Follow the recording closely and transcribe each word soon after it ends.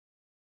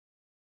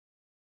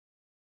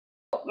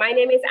my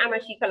name is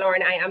Amashika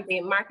Lorne. I am the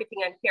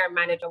Marketing and PR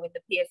Manager with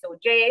the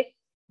PSOJ.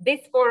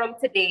 This forum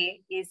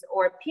today is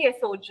our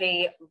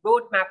PSOJ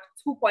Roadmap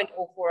 2.0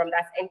 forum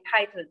that's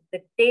entitled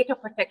The Data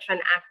Protection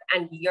Act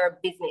and Your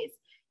Business.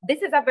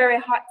 This is a very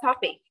hot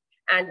topic,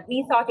 and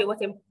we thought it was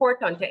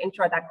important to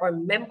ensure that our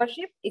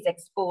membership is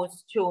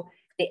exposed to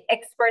the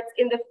experts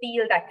in the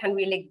field that can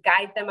really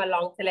guide them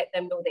along to let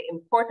them know the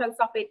importance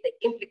of it, the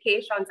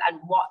implications, and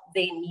what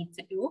they need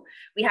to do.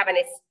 We have an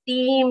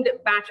esteemed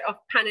batch of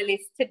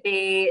panelists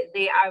today.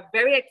 They are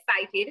very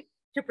excited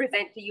to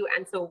present to you,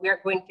 and so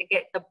we're going to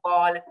get the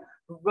ball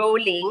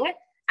rolling.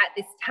 At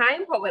this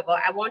time, however,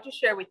 I want to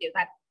share with you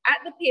that at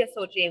the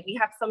PSOJ, we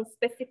have some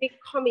specific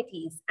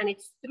committees, and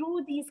it's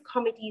through these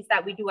committees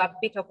that we do a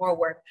bit of our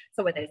work.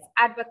 So whether it's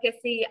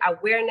advocacy,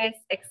 awareness,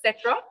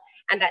 etc.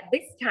 And at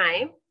this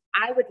time,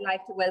 I would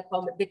like to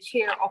welcome the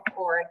chair of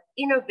our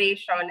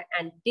Innovation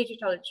and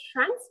Digital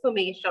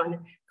Transformation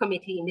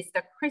Committee,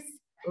 Mr.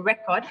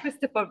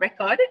 Christopher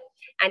Reckord,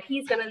 and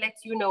he's going to let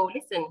you know,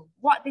 listen,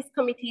 what this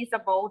committee is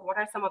about, what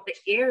are some of the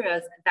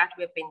areas that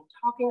we've been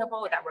talking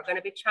about that we're going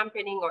to be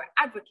championing or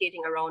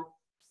advocating around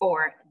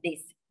for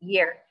this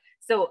year.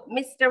 So,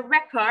 Mr.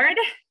 Reckord,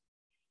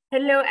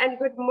 hello and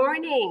good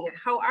morning.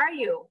 How are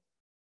you?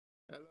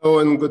 Hello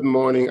and good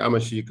morning,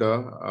 Amashika.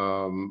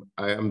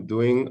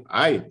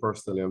 I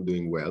personally am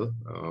doing well.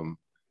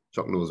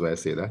 Chuck knows why I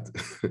say that.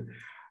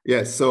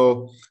 Yes,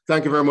 so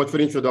thank you very much for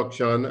the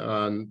introduction,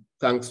 and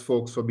thanks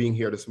folks for being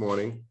here this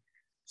morning.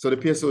 So the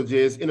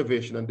PSOJ's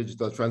Innovation and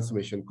Digital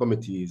Transformation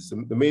Committees,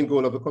 the main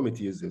goal of the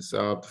committee is this,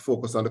 to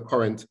focus on the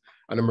current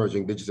and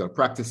emerging digital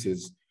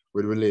practices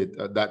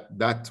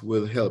that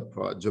will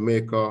help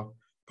Jamaica,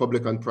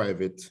 public and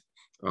private,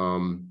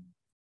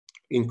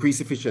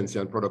 increase efficiency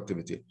and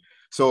productivity.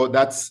 So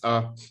that's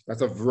a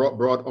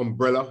broad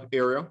umbrella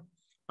area,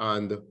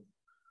 and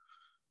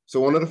so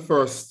one of the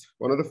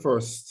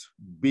first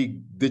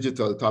big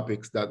digital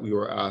topics that we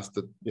were asked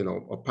to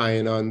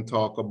opine and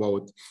talk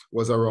about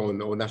was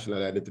around our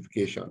national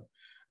identification,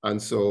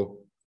 and so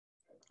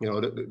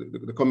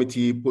the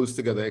committee pulls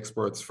together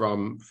experts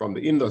from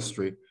the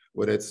industry,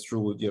 whether it's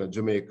through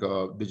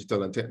Jamaica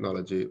Digital and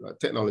Technology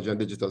and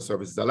Digital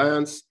Services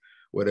Alliance,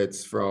 whether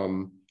it's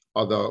from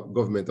other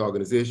government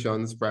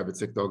organizations, private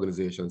sector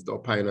organizations, to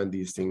opine on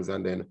these things.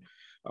 And then,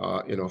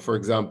 for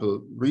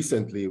example,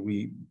 recently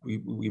we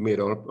made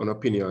an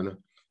opinion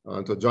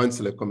to a joint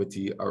select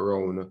committee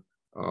around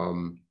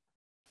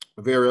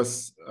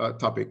various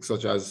topics,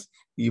 such as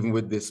even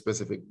with this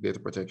specific Data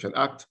Protection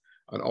Act,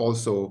 and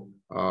also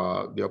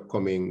the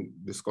upcoming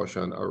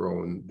discussion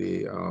around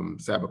the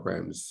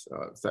Cybercrimes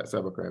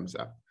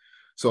Act.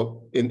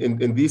 So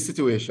in these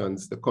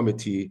situations, the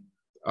committee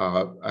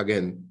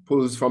again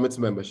pulls from its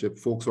membership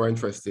folks who are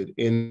interested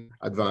in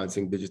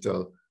advancing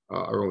digital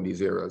around these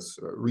areas.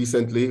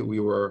 Recently,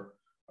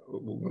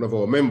 one of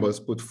our members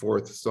put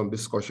forth some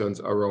discussions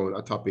around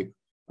a topic,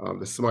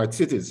 the smart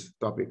cities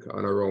topic,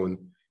 and around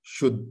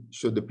should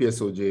the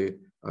PSOJ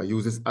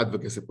use its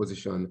advocacy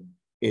position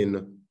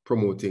in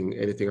promoting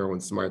anything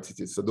around smart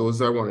cities. So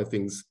those are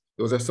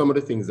some of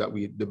the things that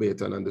we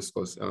debate and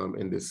discuss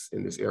in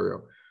this area.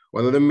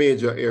 One of the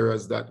major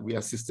areas that we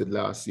assisted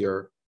last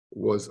year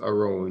was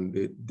around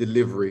the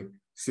delivery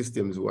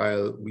systems.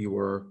 While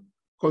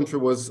country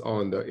was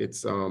under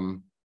its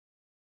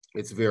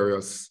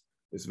various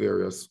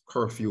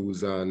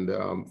curfews and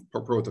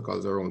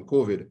protocols around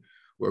COVID,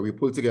 where we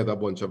pulled together a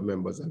bunch of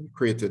members and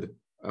created,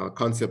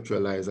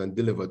 conceptualized and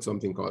delivered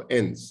something called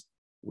ENDS,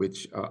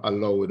 which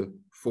allowed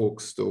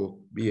folks to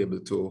be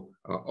able to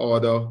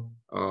order,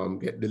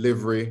 get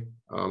delivery,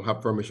 have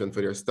permission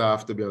for their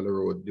staff to be on the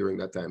road during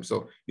that time.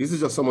 So this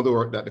is just some of the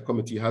work that the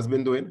committee has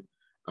been doing.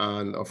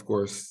 And of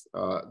course,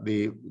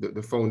 the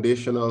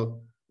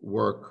foundational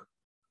work,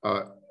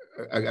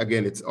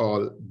 again, it's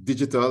all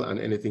digital, and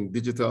anything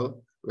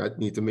digital, we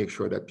need to make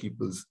sure that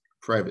people's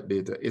private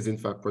data is in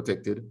fact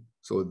protected.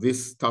 So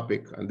this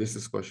topic and this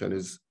discussion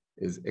is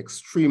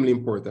extremely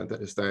important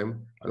at this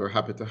time, and we're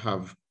happy to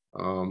have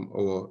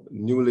our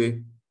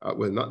newly,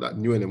 well, not that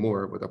new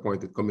anymore, but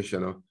appointed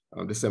commissioner.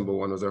 December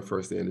 1 was our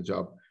first day in the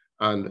job,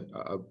 and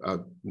a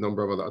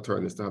number of other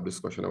attorneys to have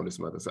discussion on this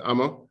matter. So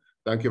Amma,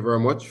 thank you very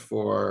much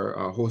for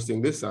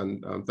hosting this,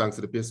 and thanks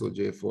to the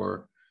PSOJ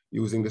for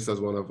using this as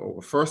one of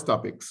our first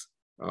topics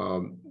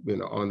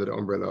under the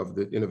umbrella of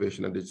the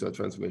Innovation and Digital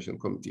Transformation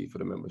Committee for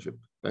the membership.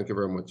 Thank you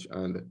very much,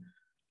 and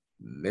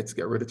let's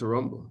get ready to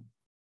rumble.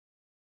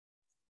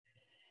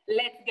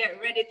 Let's get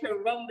ready to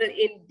rumble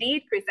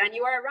indeed, Chris. And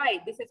you are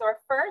right. This is our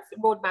first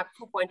Roadmap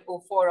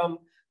 2.0 forum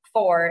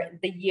for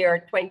the year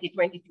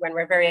 2022, and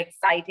we're very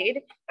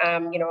excited.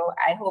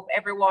 I hope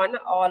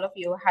all of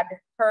you had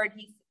heard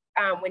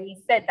when he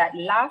said that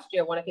last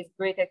year, one of his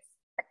greatest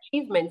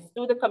achievements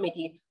through the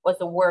committee was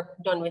the work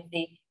done with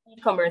the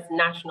e-commerce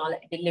national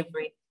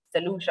delivery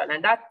solution.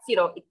 And that's,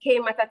 it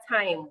came at a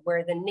time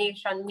where the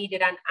nation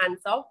needed an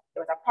answer.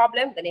 There was a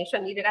problem, the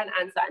nation needed an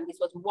answer, and this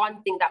was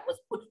one thing that was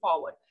put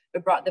forward. We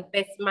brought the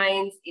best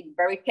minds in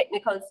very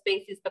technical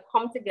spaces to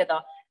come together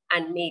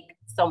and make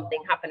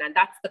something happen. And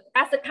that's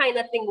the kind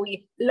of thing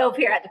we love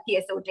here at the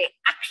PSOJ.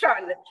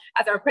 Action,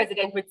 as our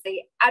president would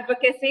say,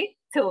 advocacy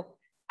to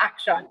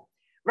action.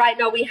 Right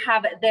now we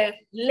have the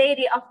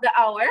lady of the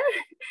hour,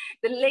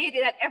 the lady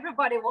that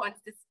everybody wants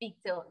to speak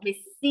to, Miss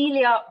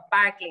Celia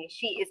Barclay.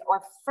 She is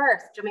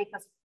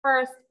Jamaica's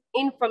first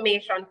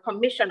information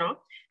commissioner.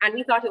 And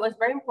we thought it was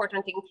very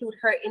important to include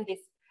her in this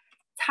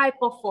type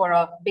of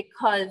forum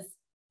because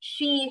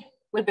she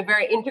will be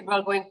very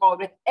integral going forward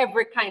with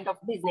every kind of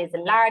business,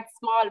 large,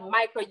 small,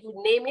 micro, you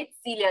name it.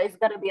 Celia is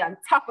going to be on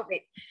top of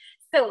it.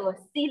 So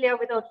Celia,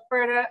 without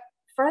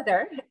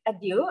further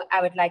ado,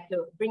 I would like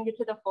to bring you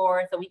to the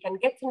fore so we can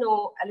get to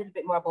know a little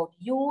bit more about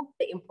you,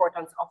 the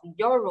importance of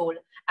your role,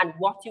 and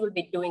what you will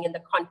be doing in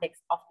the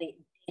context of the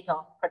Data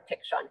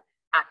Protection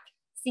Act.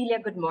 Celia,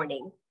 good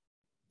morning.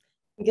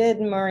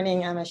 Good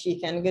morning,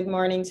 Amashika, and good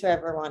morning to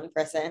everyone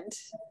present,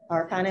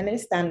 our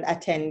panelists and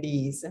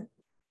attendees. So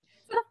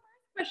the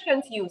first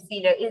question to you,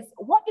 Celia, is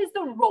what is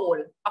the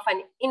role of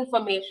an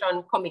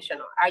information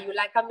commissioner? Are you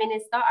like a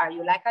minister? Are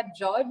you like a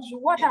judge?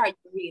 What are you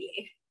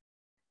really?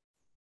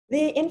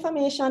 The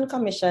information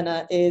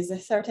commissioner is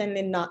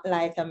certainly not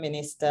like a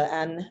minister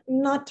and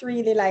not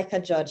really like a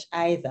judge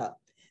either.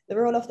 The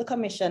role of the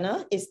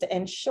commissioner is to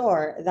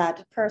ensure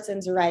that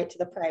persons' right to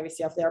the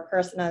privacy of their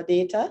personal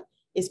data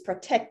is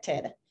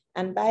protected.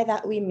 And by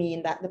that, we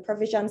mean that the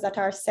provisions that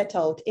are set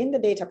out in the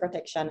Data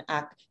Protection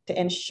Act to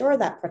ensure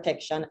that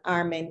protection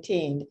are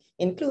maintained,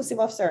 inclusive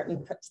of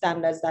certain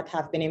standards that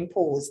have been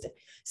imposed.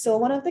 So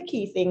one of the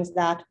key things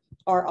that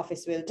our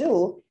office will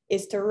do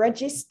is to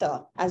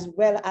register as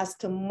well as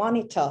to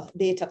monitor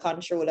data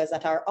controllers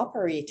that are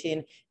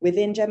operating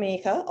within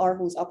Jamaica or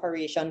whose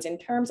operations in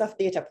terms of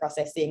data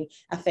processing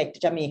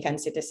affect Jamaican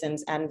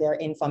citizens and their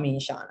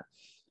information.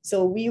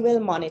 So we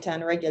will monitor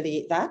and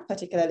regulate that,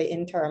 particularly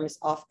in terms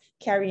of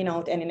carrying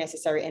out any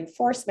necessary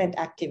enforcement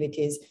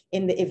activities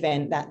in the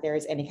event that there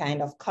is any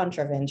kind of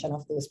contravention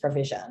of those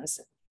provisions.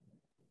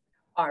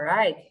 All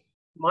right.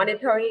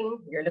 Monitoring,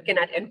 you're looking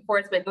at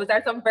enforcement. Those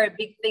are some very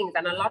big things.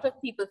 And a lot of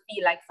people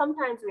feel like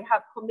sometimes we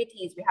have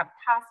committees, we have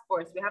task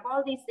force, we have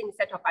all these things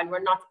set up and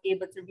we're not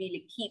able to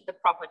really keep the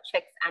proper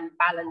checks and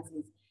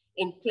balances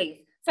in place.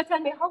 So tell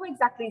me, how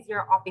exactly is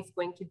your office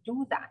going to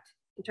do that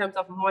in terms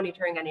of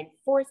monitoring and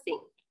enforcing?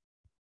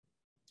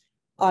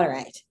 All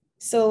right.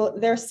 So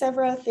there are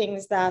several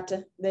things that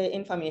the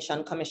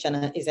Information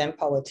Commissioner is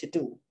empowered to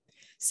do.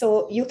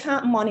 So you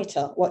can't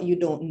monitor what you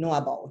don't know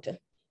about.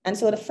 And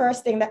so the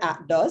first thing the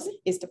Act does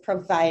is to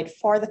provide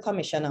for the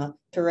Commissioner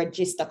to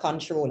register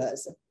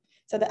controllers.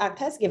 So the Act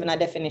has given a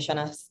definition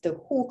as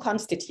to who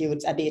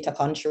constitutes a data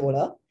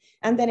controller,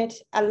 and then it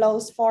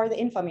allows for the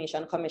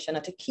Information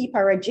Commissioner to keep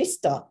a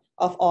register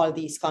of all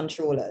these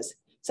controllers.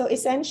 So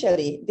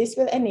essentially, this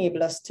will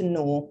enable us to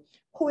know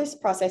who is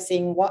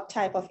processing what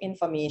type of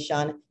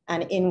information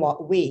and in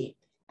what way.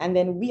 And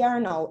then we are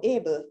now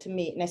able to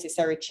make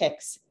necessary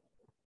checks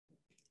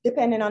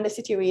depending on the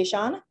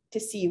situation to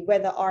see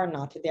whether or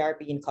not they are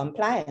being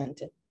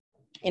compliant.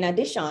 In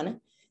addition,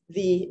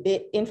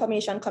 the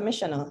Information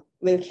Commissioner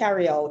will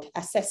carry out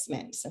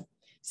assessments.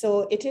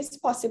 So it is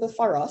possible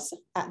for us,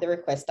 at the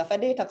request of a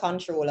data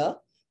controller,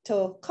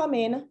 to come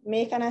in,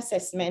 make an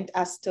assessment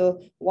as to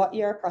what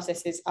your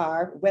processes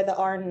are, whether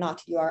or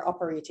not you are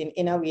operating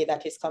in a way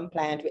that is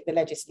compliant with the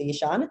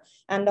legislation,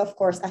 and of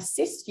course,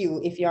 assist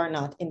you if you are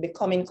not in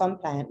becoming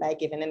compliant by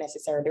giving the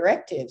necessary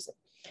directives.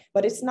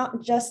 But it's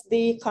not just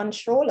the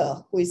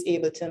controller who is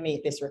able to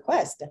make this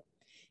request.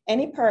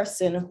 Any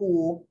person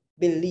who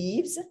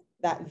believes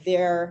that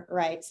their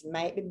rights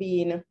might be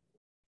being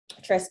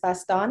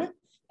trespassed on,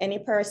 any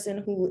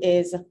person who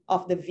is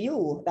of the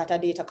view that a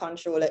data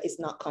controller is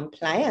not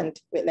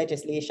compliant with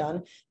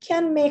legislation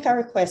can make a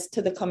request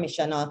to the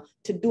commissioner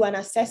to do an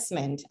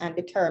assessment and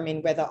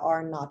determine whether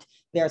or not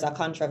there's a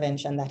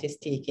contravention that is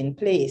taking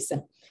place.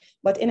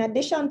 But in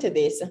addition to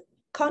this,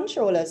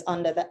 controllers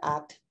under the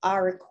Act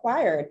are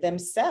required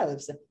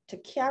themselves to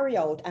carry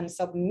out and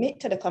submit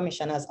to the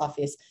Commissioner's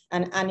Office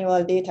an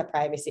annual data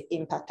privacy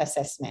impact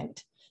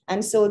assessment.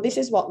 And so this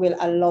is what will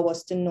allow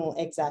us to know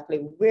exactly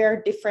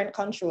where different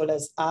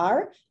controllers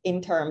are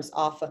in terms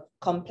of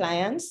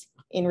compliance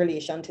in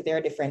relation to their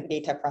different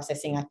data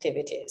processing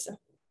activities.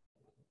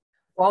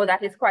 Wow,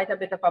 that is quite a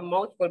bit of a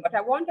mouthful, but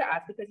I want to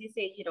ask, because you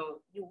say, you know,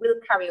 you will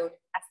carry out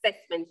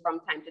assessments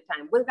from time to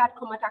time. Will that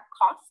come at a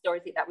cost, or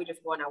is it that we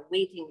just go on a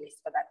waiting list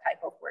for that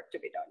type of work to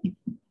be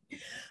done?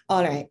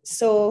 All right,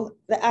 so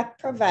the Act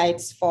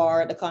provides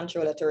for the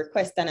controller to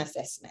request an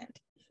assessment.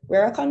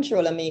 Where a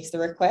controller makes the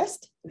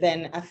request,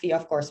 then a fee,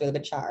 of course, will be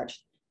charged.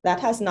 That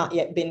has not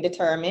yet been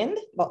determined,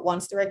 but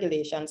once the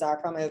regulations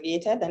are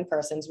promulgated, then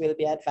persons will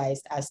be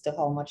advised as to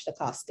how much the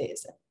cost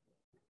is.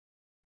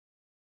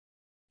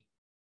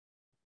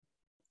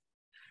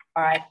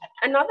 All right,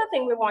 another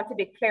thing we want to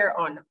be clear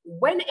on,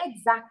 when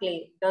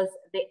exactly does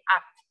the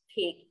Act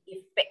take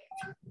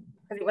effect?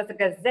 Because it was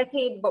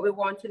gazetted, but we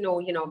want to know,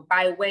 you know,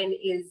 by when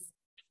is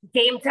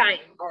game time,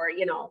 or,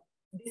 you know,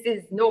 this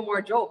is no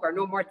more joke or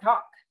no more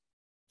talk.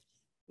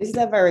 This is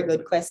a very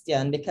good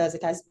question because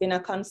it has been a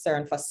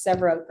concern for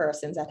several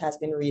persons that has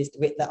been raised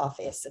with the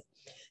office.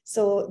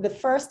 So the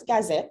first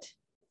gazette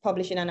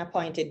publishing an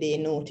appointed day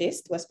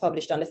notice was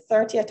published on the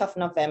 30th of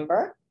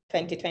November,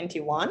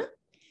 2021.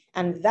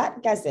 And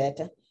that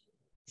gazette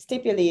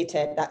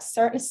stipulated that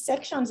certain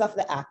sections of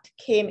the act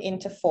came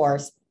into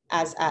force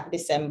as at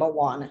December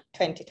 1,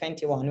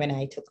 2021, when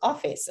I took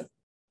office.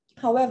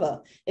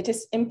 However, it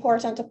is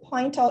important to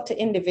point out to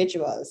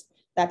individuals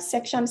that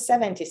Section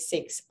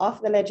 76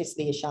 of the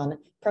legislation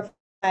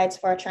provides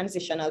for a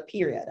transitional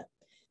period.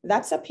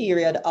 That's a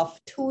period of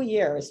 2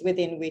 years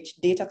within which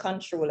data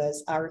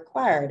controllers are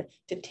required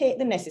to take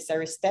the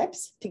necessary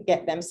steps to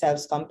get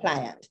themselves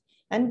compliant.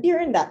 And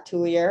during that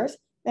 2 years,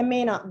 they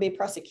may not be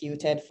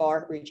prosecuted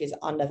for breaches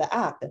under the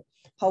Act.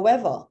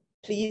 However,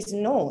 please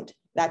note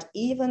that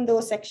even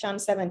though Section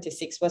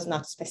 76 was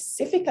not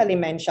specifically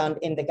mentioned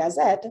in the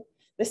Gazette,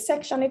 the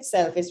section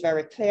itself is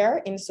very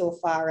clear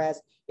insofar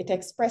as it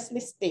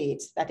expressly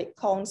states that it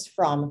counts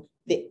from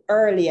the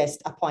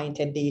earliest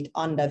appointed date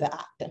under the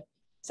Act.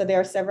 So there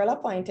are several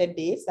appointed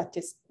dates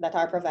that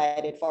are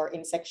provided for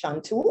in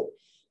Section 2,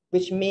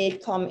 which may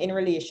come in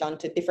relation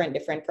to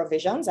different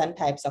provisions and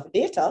types of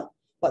data,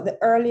 but the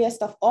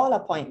earliest of all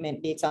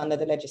appointment dates under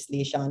the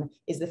legislation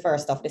is the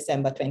 1st of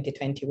December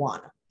 2021.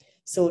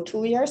 So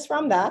 2 years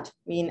from that,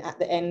 meaning at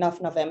the end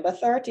of November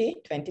 30,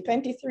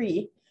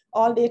 2023,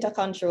 all data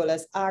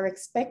controllers are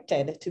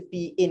expected to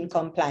be in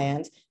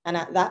compliance. And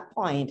at that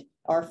point,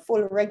 our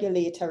full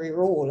regulatory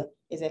role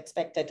is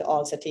expected to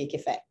also take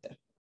effect.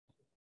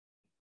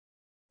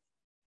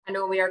 I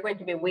know we are going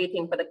to be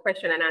waiting for the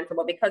question and answer,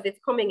 but because it's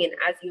coming in,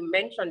 as you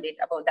mentioned it,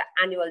 about the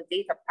annual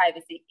data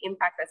privacy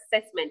impact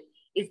assessment,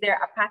 is there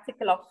a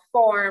particular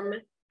form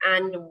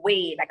and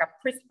way, like a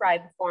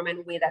prescribed form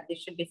and way that this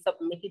should be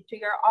submitted to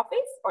your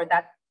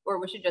office, or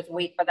we should just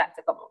wait for that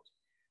to come out?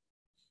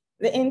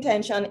 The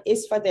intention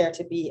is for there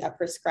to be a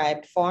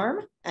prescribed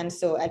form. And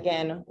so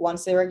again,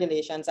 once the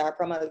regulations are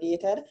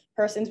promulgated,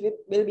 persons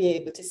will be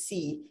able to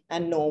see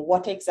and know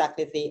what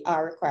exactly they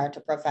are required to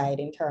provide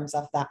in terms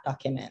of that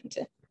document.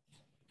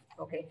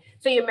 Okay,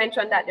 so you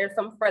mentioned that there's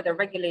some further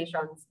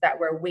regulations that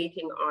we're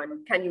waiting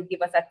on. Can you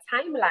give us a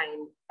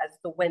timeline as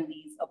to when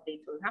these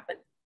updates will happen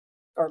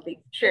or be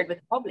shared with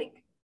the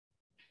public?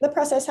 The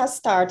process has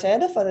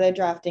started for the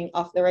drafting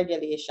of the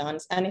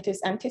regulations, and it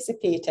is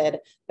anticipated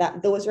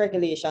that those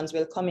regulations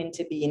will come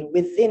into being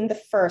within the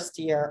first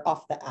year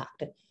of the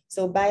Act.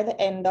 So by the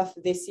end of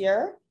this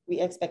year, we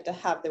expect to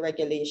have the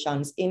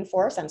regulations in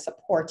force and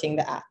supporting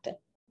the Act.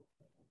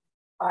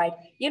 All right.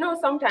 You know,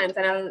 sometimes,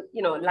 and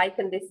I'll,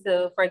 liken this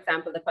to, for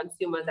example, the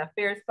Consumers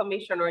Affairs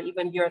Commission or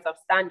even Bureaus of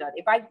Standard.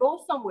 If I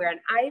go somewhere and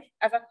I,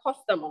 as a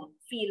customer,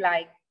 feel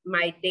like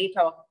my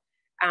data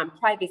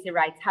privacy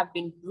rights have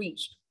been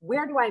breached,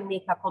 where do I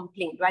make a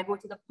complaint? Do I go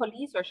to the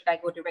police or should I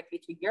go directly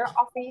to your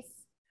office?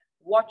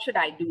 What should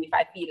I do if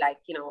I feel like,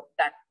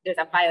 that there's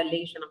a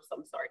violation of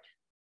some sort?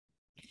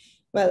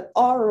 Well,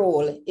 our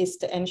role is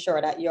to ensure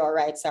that your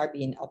rights are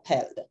being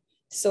upheld.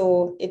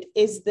 So it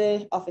is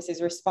the office's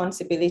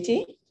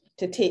responsibility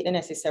to take the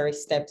necessary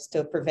steps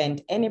to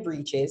prevent any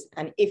breaches,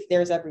 and if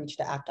there's a breach,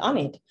 to act on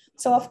it.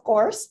 So of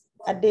course,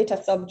 a data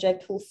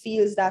subject who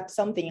feels that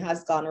something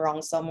has gone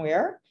wrong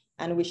somewhere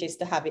and wishes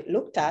to have it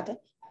looked at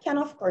can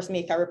of course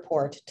make a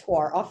report to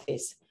our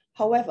office.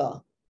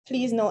 However,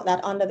 please note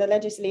that under the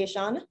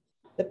legislation,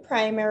 the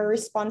primary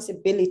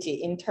responsibility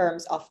in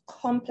terms of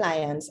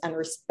compliance and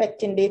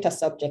respecting data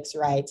subjects'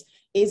 rights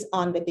is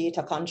on the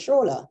data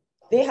controller.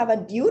 They have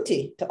a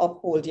duty to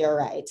uphold your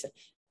rights.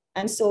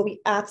 And so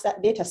we ask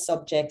that data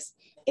subjects,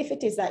 if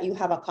it is that you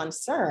have a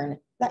concern,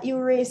 that you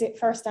raise it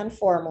first and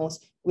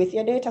foremost with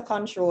your data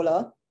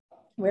controller,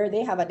 where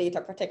they have a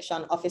data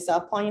protection officer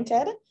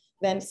appointed.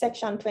 Then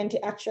Section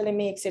 20 actually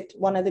makes it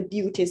one of the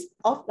duties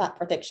of that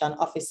protection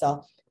officer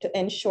to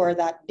ensure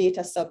that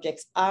data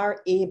subjects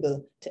are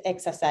able to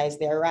exercise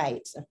their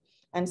rights.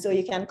 And so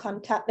you can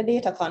contact the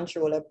data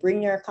controller,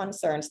 bring your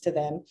concerns to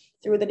them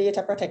through the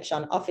data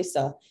protection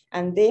officer,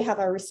 and they have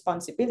a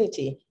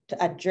responsibility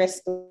to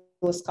address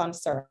those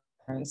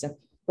concerns,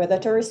 whether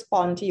to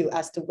respond to you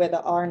as to whether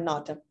or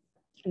not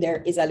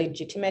there is a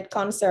legitimate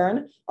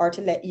concern, or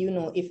to let you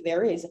know if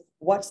there is,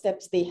 what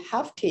steps they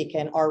have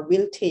taken or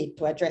will take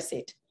to address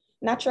it.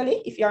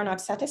 Naturally, if you're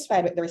not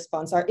satisfied with the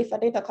response, or if a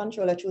data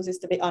controller chooses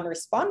to be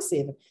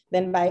unresponsive,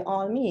 then by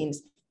all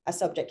means, a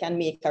subject can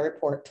make a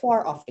report to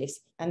our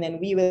office, and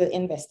then we will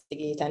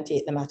investigate and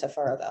take the matter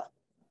further.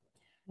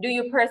 Do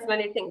you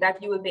personally think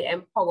that you will be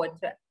empowered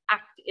to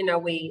act in a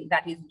way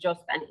that is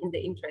just and in the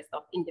interest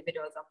of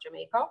individuals of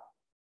Jamaica?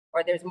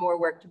 Or there's more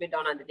work to be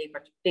done on the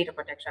Data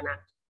Protection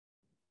Act?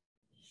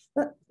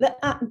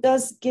 The Act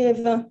does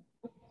give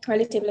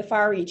relatively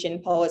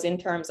far-reaching powers in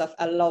terms of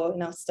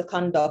allowing us to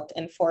conduct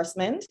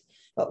enforcement.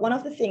 But one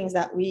of the things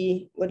that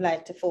we would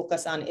like to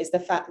focus on is the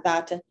fact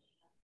that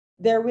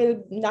there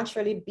will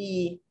naturally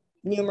be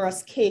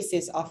numerous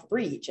cases of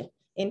breach.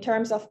 In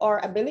terms of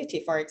our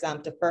ability, for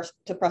example,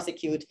 to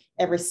prosecute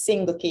every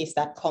single case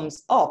that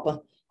comes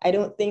up, I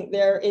don't think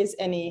there is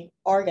any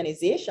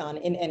organization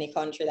in any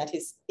country that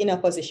is in a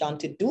position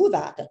to do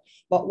that.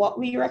 But what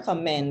we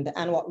recommend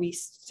and what we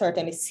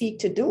certainly seek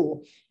to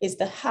do is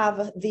to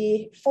have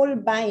the full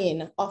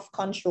buy-in of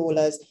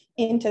controllers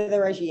into the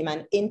regime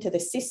and into the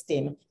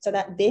system so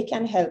that they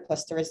can help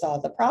us to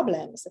resolve the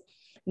problems.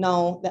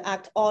 Now, the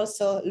Act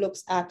also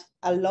looks at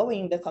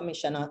allowing the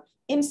commissioner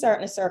in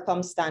certain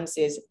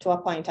circumstances to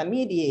appoint a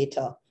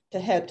mediator to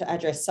help to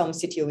address some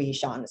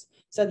situations.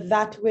 So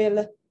that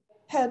will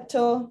help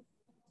to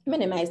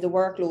minimize the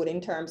workload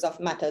in terms of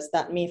matters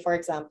that may, for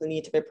example,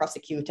 need to be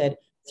prosecuted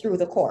through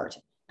the court.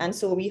 And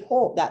so we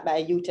hope that by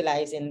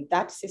utilizing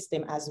that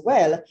system as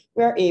well,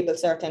 we're able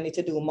certainly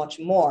to do much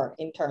more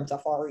in terms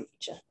of our reach.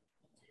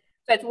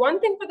 So it's one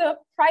thing for the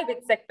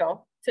private sector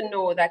to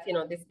know that, you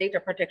know, this Data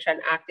Protection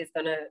Act is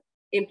going to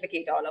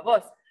implicate all of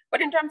us.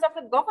 But in terms of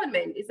the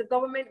government, is the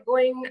government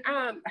going,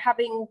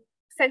 having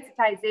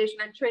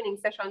sensitization and training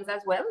sessions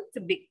as well to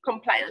be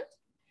compliant?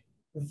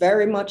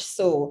 Very much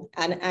so.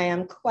 And I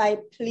am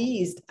quite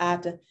pleased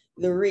at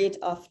the rate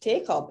of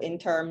take-up in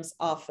terms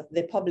of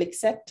the public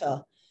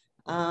sector.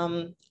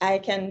 I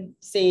can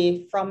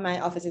say from my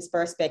office's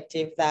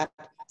perspective that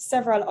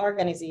several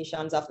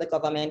organizations of the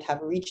government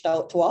have reached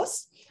out to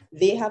us.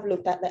 They have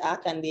looked at the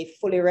Act and they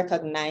fully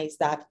recognize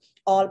that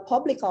all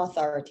public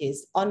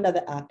authorities under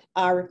the Act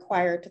are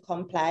required to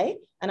comply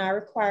and are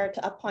required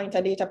to appoint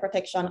a data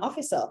protection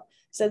officer.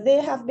 So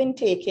they have been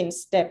taking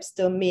steps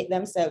to make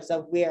themselves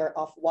aware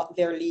of what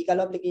their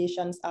legal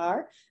obligations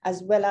are,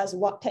 as well as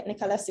what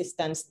technical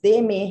assistance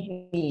they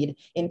may need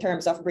in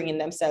terms of bringing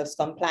themselves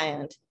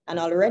compliant. And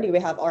already we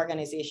have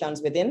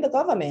organizations within the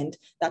government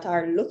that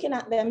are looking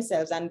at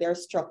themselves and their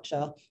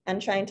structure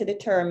and trying to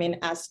determine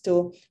as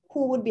to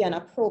who would be an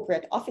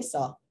appropriate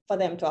officer for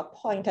them to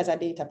appoint as a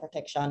data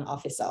protection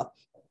officer.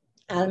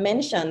 I'll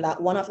mention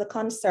that one of the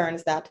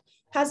concerns that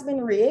has been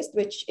raised,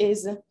 which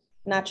is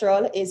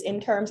natural, is in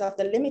terms of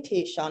the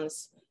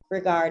limitations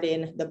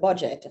regarding the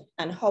budget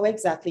and how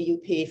exactly you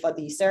pay for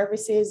these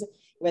services,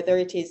 whether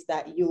it is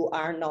that you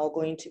are now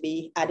going to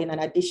be adding an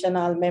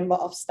additional member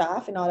of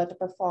staff in order to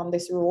perform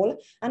this role,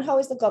 and how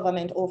is the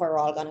government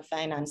overall going to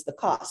finance the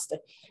cost.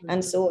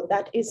 And so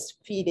that is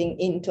feeding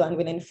into and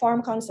will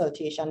inform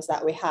consultations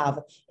that we have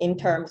in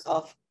terms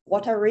of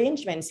what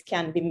arrangements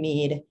can be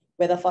made,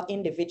 whether for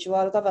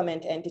individual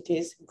government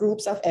entities,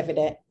 groups of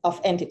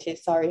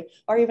entities,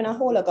 or even a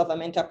whole of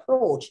government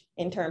approach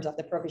in terms of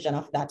the provision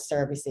of that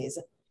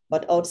services.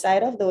 But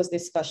outside of those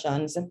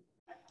discussions,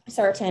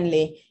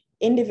 certainly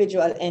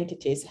individual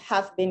entities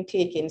have been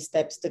taking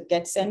steps to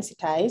get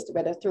sensitized,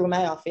 whether through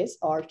my office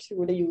or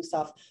through the use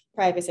of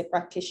privacy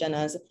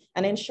practitioners,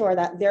 and ensure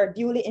that they're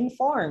duly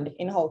informed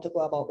in how to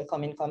go about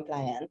becoming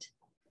compliant.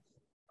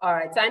 All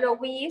right, so I know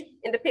we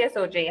in the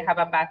PSOJ have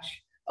a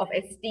batch of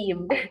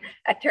esteemed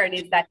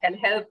attorneys that can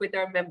help with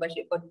our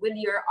membership, but will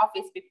your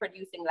office be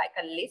producing like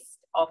a list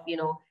of, you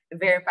know,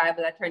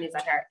 verifiable attorneys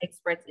that are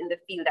experts in the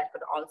field that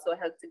could also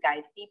help to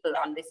guide people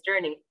on this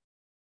journey?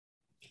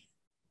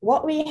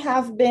 What we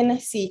have been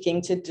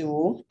seeking to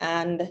do,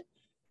 and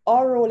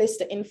our role is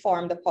to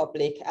inform the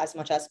public as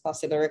much as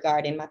possible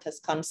regarding matters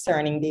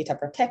concerning data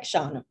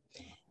protection.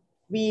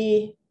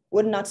 We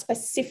would not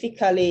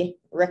specifically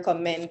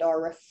recommend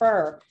or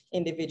refer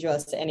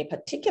individuals to any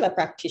particular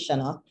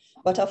practitioner,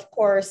 but of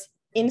course,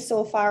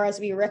 insofar as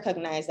we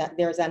recognize that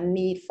there's a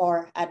need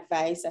for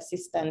advice,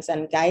 assistance,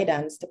 and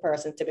guidance to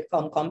persons to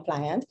become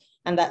compliant,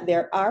 and that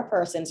there are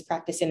persons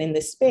practicing in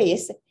this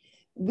space,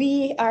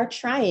 we are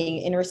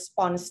trying, in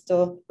response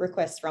to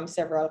requests from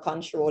several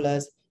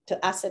controllers,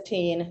 to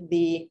ascertain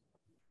the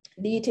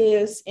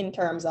details in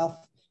terms of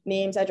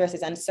names,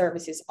 addresses, and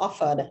services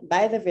offered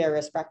by the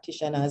various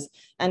practitioners,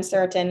 and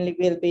certainly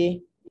will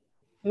be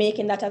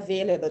making that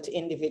available to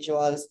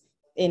individuals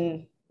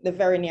in the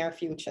very near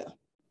future.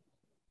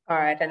 All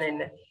right, and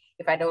then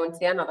if I don't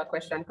see another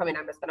question coming,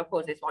 I'm just going to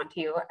pose this one to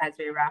you as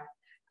we wrap.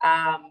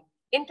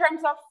 In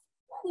terms of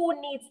who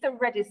needs to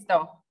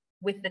register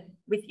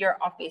with your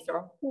office,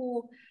 or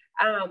who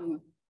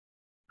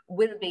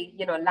will be,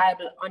 you know,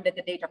 liable under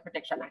the Data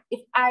Protection Act.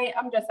 If I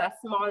am just a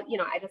small, you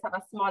know, I just have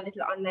a small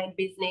little online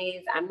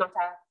business, I'm not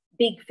a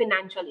big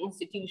financial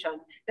institution,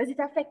 does it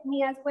affect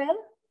me as well?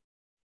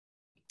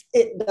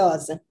 It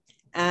does.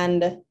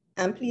 And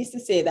I'm pleased to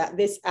say that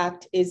this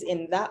act is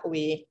in that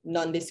way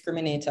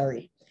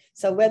non-discriminatory.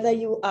 So whether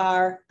you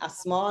are a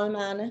small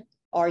man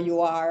or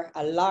you are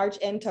a large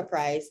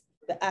enterprise,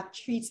 the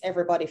act treats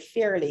everybody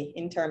fairly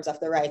in terms of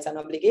the rights and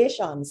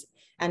obligations.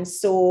 And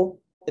so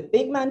the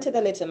big man to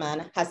the little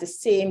man has the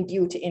same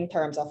duty in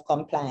terms of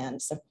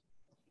compliance.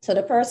 So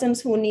the persons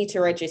who need to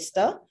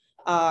register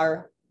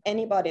are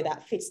anybody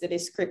that fits the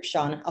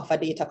description of a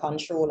data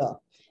controller.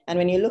 And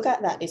when you look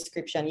at that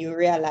description, you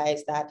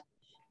realize that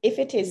if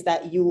it is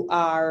that you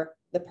are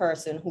the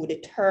person who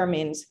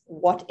determines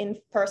what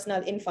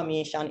personal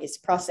information is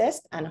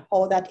processed and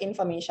how that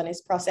information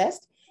is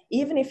processed,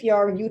 even if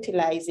you're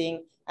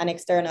utilizing an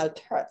external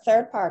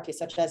third party,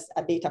 such as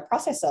a data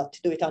processor,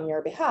 to do it on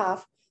your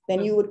behalf,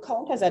 then you would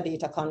count as a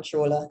data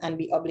controller and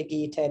be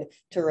obligated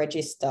to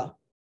register.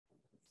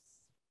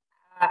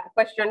 A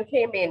question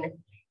came in.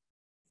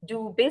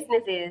 Are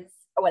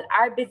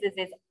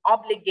businesses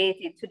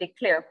obligated to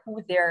declare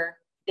who their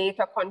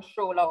data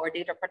controller or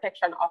data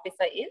protection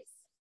officer is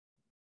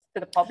to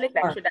the public?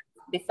 Like, should that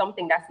be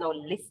something that's now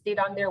listed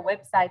on their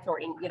website or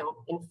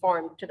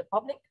informed to the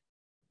public?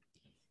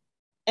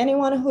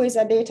 Anyone who is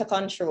a data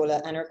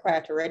controller and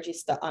required to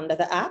register under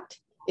the Act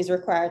is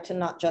required to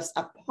not just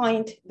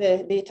appoint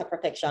the data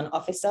protection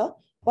officer,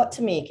 but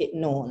to make it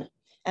known.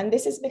 And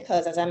this is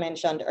because, as I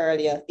mentioned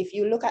earlier, if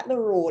you look at the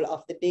role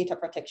of the data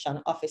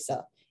protection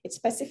officer, it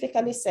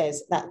specifically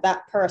says that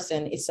that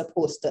person is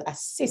supposed to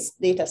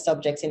assist data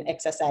subjects in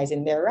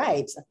exercising their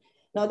rights.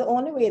 Now, the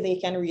only way they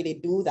can really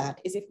do that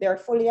is if they're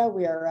fully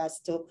aware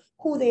as to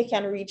who they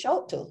can reach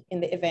out to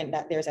in the event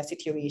that there's a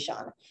situation.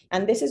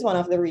 And this is one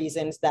of the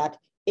reasons that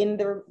in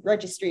the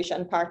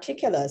registration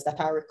particulars that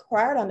are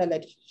required under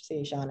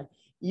legislation,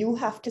 you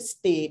have to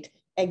state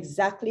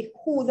exactly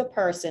who the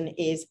person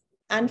is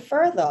and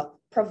further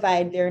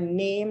provide their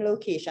name,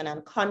 location,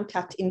 and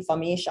contact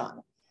information.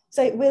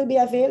 So it will be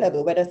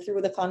available whether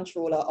through the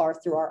controller or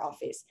through our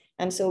office.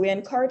 And so we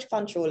encourage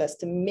controllers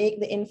to make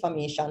the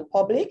information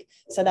public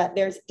so that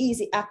there's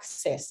easy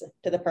access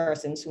to the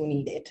persons who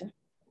need it.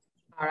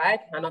 All right,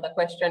 another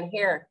question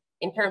here.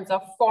 In terms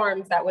of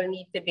forms that will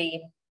need to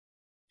be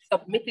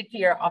submitted to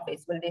your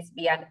office, will this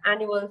be an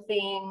annual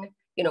thing?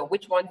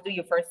 Which ones do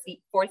you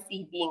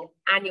foresee being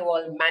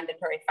annual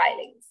mandatory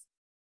filings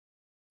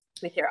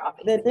with your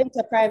office? The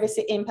data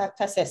privacy impact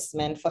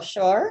assessment for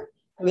sure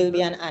will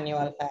be an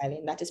annual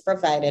filing that is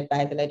provided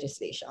by the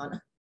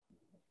legislation.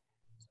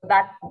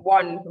 That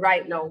one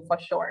right now for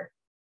sure?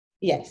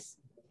 Yes.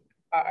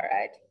 All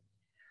right.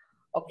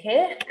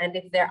 Okay, and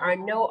if there are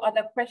no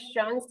other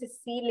questions to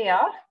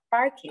Celia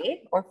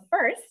Barclay, or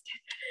first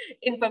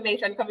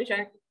Information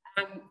Commissioner,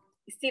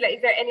 Celia,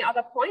 is there any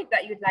other point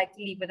that you'd like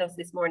to leave with us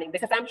this morning?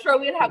 Because I'm sure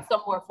we'll have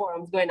some more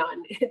forums going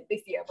on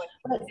this year,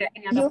 but is there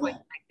any other point you'd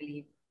like to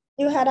leave?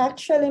 You had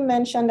actually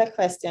mentioned a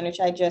question, which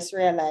I just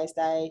realized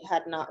I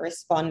had not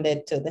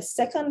responded to. The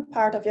second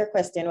part of your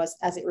question was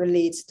as it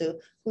relates to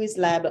who is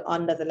liable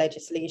under the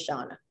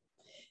legislation.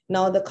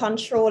 Now, the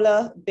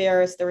controller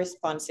bears the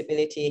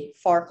responsibility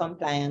for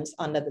compliance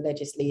under the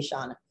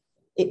legislation.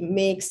 It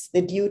makes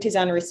the duties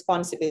and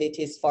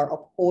responsibilities for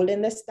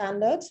upholding the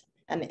standards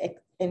and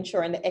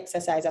ensuring the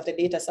exercise of the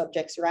data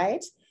subject's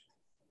rights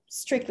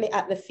strictly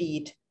at the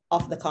feet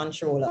of the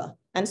controller.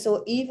 And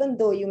so even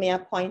though you may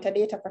appoint a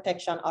data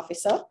protection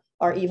officer,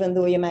 or even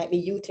though you might be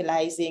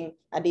utilizing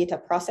a data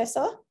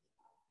processor,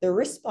 the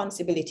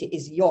responsibility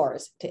is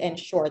yours to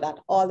ensure that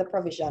all the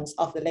provisions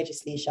of the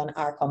legislation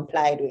are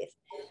complied with.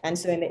 And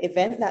so in the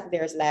event that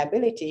there's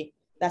liability,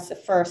 that's the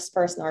first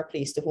person or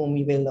place to whom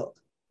we will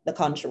look, the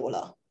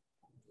controller.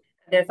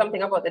 There's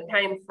something about the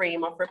time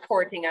frame of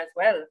reporting as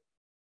well.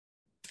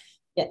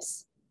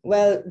 Yes.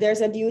 Well,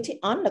 there's a duty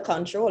on the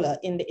controller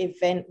in the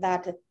event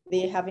that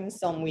they have in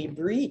some way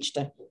breached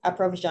a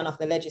provision of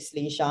the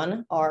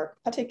legislation, or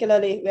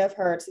particularly we have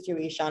heard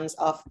situations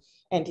of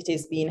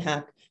entities being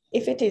hacked.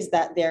 If it is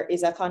that there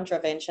is a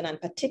contravention, and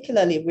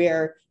particularly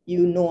where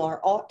you know or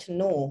ought to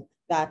know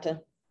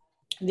that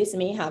this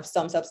may have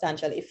some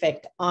substantial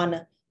effect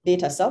on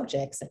data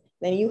subjects,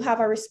 then you have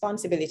a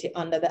responsibility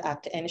under the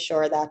Act to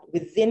ensure that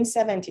within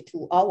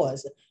 72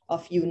 hours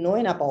of you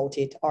knowing about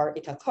it or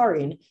it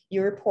occurring,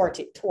 you report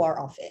it to our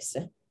office.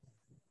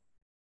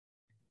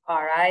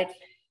 All right,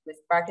 Ms.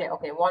 Barclay,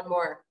 okay, one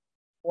more.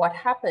 What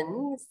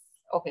happens,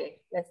 okay,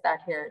 let's start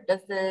here. Does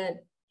the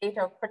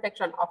data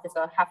protection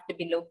officer have to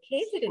be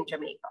located in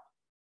Jamaica?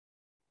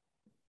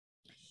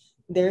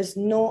 There's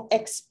no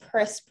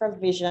express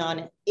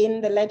provision in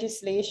the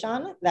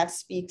legislation that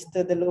speaks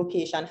to the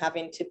location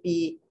having to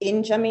be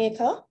in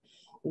Jamaica.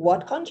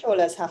 What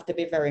controllers have to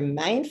be very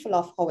mindful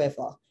of,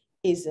 however,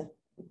 is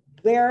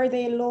where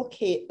they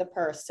locate the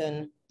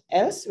person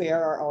elsewhere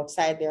or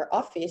outside their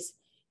office,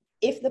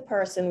 if the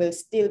person will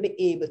still be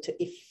able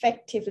to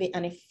effectively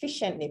and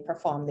efficiently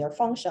perform their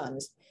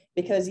functions.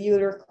 Because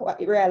you'll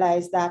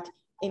realize that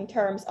in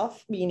terms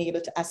of being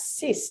able to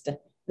assist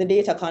the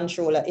data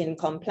controller in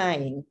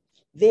complying,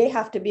 they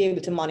have to be able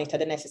to monitor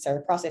the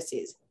necessary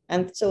processes.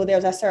 And so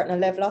there's a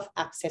certain level of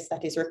access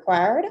that is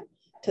required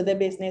to the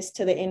business,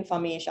 to the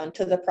information,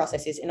 to the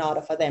processes in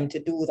order for them to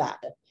do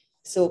that.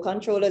 So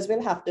controllers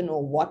will have to know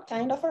what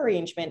kind of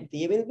arrangement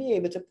they will be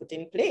able to put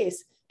in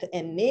place to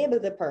enable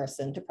the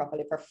person to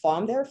properly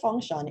perform their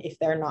function if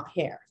they're not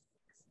here.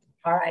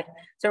 All right,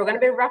 so we're going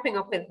to be wrapping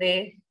up with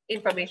the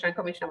Information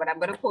Commissioner, but I'm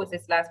going to pose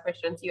this last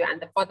question to you,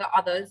 and for the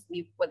others,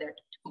 we'll put there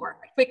more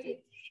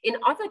quickly. In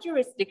other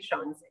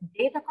jurisdictions,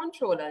 data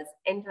controllers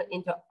enter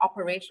into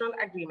operational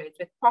agreements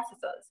with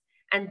processors,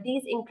 and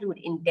these include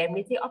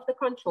indemnity of the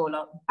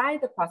controller by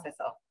the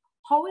processor.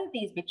 How will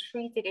these be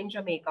treated in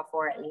Jamaica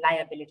for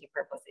liability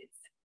purposes?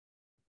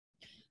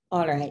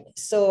 All right,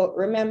 so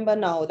remember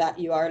now that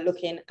you are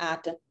looking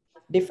at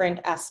different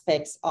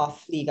aspects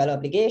of legal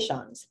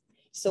obligations.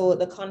 So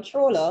the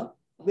controller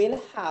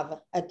will have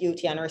a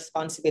duty and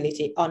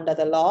responsibility under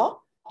the law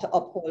to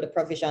uphold the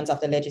provisions of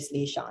the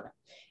legislation.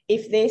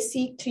 If they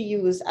seek to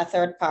use a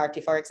third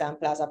party, for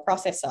example, as a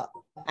processor,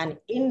 and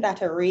in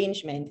that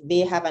arrangement, they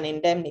have an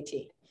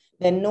indemnity,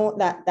 then note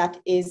that that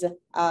is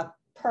a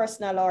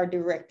personal or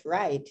direct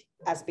right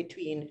as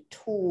between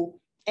two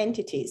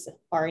entities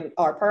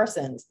or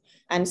persons.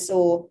 And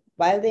so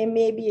while they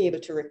may be able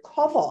to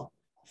recover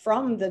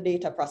from the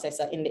data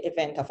processor in the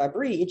event of a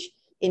breach,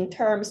 in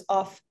terms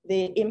of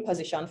the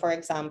imposition, for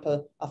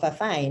example, of a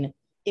fine,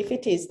 if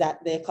it is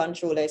that the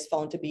controller is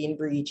found to be in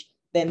breach,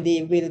 then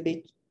they will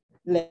be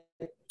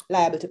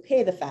liable to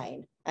pay the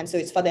fine. And so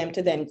it's for them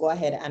to then go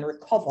ahead and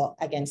recover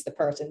against the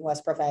person who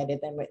has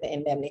provided them with the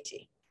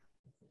indemnity.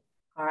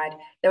 All right.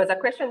 There was a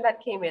question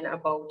that came in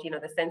about,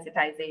 the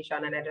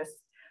sensitization, and I just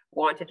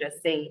want to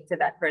just say to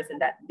that person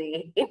that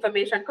the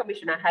Information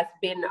Commissioner has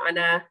been on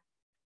a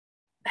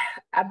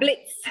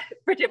blitz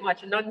pretty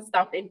much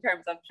nonstop in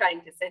terms of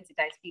trying to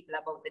sensitize people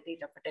about the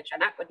Data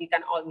Protection Act, but you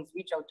can always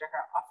reach out to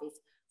her office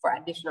for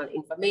additional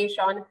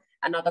information.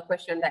 Another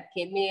question that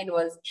came in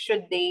was,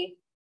 should the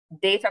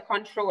data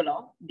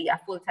controller be a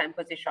full-time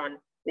position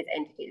with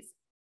entities?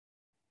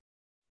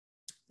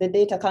 The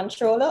data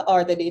controller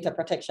or the data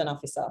protection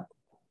officer?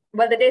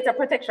 Well, the data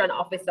protection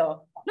officer,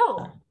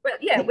 no. Well,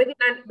 yeah,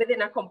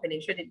 within a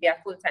company, should it be a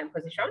full-time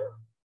position?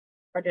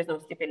 Or there's no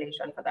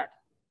stipulation for that?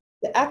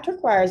 The Act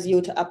requires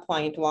you to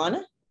appoint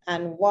one,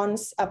 and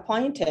once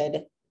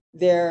appointed,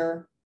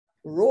 their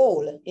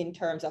role in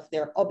terms of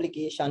their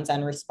obligations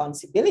and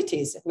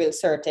responsibilities will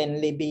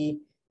certainly be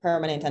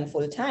permanent and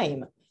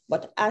full-time.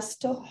 But as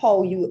to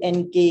how you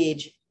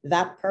engage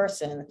that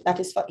person, that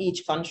is for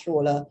each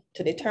controller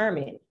to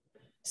determine.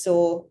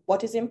 So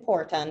what is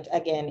important,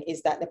 again,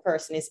 is that the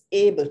person is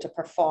able to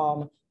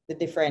perform the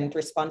different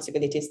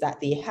responsibilities that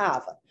they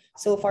have.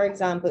 So for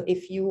example,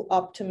 if you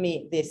opt to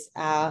make this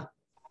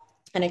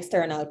an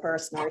external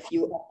person, or if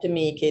you opt to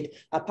make it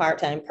a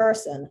part-time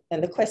person,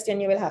 then the question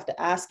you will have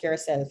to ask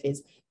yourself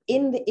is,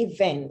 in the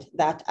event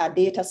that a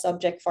data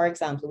subject, for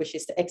example,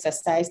 wishes to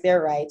exercise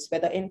their rights,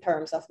 whether in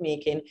terms of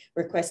making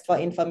request for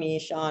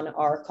information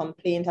or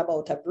complaint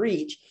about a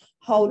breach,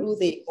 how do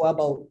they go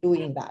about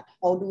doing that?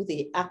 How do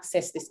they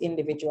access this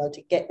individual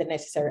to get the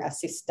necessary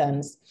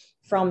assistance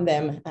from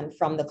them and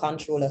from the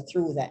controller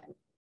through them?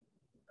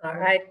 All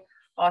right,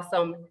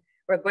 awesome.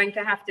 We're going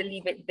to have to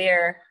leave it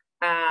there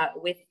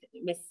with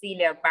Miss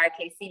Celia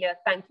Barclay. Celia,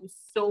 thank you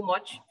so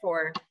much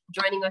for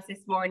joining us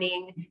this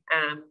morning,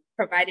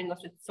 providing us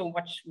with so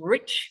much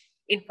rich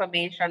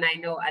information. I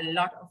know a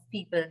lot of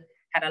people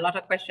had a lot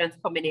of questions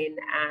coming in,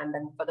 and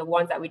for the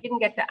ones that we didn't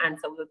get to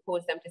answer, we'll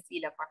pose them to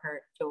Celia for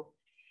her to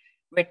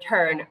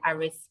return a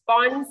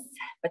response.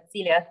 But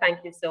Celia, thank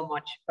you so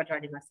much for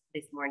joining us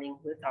this morning.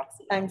 We'll talk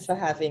soon. Thanks for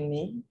having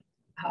me.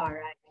 All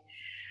right.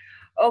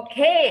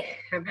 Okay,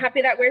 I'm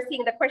happy that we're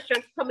seeing the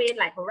questions come in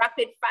like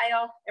rapid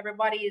fire.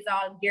 Everybody is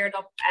all geared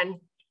up and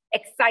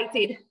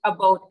excited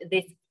about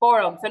this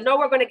forum. So now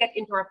we're going to get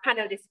into our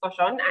panel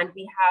discussion, and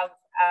we have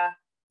a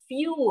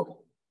few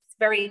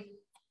very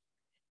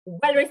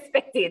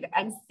well-respected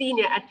and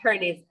senior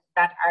attorneys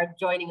that are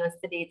joining us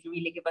today to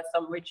really give us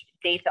some rich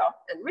data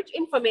and rich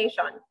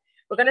information.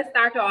 We're going to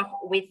start off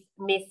with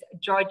Miss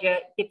Georgia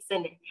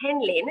Gibson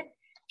Henlin.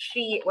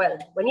 She, well,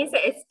 when you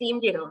say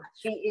esteemed,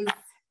 she is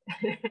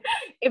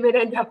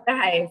eminent of the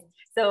highest.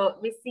 So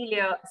Miss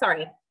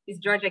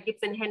Georgia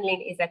Gibson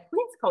Henlin is a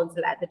Queen's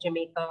Counsel at the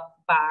Jamaica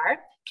Bar.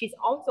 She's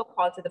also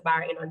called to the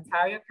bar in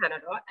Ontario,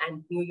 Canada,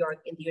 and New York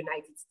in the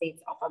United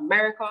States of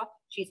America.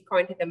 She's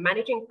currently the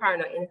managing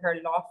partner in her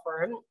law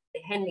firm, the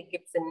Henley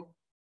Gibson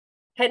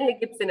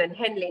and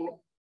Henlin,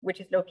 which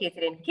is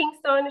located in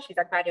Kingston. She's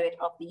a graduate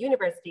of the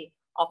University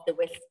of the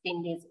West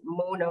Indies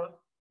Mona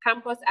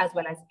campus, as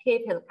well as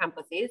Cave Hill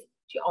campuses.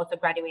 She also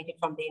graduated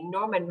from the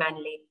Norman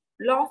Manley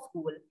Law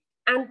School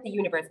and the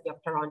University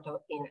of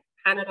Toronto in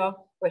Canada,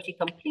 where she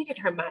completed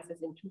her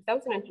master's in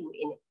 2002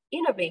 in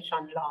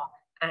Innovation Law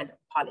and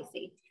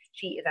Policy.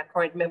 She is a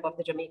current member of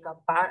the Jamaica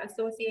Bar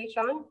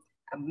Association,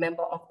 a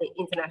member of the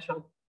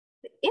International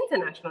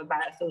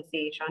Bar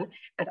Association,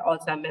 and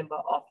also a member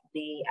of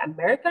the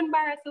American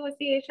Bar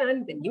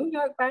Association, the New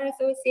York Bar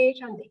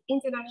Association, the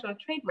International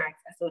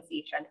Trademarks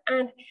Association,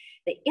 and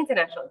the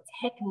International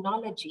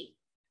Technology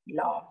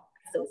Law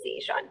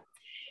Association.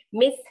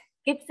 Miss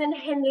Gibson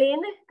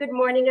Henlin, good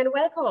morning and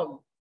welcome.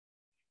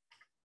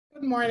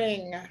 Good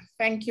morning.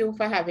 Thank you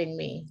for having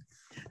me.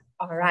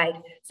 All right.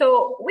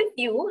 So with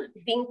you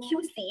being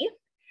QC,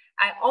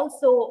 I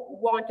also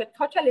want to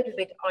touch a little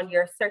bit on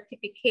your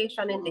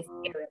certification in this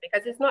area,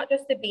 because it's not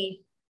just to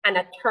be an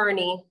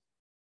attorney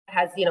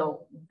has,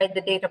 read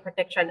the Data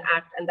Protection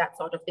Act and that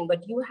sort of thing,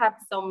 but you have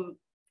some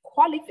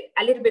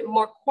a little bit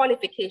more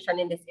qualification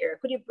in this area.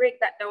 Could you break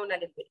that down a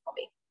little bit for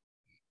me?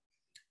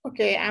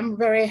 Okay, I'm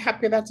very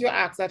happy that you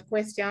asked that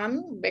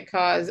question,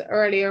 because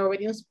earlier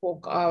when you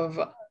spoke of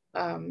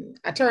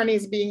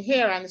attorneys being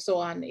here and so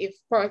on, if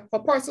for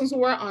persons who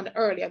were on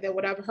earlier, they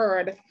would have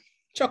heard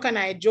Chuck and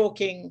I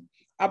joking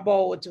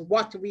about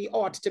what we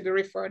ought to be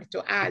referred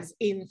to as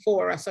in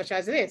fora such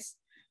as this,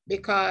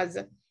 because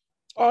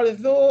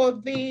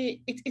although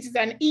it is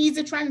an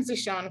easy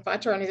transition for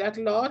attorneys at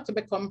law to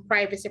become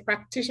privacy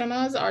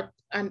practitioners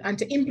and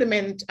to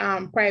implement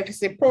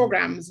privacy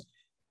programs,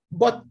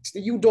 but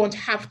you don't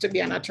have to be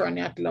an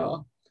attorney at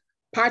law.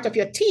 Part of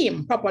your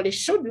team probably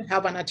should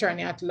have an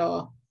attorney at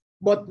law,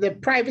 but the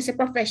privacy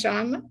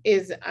profession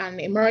is an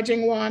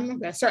emerging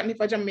one, certainly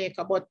for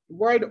Jamaica, but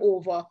world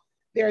over,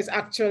 there's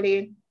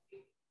actually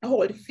a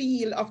whole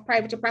field of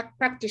private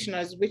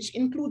practitioners, which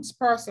includes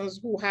persons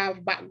who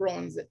have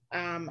backgrounds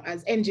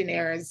as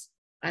engineers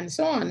and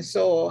so on.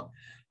 So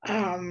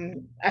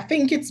I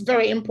think it's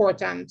very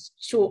important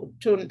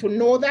to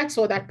know that,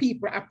 so that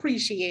people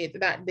appreciate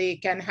that they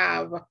can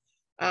have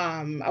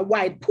a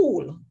wide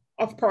pool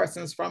of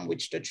persons from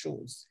which to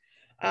choose.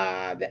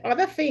 The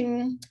other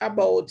thing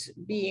about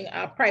being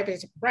a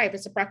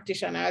privacy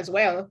practitioner as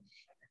well,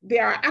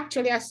 there are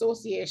actually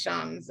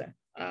associations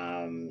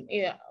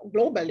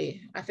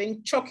globally. I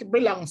think Chuck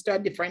belongs to a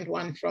different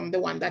one from the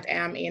one that I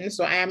am in.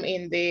 So I am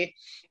in the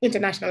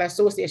International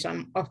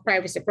Association of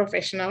Privacy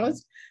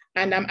Professionals,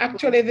 and I'm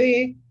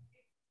actually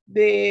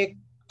the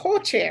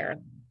co-chair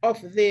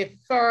of the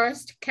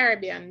first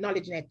Caribbean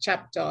KnowledgeNet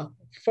chapter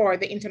for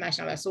the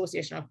International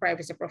Association of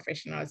Privacy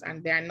Professionals,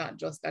 and they're not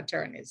just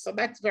attorneys. So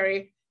that's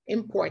very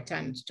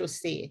important to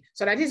say.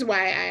 So that is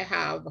why I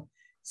have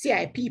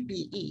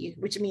CIPPE,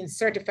 which means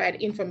Certified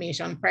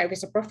Information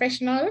Privacy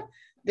Professional.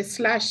 The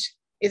slash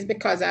is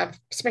because I've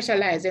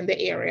specialized in the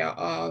area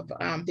of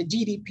the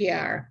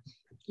GDPR.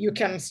 You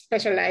can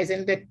specialize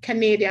in the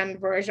Canadian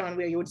version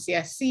where you would see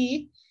a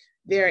C.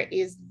 There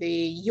is the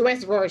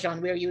US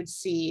version where you would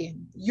see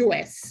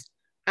US.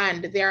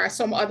 And there are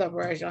some other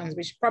versions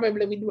which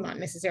probably we do not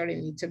necessarily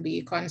need to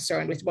be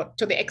concerned with, but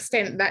to the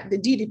extent that the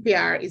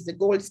GDPR is the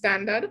gold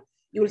standard,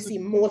 you will see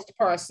most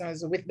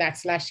persons with that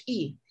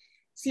 /E.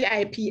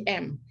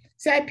 CIPM.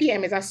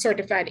 CIPM is a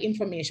Certified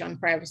Information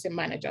Privacy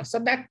Manager. So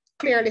that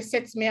clearly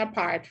sets me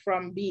apart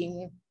from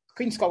being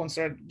Queen's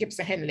Counsel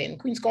Gibson Henlin.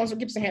 Queen's Counsel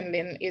Gibson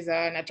Henlin is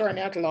an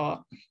attorney at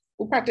law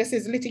who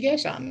practices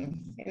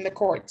litigation in the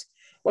court.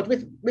 But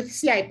with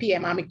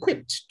CIPM, I'm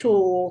equipped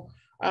to,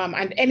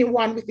 and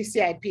anyone with the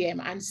CIPM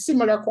and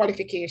similar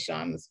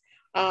qualifications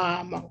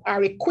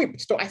are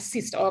equipped to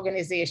assist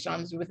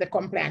organizations with the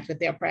compliance with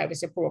their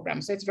privacy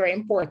program. So it's very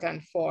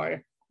important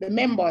for the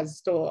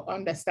members to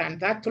understand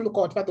that, to look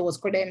out for those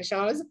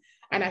credentials.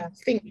 And I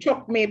think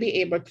Chuck may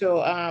be able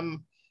to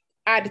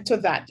add to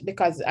that,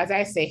 because as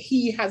I say,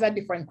 he has a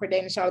different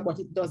credential, but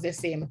it does the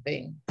same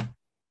thing.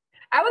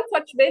 I will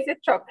touch base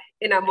with Chuck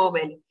in a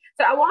moment.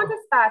 So I want to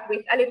start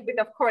with a little bit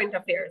of current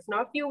affairs.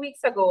 Now, a few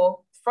weeks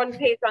ago, front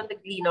page on the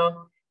Gleaner,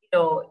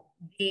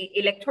 the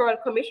Electoral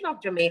Commission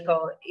of Jamaica,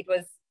 it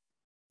was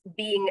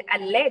being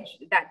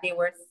alleged that they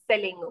were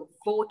selling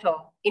voter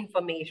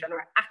information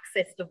or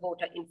access to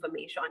voter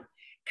information.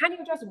 Can you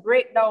just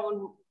break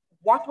down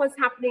what was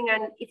happening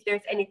and if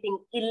there's anything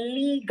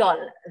illegal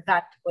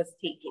that was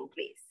taking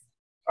place?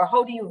 Or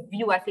how do you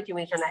view a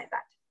situation like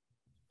that?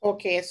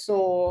 Okay,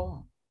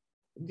 so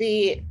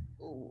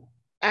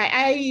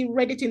I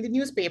read it in the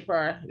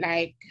newspaper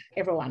like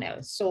everyone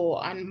else. So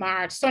on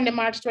Sunday,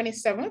 March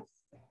 27th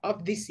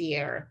of this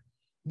year,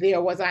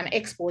 there was an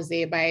expose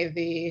by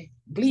the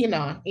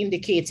Gleaner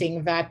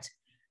indicating that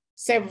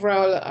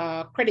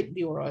several credit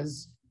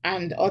bureaus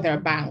and other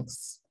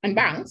banks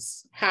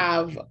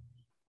have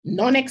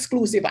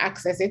non-exclusive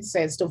access, it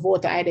says, to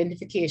voter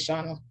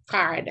identification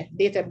card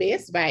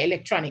database by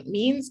electronic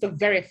means to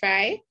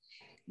verify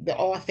the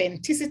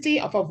authenticity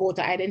of a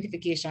voter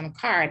identification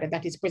card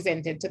that is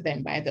presented to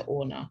them by the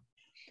owner.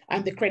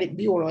 And the credit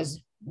bureaus,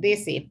 they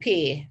say,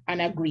 pay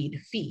an agreed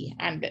fee.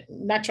 And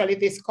naturally,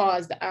 this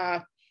caused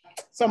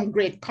some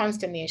great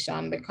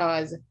consternation,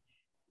 because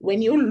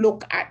when you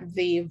look at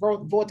the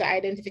voter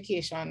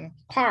identification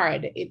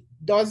card, it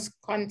does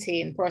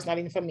contain personal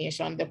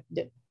information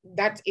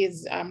that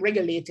is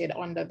regulated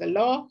under the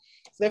law.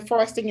 So the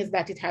first thing is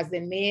that it has the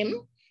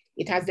name,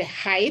 it has the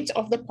height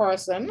of the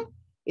person,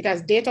 it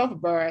has date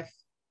of birth,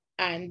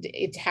 and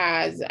it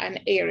has an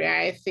area,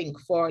 I think,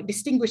 for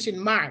distinguishing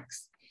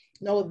marks.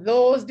 Now,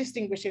 those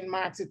distinguishing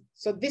marks,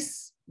 so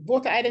this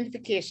voter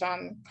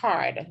identification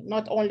card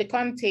not only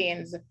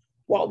contains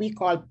what we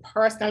call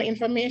personal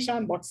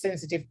information, but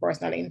sensitive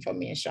personal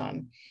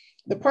information.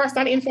 The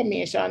personal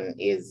information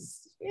is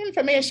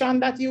information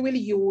that you will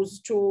use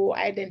to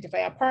identify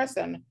a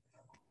person,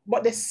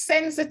 but the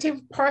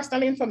sensitive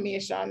personal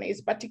information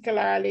is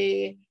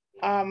particularly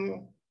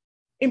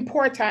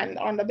important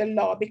under the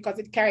law because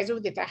it carries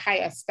with it a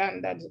higher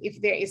standard.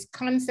 If there is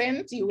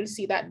consent, you will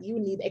see that you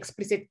need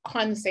explicit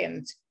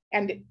consent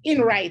and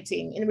in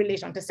writing in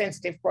relation to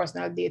sensitive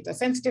personal data.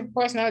 Sensitive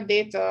personal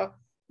data,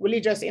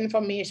 religious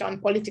information,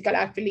 political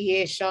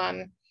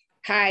affiliation,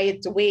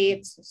 height,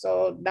 weight.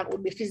 So that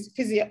would be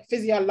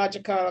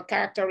physiological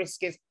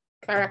characteristics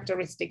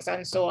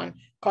and so on.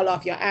 Color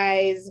of your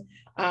eyes,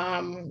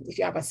 if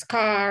you have a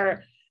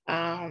scar,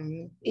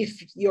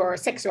 if your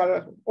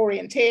sexual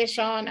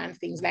orientation and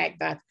things like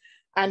that.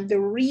 And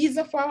the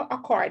reason for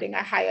according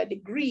a higher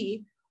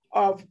degree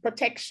of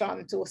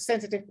protection to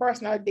sensitive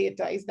personal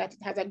data is that it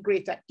has a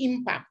greater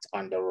impact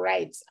on the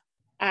rights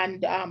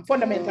and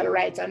fundamental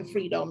rights and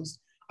freedoms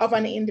of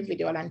an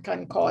individual and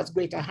can cause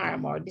greater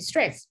harm or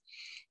distress.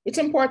 It's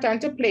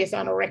important to place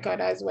on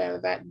record as well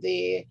that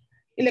the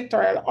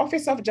Electoral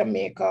Office of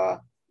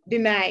Jamaica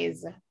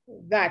denies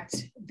that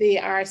they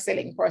are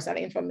selling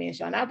personal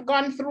information. I've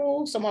gone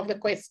through some of the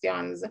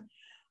questions,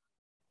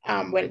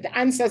 the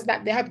answers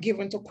that they have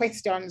given to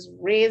questions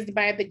raised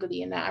by the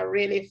Gleaner. I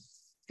really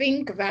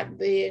think that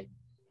the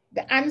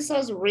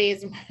answers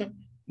raise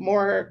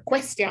more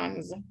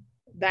questions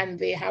than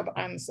they have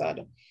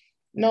answered.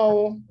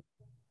 Now,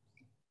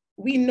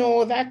 we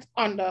know that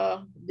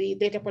under the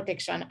Data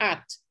Protection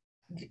Act,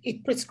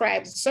 it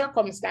prescribes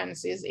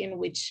circumstances in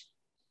which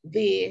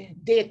the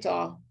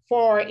data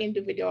for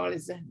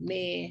individuals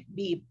may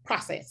be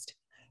processed.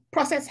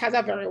 Process has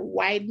a very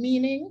wide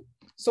meaning,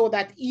 so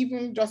that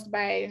even just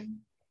by,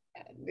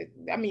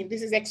 I mean,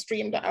 this is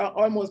extreme,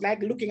 almost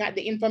like looking at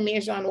the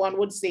information, one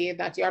would say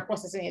that you are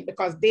processing it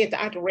because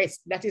data at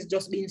rest that is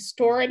just being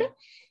stored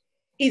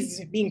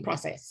is being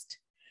processed.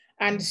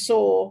 And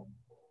so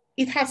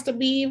it has to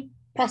be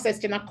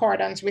processed in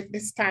accordance with the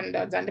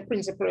standards and the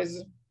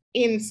principles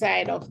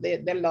inside of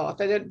the law.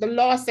 So the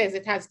law says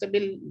it has to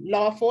be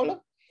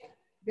lawful.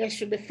 There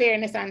should be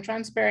fairness and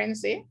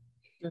transparency.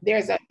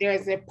 There's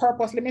a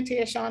purpose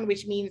limitation,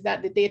 which means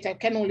that the data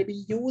can only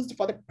be used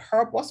for the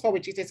purpose for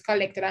which it is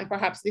collected. And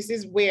perhaps this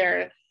is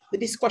where the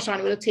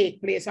discussion will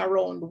take place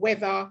around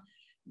whether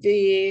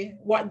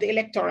what the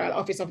Electoral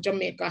Office of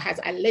Jamaica has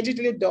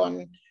allegedly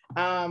done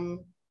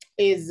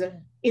is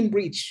in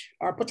breach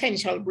or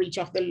potential breach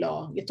of the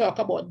law. You talk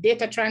about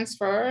data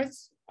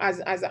transfers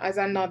as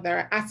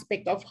another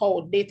aspect of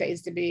how data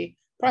is to be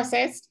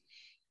processed.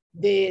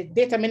 The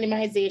data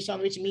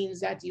minimization, which means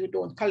that you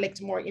don't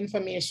collect more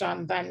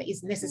information than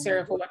is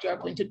necessary for what you're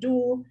going to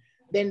do.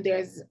 Then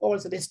there's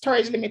also the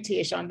storage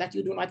limitation that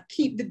you do not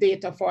keep the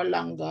data for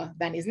longer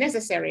than is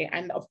necessary.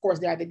 And of course,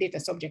 there are the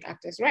data subject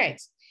actors'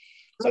 rights.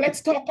 So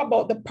let's talk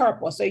about the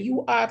purpose. So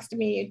you asked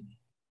me,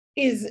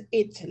 is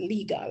it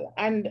legal?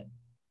 And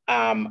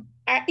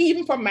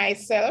even for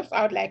myself,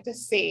 I would like to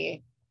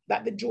say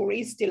that the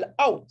jury is still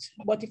out.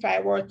 But if I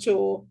were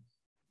to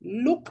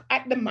look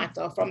at the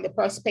matter from the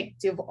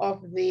perspective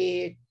of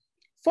the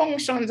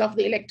functions of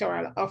the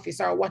electoral office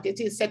or what it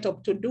is set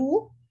up to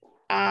do,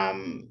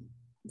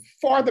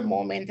 for the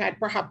moment,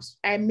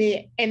 I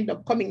may end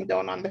up coming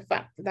down on the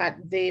fact that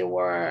they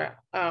were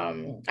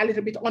a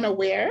little bit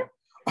unaware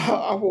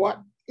of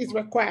what is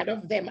required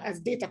of them as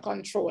data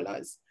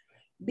controllers,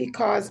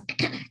 because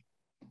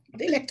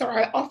the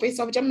Electoral Office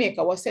of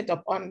Jamaica was set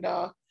up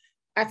under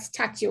a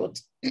statute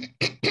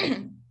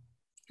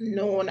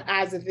known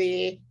as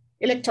the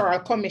Electoral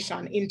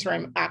Commission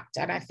Interim Act.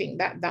 And I think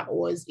that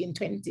was in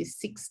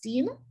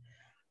 2016.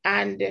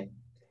 And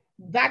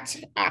that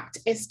act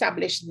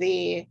established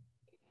the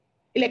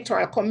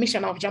Electoral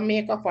Commission of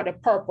Jamaica for the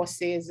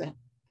purposes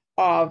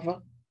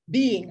of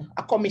being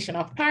a commission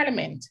of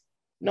parliament.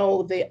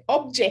 Now, the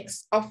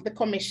objects of the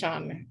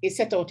commission is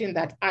set out in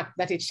that act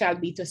that it shall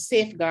be to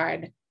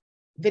safeguard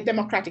the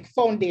democratic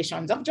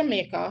foundations of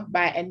Jamaica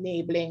by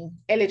enabling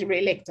eligible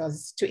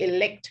electors to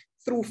elect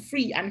through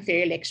free and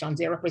fair elections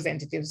their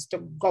representatives to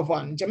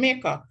govern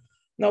Jamaica.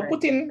 Now,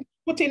 put in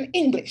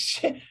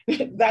English,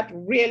 that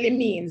really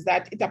means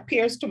that it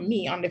appears to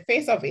me on the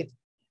face of it,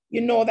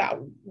 you know that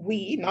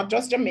we, not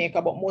just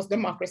Jamaica, but most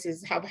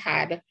democracies have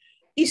had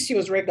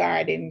issues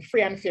regarding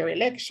free and fair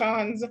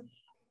elections.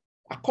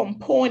 A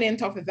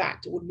component of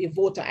that would be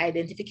voter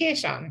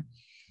identification,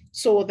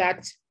 so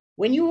that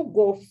when you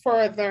go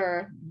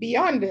further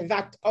beyond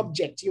that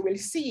object, you will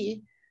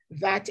see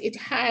that it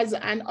has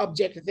an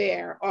object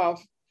there of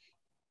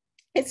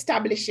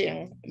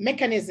establishing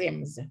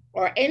mechanisms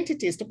or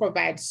entities to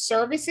provide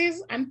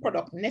services and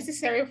products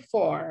necessary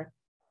for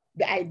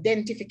the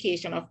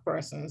identification of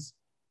persons,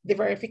 the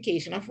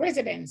verification of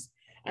residence.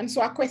 And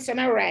so a question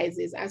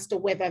arises as to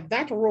whether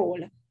that role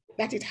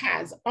that it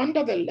has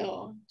under the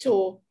law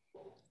to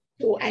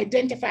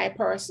identify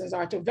persons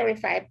or to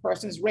verify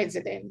persons'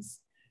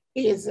 residence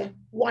is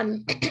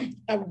one,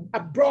 a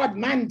broad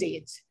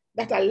mandate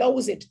that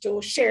allows it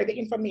to share the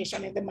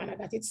information in the manner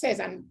that it says.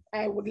 And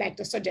I would like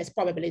to suggest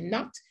probably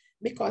not,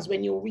 because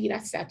when you read a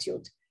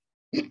statute,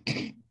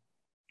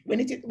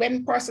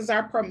 when persons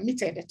are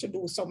permitted to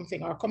do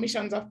something, or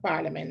commissions of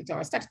parliament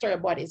or statutory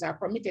bodies are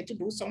permitted to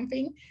do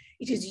something,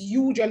 it is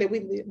usually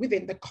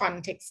within the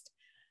context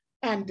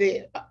and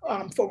the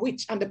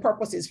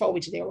purposes for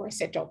which they were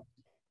set up.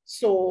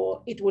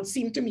 So it would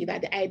seem to me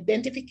that the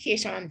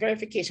identification and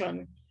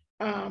verification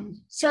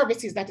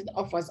services that it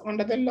offers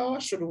under the law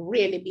should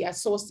really be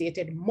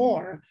associated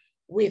more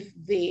with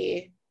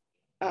the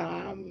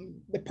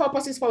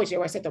purposes for which they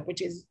were set up,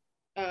 which is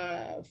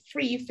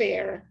free and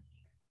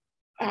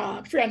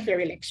fair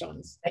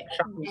elections,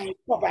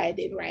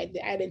 providing, right,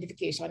 the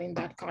identification in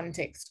that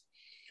context.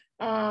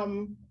 I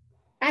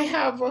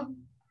have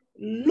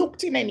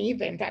looked in any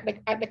event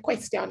at the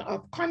question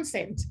of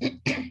consent,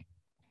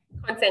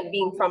 Consent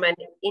being from an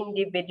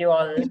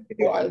individual.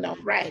 Individual, no,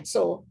 right.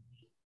 So,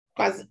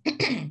 because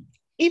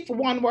if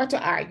one were to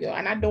argue,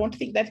 and I don't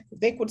think that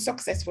they could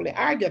successfully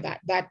argue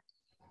that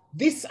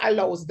this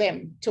allows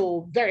them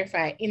to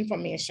verify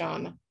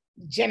information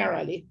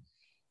generally,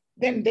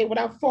 then they would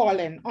have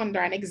fallen under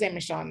an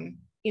exemption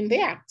in the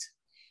Act.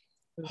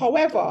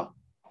 However,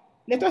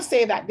 let us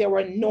say that there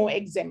were no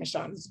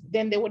exemptions,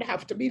 then they would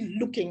have to be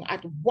looking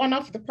at one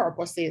of the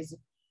purposes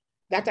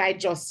that I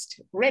just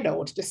read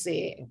out to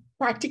say,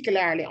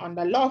 particularly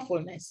under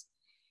lawfulness.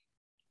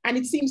 And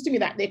it seems to me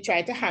that they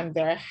try to hang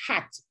their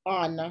hat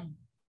on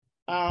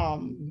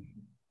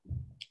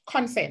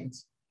consent.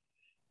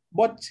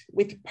 But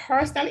with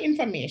personal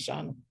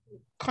information,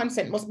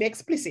 consent must be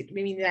explicit,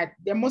 meaning that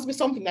there must be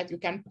something that you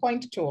can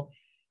point to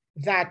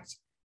that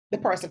the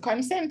person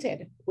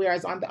consented.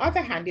 Whereas on the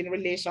other hand, in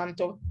relation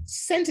to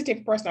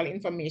sensitive personal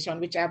information,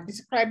 which I've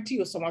described to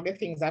you some of the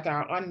things that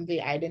are on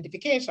the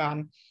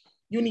identification,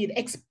 you need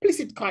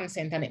explicit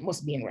consent and it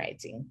must be in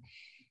writing.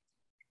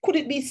 Could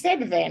it be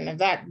said then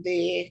that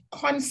the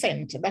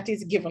consent that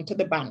is given to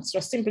the banks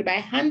just simply by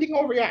handing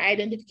over your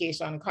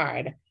identification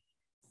card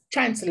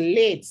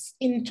translates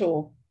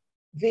into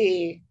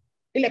the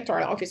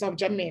Electoral Office of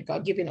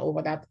Jamaica giving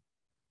over that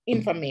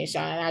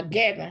information? And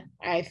again,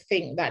 I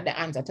think that the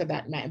answer to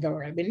that might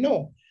very well be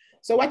no.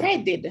 So what I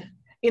did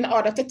in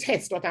order to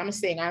test what I'm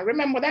saying, and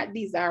remember that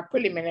these are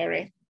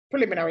preliminary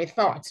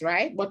thoughts,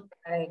 right? But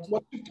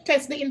to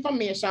test the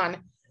information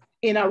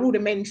in a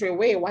rudimentary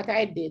way, what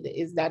I did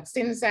is that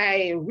since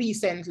I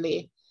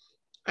recently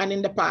and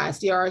in the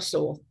past year or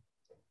so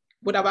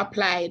would have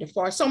applied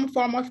for some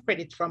form of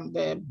credit from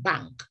the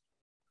bank,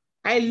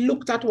 I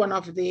looked at one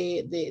of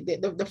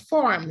the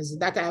forms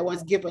that I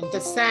was given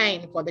to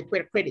sign for the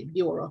credit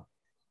bureau,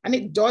 and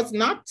it does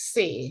not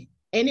say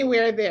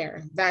anywhere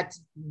there that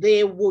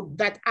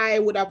I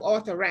would have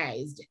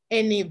authorized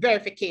any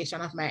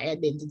verification of my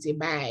identity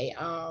by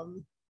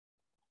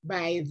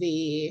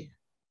the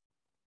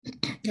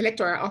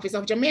Electoral Office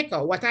of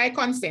Jamaica. What I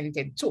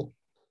consented to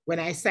when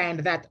I signed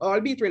that,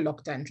 albeit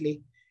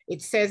reluctantly,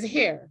 it says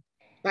here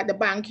that the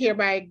bank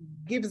hereby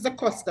gives the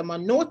customer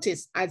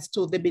notice as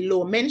to the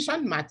below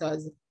mentioned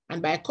matters,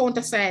 and by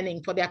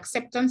countersigning for the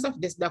acceptance of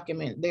this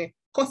document, the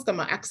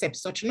customer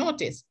accepts such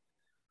notice.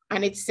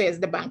 And it says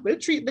the bank will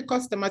treat the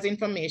customer's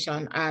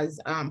information as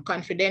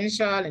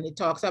confidential, and it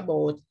talks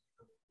about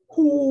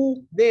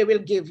who they will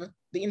give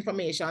the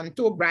information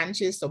to: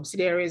 branches,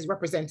 subsidiaries,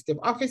 representative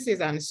offices,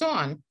 and so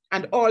on,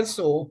 and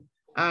also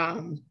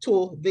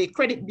to the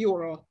credit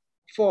bureau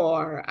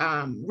for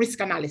risk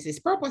analysis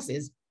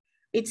purposes.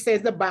 It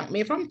says the bank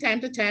may from time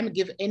to time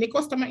give any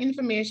customer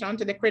information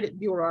to the credit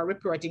bureau or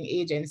reporting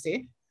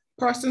agency,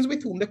 persons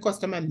with whom the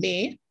customer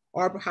may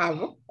or have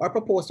or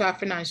propose to have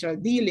financial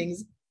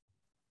dealings,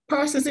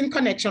 persons in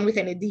connection with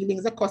any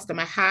dealings the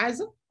customer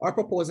has or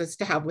proposes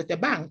to have with the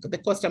bank. The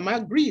customer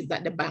agrees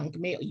that the bank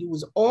may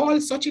use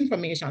all such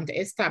information to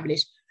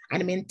establish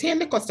and maintain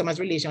the customer's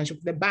relationship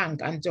with the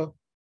bank and to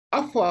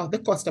offer the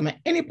customer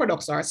any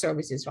products or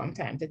services from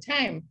time to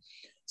time.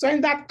 So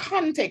in that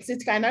context,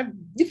 it's kind of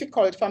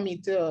difficult for me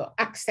to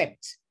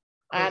accept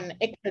an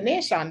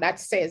explanation that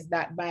says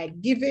that by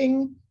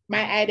giving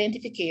my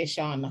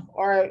identification,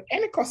 or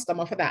any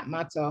customer for that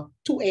matter,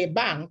 to a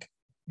bank,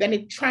 then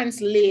it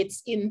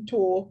translates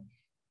into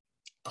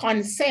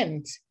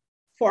consent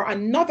for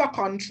another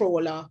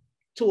controller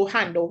to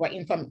hand over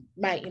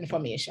my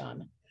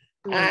information.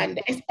 And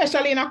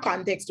especially in a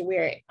context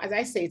where, as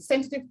I say, it's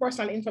sensitive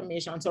personal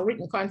information, so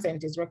written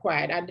consent is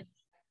required. And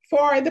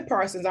for the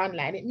persons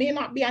online, it may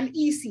not be an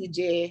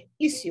ECJ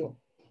issue,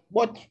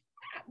 but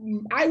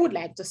I would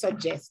like to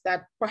suggest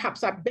that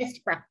perhaps a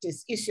best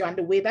practice issue, and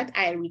the way that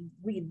I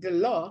read the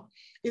law,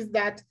 is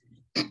that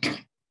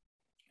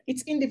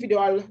it's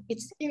individual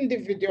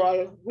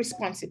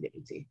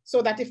responsibility.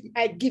 So that if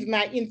I give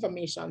my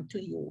information to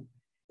you,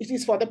 it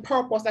is for the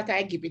purpose that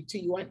I give it to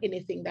you, and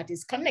anything that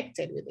is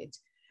connected with it,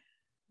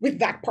 with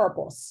that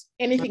purpose,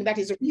 anything that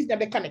is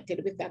reasonably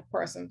connected with that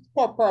person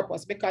for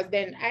purpose, because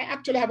then I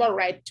actually have a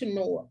right to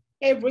know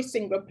every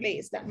single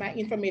place that my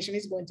information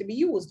is going to be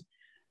used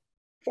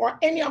for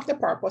any of the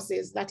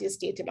purposes that is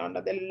stated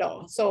under the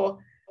law. So,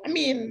 I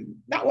mean,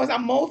 that was a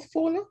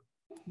mouthful,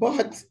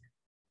 but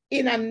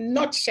in a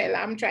nutshell,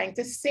 I'm trying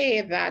to say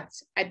that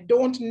I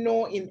don't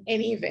know in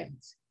any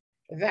event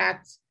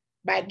that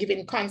by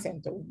giving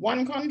consent to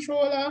one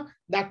controller,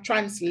 that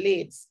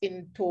translates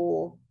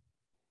into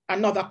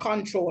another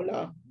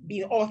controller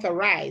being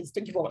authorized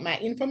to give out my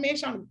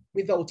information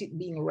without it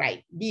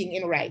being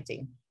in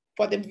writing.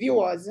 For the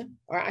viewers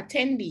or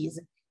attendees,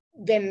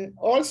 then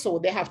also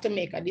they have to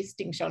make a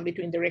distinction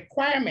between the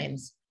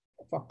requirements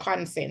for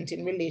consent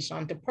in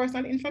relation to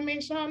personal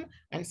information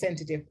and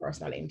sensitive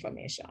personal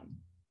information.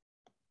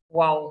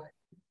 Wow,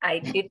 I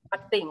did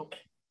not think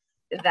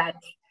that,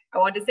 I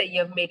want to say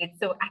you've made it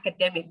so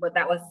academic, but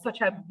that was such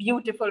a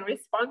beautiful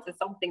response to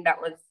something that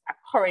was a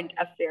current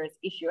affairs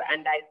issue.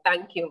 And I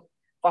thank you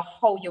for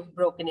how you've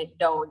broken it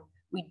down.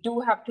 We do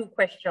have two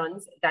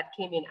questions that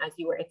came in as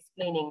you were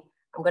explaining.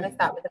 I'm going to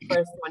start with the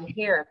first one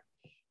here.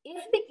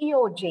 If the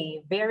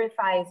EOJ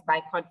verifies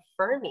by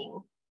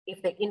confirming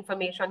if the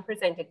information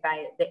presented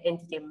by the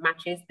entity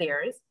matches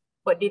theirs,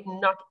 but did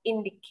not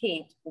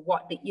indicate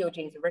what the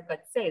EOJ's record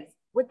says,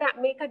 would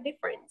that make a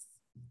difference?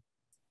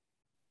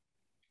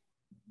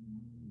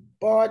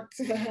 But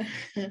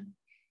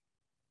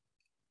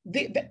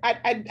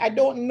I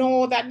don't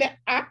know that the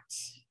Act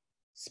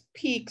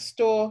speaks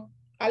to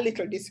a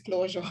little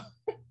disclosure.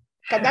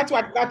 Because that's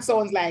what that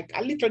sounds like,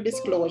 a little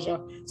disclosure.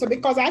 So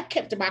because I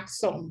kept back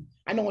some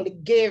and only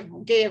gave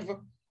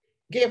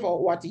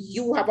out what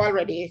you have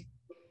already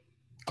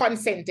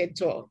consented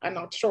to, I'm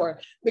not sure,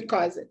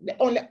 because the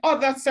only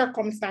other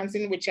circumstance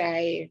in which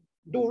I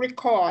do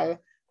recall,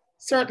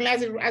 certainly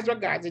as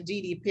regards the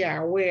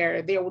GDPR,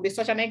 where there would be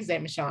such an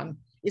exemption,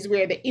 is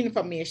where the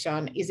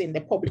information is in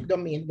the public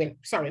domain,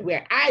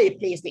 where I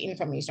place the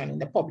information in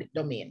the public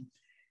domain.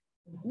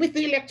 With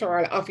the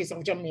Electoral Office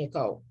of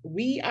Jamaica,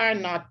 we are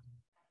not,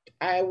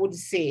 I would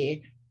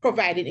say,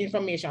 providing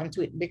information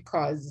to it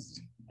because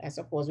I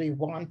suppose we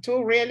want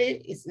to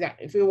really. It's that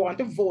if we want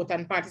to vote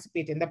and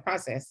participate in the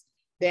process,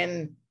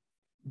 then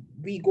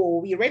we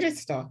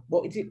register,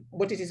 but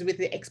it is with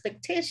the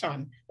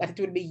expectation that it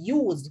will be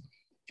used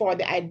for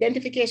the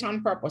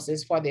identification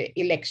purposes for the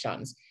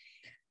elections.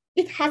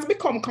 It has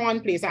become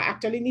commonplace. I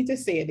actually need to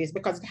say this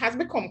because it has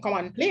become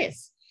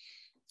commonplace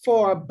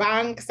for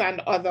banks and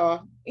other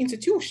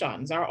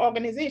institutions or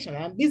organizations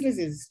and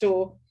businesses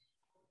to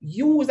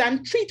use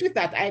and treat with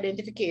that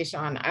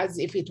identification as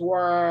if it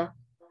were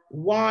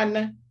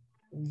one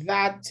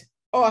that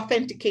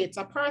authenticates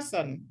a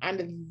person.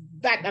 And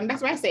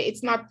that's why I say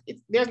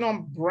there's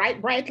no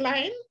bright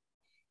line.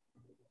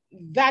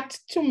 That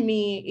to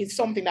me is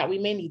something that we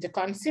may need to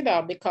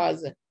consider,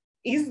 because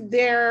is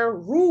there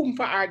room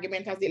for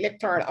argument, as the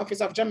Electoral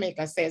Office of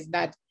Jamaica says,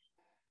 that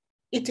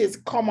it is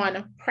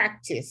common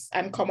practice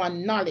and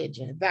common knowledge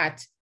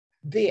that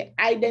the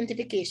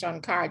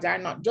identification cards are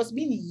not just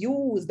being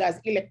used as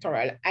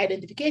electoral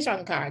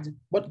identification cards,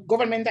 but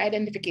government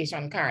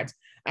identification cards?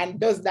 And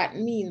does that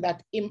mean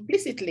that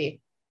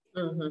implicitly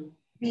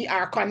we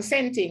are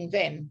consenting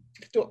then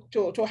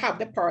to have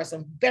the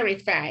person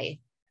verify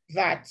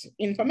that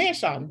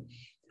information?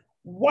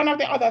 One of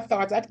the other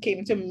thoughts that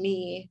came to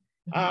me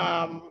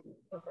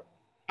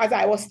as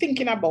I was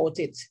thinking about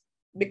it,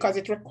 because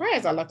it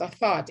requires a lot of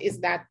thought, is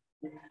that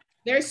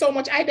there is so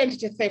much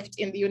identity theft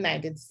in the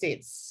United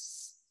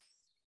States,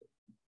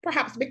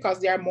 perhaps because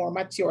they are more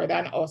mature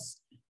than us,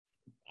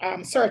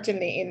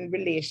 certainly in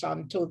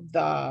relation to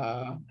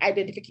the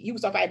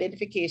use of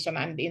identification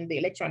and in the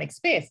electronic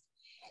space.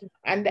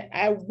 And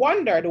I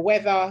wondered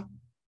whether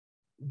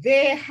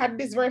they had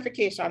this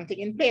verification thing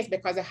in place,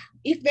 because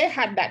if they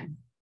had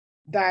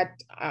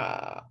that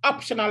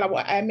optional,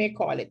 what I may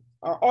call it,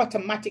 or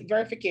automatic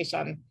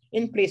verification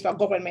in place for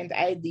government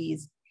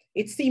IDs,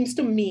 it seems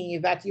to me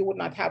that you would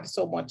not have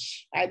so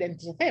much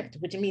identity theft,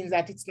 which means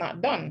that it's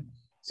not done.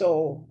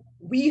 So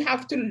we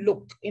have to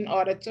look in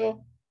order to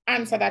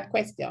answer that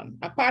question.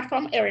 Apart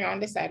from erring on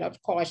the side of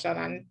caution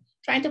and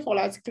trying to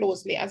follow as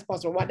closely as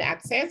possible what the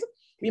Act says,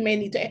 we may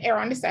need to err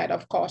on the side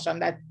of caution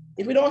that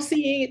if we don't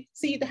see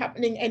it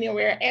happening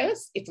anywhere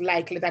else, it's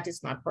likely that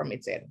it's not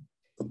permitted.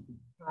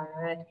 All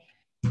right.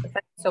 Thank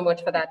you so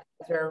much for that.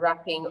 As we're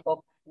wrapping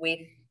up with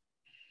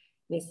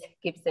Ms.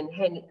 Gibson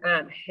Henlin.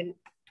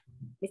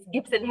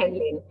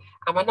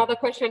 Another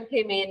question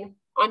came in.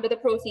 Under the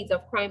Proceeds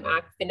of Crime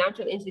Act,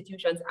 financial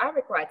institutions are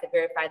required to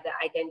verify the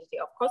identity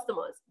of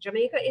customers.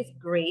 Jamaica is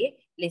gray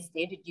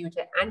listed due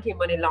to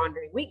anti-money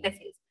laundering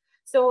weaknesses.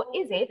 So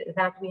is it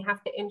that we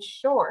have to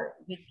ensure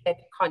we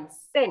get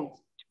consent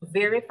to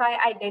verify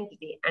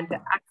identity and to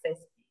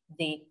access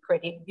the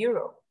credit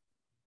bureau?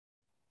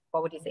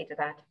 What would you say to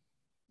that?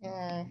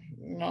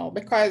 No,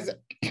 because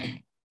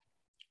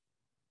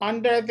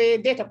under the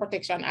Data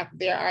Protection Act,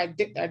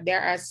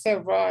 there are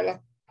several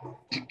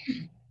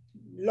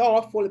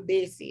lawful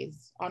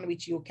bases on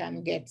which you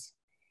can get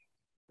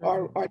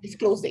or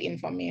disclose the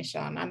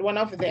information, and one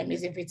of them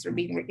is if it's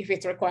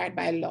required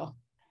by law.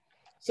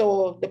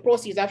 So the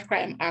Proceeds of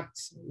Crime Act,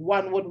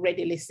 one would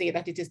readily say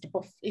that it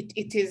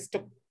is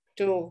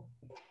to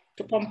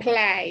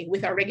comply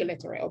with a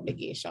regulatory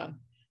obligation.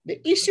 The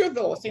issue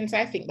though, since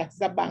I think that's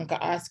the banker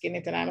asking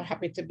it, and I'm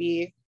happy to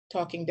be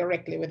talking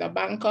directly with a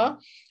banker,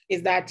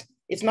 is that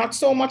it's not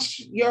so much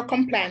your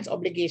compliance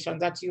obligations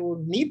that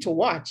you need to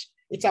watch.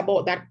 It's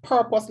about that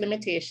purpose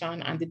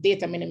limitation and the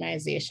data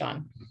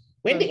minimization.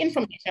 When the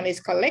information is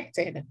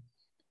collected,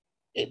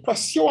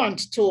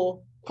 pursuant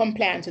to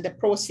compliance with the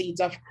Proceeds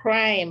of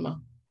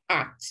Crime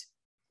Act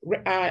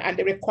and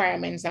the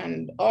requirements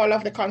and all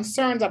of the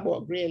concerns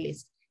about gray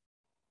list,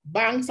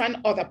 banks and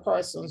other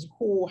persons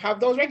who have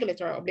those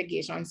regulatory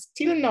obligations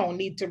still now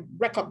need to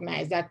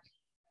recognize that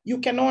you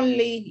can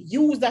only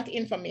use that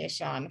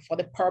information for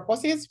the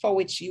purposes for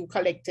which you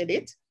collected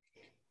it.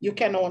 You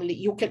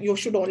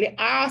should only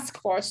ask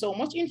for so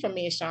much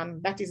information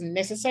that is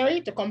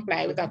necessary to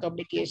comply with that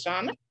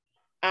obligation.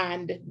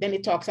 And then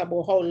it talks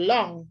about how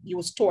long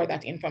you store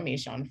that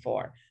information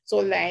for. So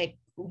like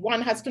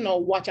one has to now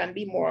watch and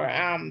be more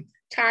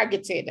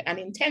targeted and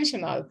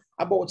intentional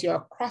about your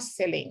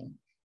cross-selling,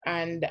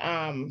 and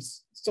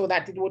so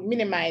that it would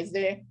minimize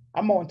the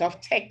amount of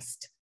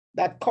text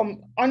that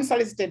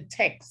unsolicited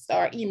text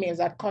or emails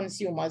that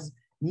consumers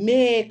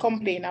may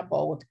complain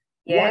about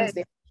once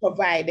they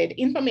provided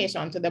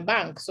information to the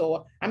bank.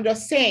 So I'm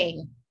just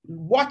saying,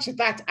 watch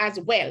that as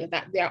well,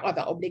 that there are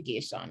other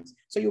obligations.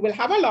 So you will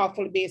have a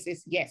lawful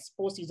basis, yes,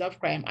 Proceeds of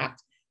Crime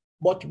Act,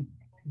 but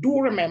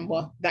do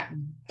remember that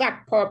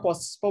that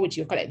purpose for which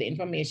you collect the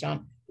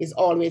information is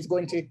always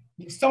going to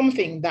be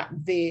something that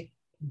the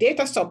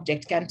data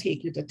subject can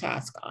take you to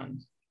task on.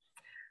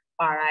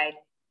 All right,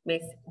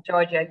 Miss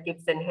Georgia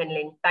Gibson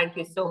Henlin, thank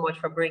you so much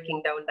for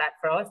breaking down that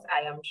for us.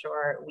 I am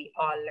sure we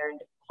all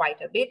learned quite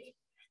a bit.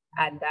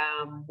 And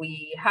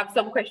we have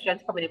some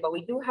questions coming in, but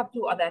we do have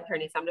two other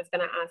attorneys. I'm just going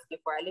to ask you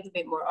for a little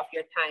bit more of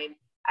your time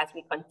as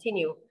we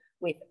continue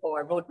with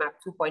our Roadmap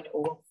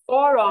 2.0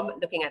 forum,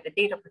 looking at the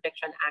Data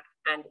Protection Act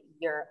and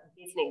your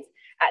business.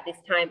 At this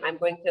time, I'm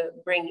going to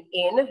bring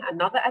in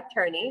another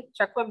attorney,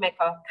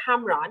 Chukwuemeka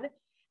Cameron,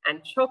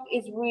 and Chuck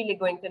is really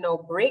going to now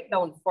break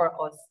down for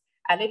us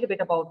a little bit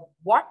about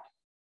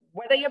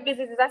whether your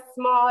business is a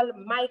small,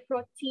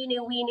 micro, teeny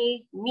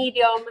weeny,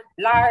 medium,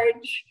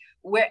 large,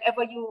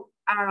 wherever you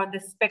are on the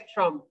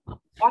spectrum,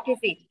 what is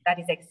it that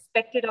is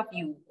expected of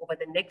you over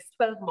the next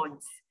 12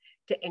 months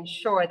to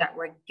ensure that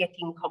we're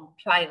getting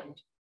compliant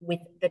with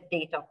the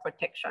Data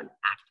Protection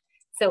Act?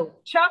 So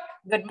Chuck,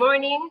 good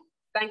morning.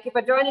 Thank you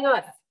for joining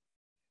us.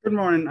 Good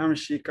morning,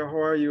 Amashika. How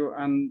are you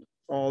and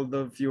all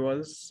the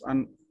viewers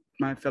and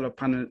my fellow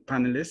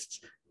panelists?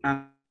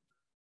 And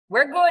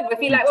we're good. We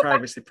feel like we're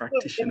privacy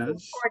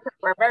practitioners.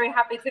 We're very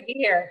happy to be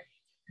here.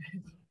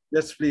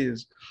 Yes,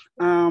 please.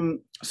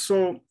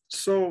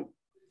 So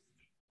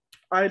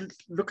I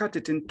look at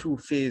it in two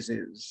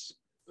phases.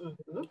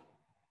 Mm-hmm.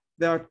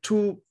 There are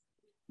two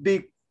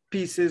big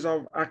pieces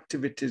of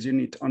activities you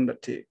need to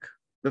undertake.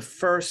 The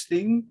first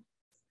thing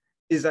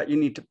is that you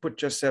need to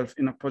put yourself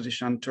in a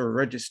position to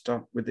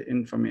register with the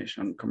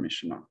Information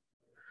Commissioner.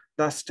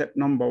 That's step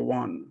number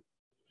one.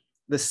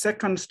 The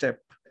second step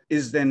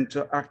is then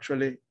to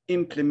actually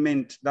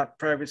implement that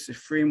privacy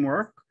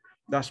framework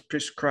that's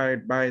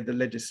prescribed by the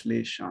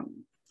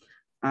legislation.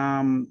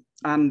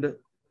 And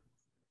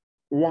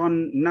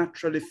one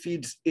naturally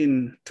feeds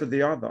into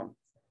the other.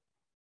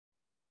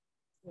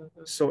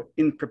 Mm-hmm. So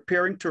in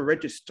preparing to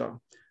register,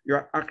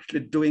 you're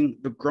actually doing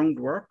the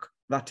groundwork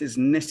that is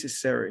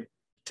necessary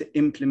to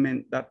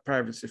implement that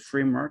privacy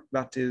framework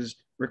that is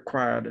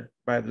required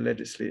by the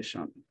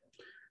legislation.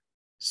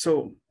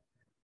 So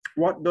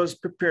what does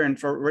preparing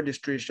for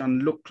registration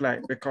look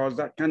like? Because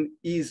that can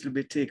easily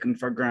be taken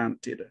for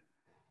granted.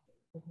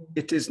 Mm-hmm.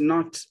 It is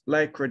not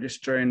like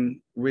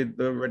registering with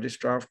the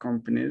registrar of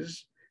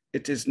companies.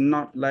 It is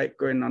not like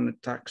going on the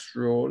tax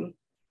roll.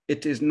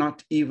 It is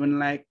not even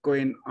like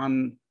going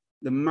on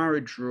the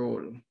marriage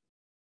roll.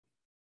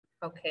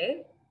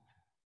 Okay.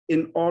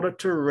 In order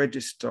to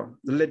register,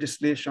 the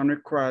legislation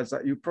requires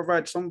that you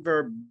provide some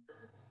very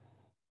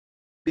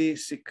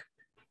basic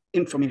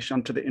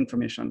information to the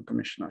Information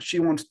Commissioner. She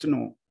wants to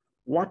know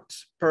what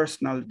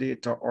personal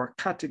data or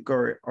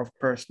category of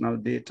personal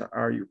data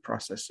are you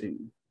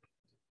processing?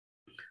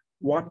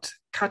 What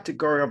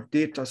category of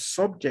data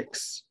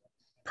subjects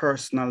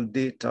personal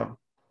data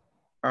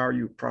are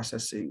you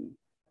processing?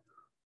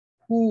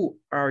 Who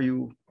are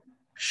you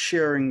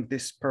sharing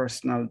this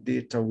personal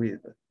data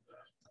with?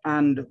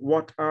 And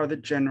what are the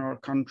general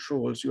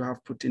controls you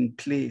have put in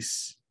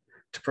place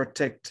to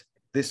protect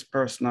this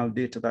personal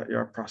data that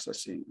you're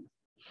processing?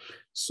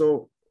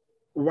 So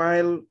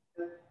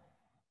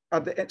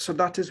so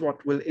that is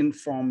what will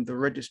inform the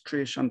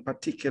registration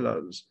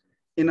particulars,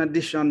 in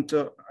addition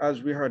to,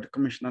 as we heard the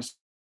Commissioner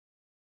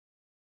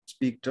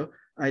speak to,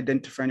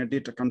 identifying your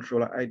data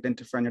controller,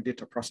 identifying your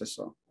data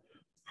processor.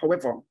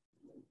 However,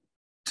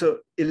 to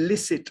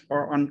elicit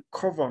or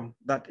uncover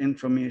that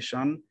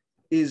information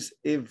is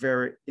a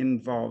very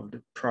involved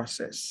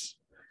process.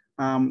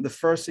 The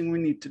first thing we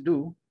need to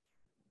do,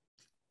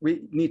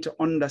 we need to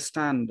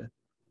understand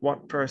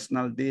what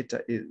personal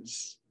data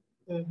is.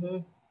 Mm-hmm.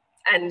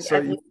 And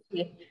so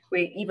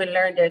we even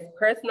learned there's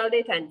personal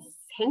data and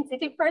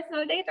sensitive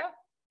personal data.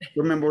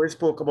 Remember, we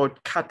spoke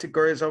about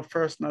categories of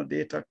personal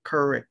data,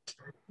 correct?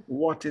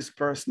 What is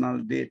personal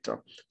data?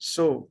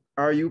 So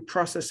are you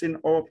processing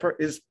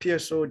is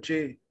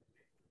PSOJ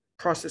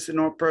processing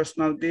our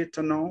personal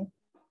data now?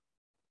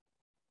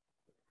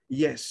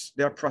 Yes,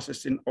 they're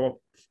processing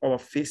our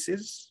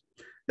faces,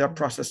 they're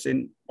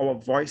processing our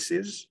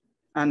voices,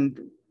 and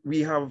we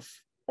have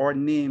our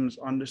names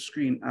on the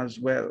screen as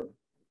well.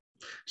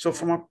 So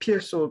from a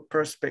PSO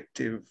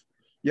perspective,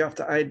 you have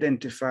to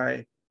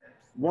identify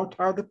what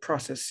are the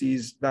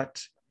processes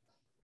that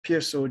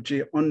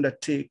PSOJ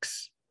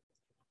undertakes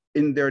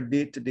in their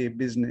day-to-day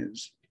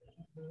business.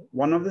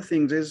 One of the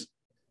things is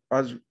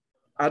as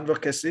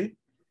advocacy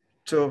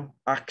to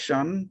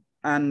action,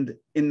 and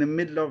in the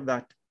middle of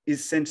that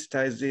is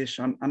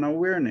sensitization and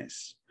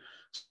awareness.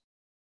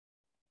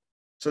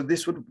 So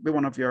this would be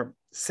one of your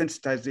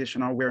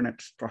sensitization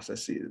awareness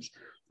processes.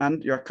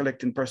 And you're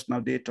collecting personal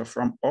data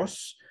from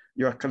us.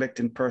 You're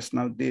collecting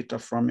personal data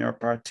from your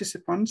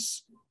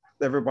participants,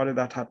 everybody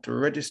that had to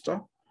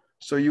register.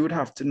 So you would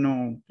have to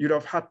know, you'd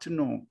have had to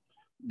know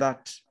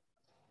that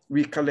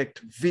we collect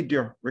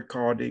video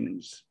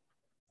recordings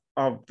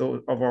of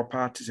our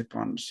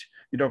participants.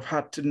 You'd have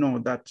had to know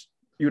that,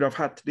 you'd have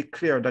had to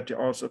declare that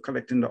you're also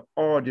collecting the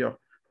audio,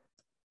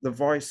 the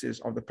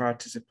voices of the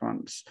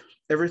participants.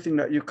 Everything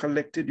that you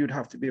collected, you'd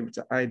have to be able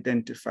to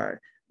identify.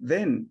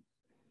 Then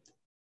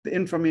the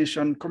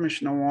Information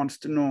Commissioner wants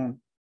to know,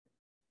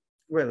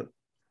 well,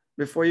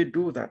 before you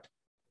do that,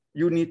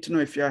 you need to know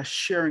if you are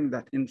sharing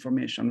that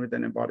information with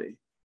anybody.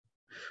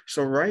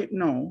 So right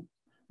now,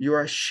 you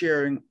are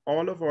sharing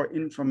all of our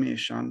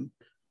information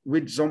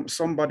with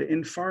somebody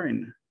in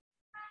foreign.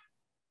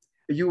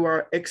 You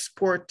are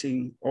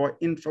exporting our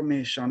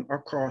information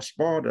across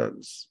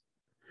borders.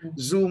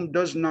 Zoom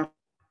does not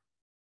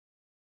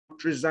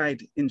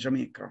reside in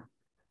Jamaica.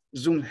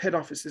 Zoom head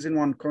office is in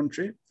one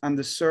country, and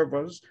the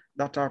servers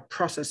that are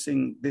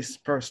processing this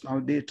personal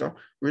data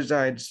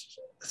resides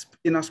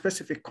in a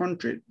specific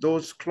country.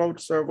 Those cloud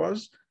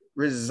servers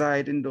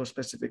reside in those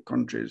specific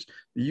countries.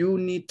 You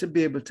need to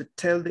be able to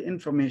tell the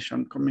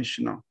Information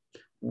Commissioner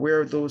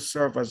where those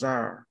servers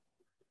are.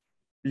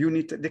 You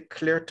need to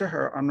declare to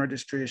her on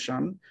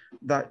registration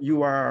that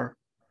you are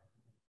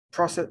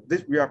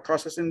we are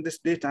processing this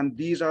data, and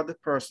these are the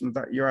persons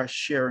that you are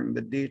sharing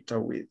the data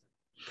with.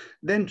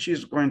 Then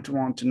she's going to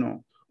want to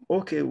know,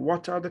 okay,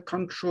 what are the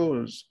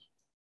controls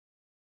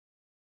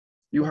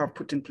you have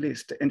put in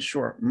place to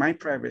ensure my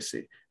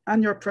privacy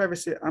and your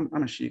privacy,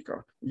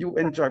 Amashika? You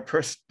enjoy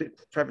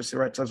privacy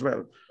rights as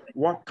well.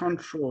 What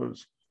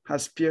controls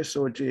has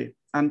PSOJ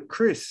and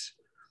Chris,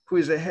 who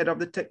is the head of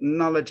the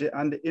technology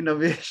and the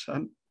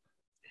innovation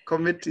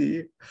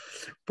committee,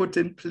 put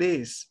in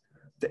place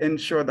to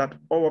ensure that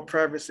our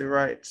privacy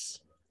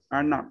rights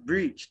are not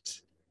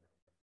breached?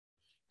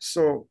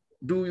 So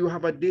do you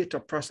have a data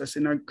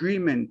processing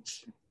agreement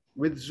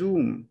with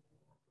Zoom?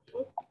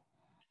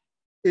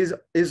 Is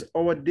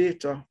our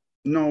data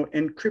now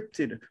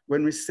encrypted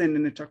when we're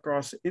sending it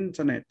across the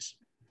internet?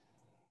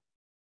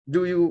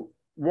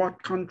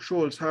 What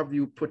controls have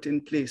you put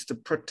in place to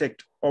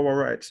protect our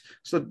rights?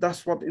 So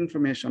that's what the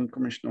Information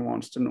Commissioner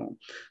wants to know.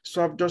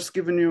 So I've just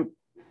given you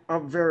a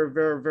very,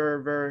 very,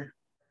 very, very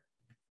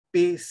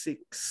basic,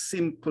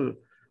 simple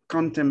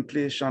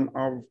contemplation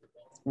of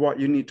what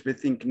you need to be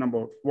thinking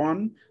about.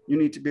 One, you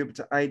need to be able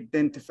to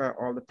identify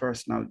all the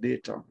personal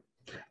data.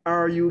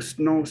 Are you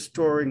now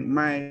storing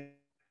my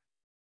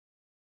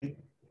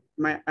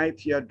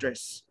IP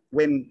address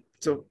when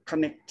to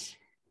connect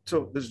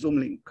to the Zoom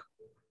link?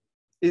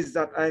 Is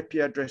that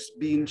IP address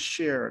being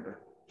shared?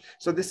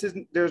 So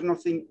there's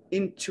nothing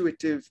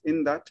intuitive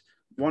in that.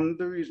 One of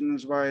the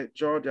reasons why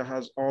Georgia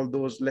has all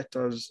those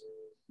letters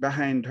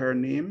behind her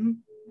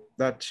name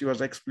that she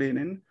was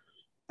explaining,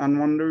 and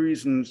one of the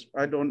reasons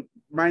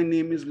my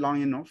name is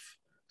long enough,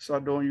 so I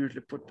don't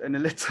usually put any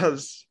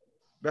letters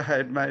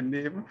behind my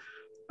name.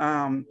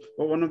 But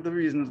one of the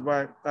reasons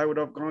why I would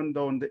have gone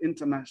down the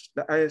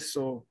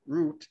ISO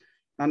route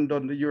and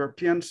done the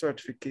European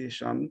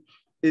certification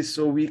is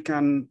so we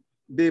can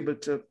be able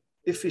to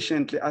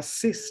efficiently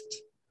assist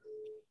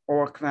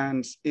our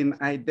clients in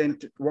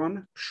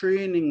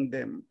training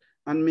them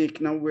and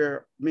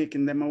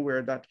making them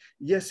aware that,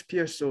 yes,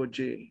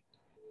 PSOJ,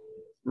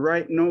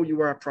 right now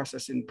you are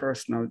processing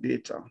personal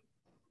data.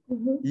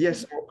 Mm-hmm.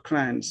 Yes, our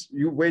clients,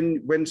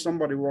 when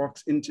somebody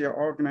walks into your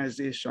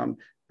organization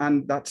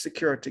and that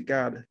security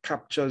guard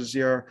captures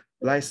your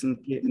license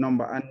plate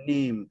number and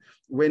name,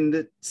 when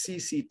the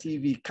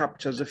CCTV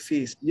captures a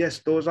face, yes,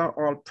 those are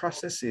all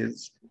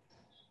processes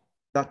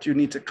that you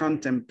need to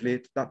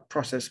contemplate that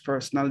process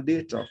personal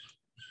data.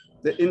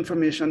 The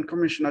Information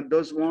Commissioner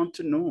does want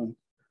to know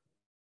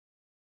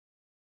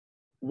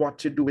what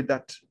to do with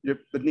that,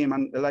 the name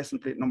and the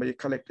license plate number you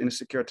collect in a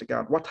security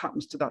guard. What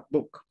happens to that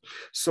book?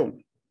 So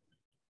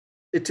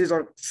it is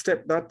a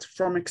step that,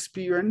 from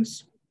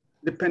experience,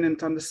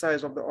 dependent on the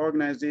size of the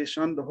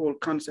organization, the whole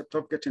concept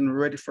of getting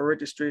ready for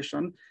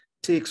registration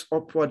takes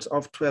upwards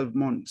of 12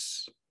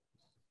 months.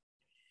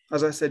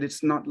 As I said,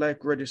 it's not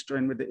like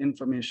registering with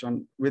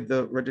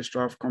the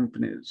registrar of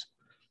companies.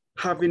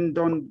 Having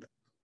done.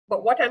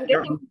 But what I'm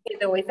getting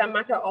though is a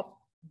matter of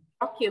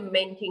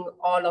documenting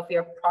all of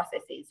your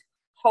processes,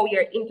 how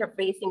you're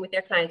interfacing with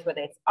your clients,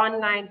 whether it's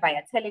online,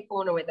 via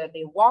telephone, or whether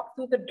they walk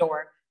through the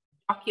door.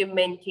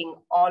 Documenting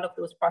all of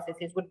those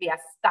processes would be a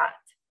start.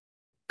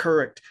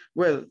 Correct.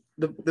 Well,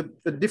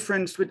 the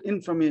difference with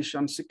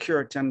information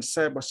security and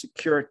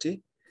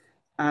cybersecurity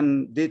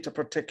and data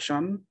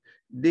protection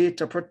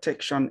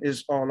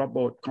is all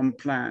about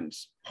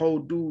compliance. How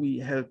do we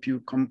help you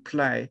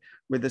comply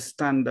with the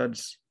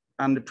standards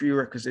and the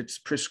prerequisites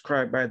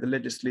prescribed by the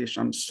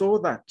legislation, so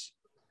that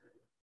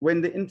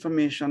when the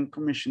Information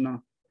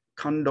Commissioner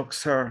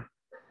conducts her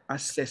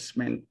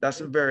assessment,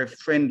 that's a very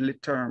friendly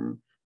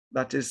term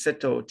that is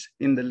set out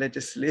in the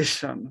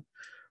legislation.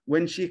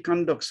 When she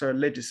conducts her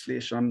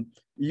legislation,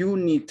 you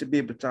need to be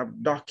able to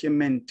have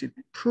documented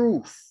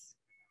proof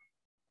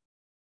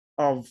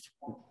of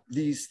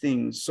these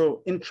things.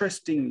 So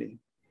interestingly,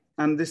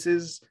 and this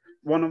is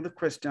one of the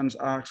questions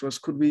asked was,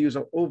 could we use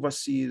an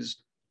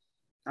overseas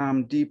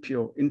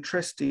DPO?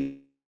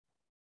 Interestingly,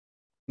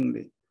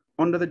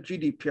 under the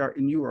GDPR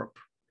in Europe,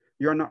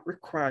 you're not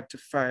required to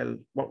file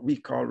what we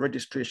call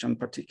registration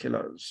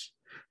particulars.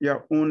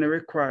 You're only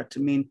required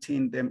to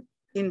maintain them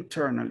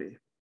internally.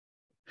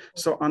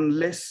 So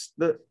unless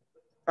the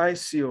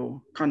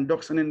ICO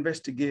conducts an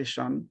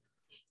investigation,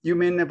 you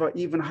may never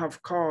even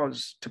have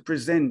cause to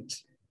present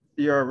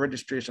your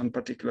registration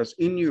particulars.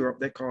 In Europe,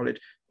 they call it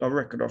the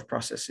record of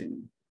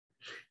processing.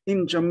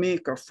 In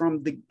Jamaica,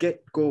 from the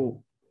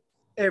get-go,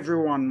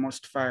 everyone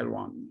must file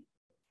one.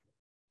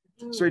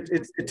 So it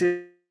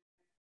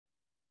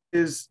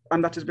is,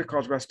 and that is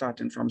because we're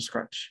starting from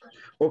scratch.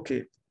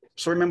 Okay,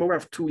 so remember we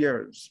have 2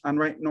 years, and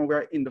right now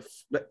we're in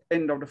the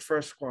end of the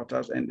first quarter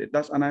has ended.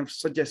 And I'm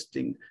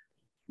suggesting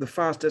the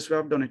fastest we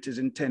have done it is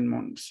in 10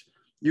 months.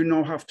 You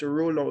now have to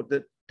roll out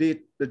the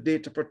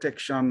data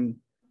protection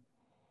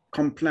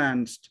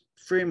compliance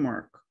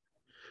framework.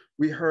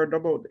 We heard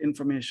about the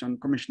Information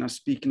Commissioner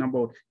speaking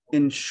about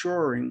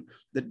ensuring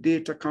the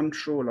data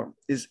controller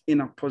is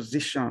in a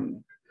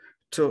position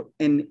to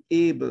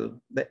enable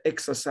the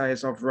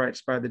exercise of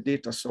rights by the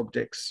data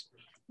subjects.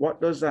 What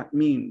does that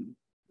mean?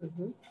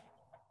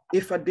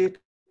 If a data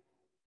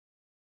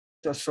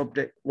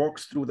subject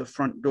walks through the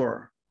front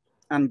door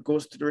and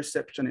goes to the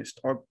receptionist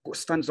or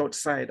stands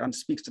outside and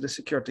speaks to the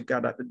security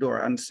guard at the door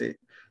and say,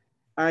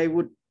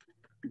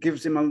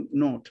 gives him a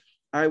note,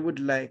 I would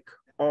like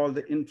all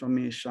the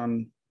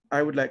information,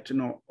 I would like to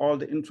know all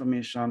the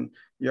information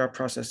you're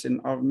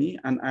processing of me,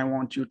 and I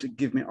want you to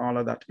give me all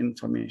of that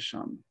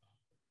information.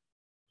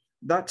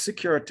 That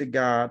security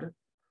guard,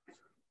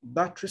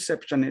 that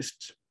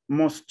receptionist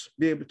must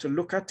be able to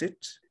look at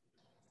it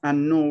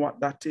and know what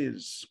that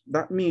is.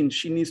 That means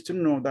she needs to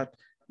know that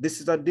this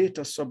is a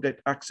data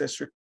subject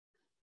access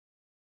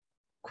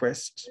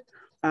request,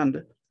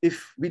 and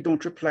if we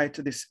don't reply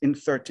to this in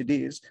 30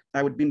 days,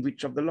 I would be in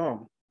breach of the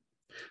law.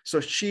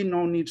 So she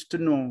now needs to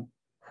know,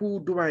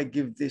 who do I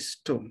give this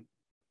to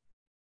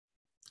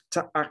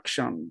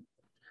action?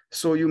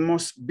 So you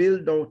must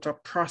build out a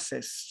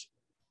process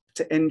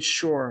to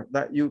ensure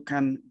that you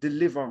can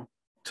deliver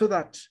to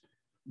that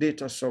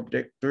data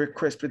subject the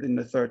request within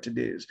the 30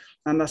 days.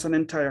 And that's an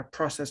entire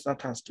process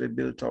that has to be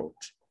built out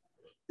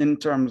in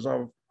terms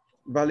of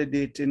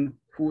validating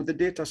who the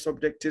data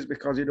subject is,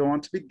 because you don't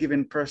want to be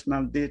giving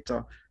personal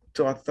data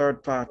to a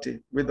third party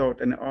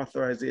without any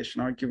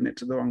authorization or giving it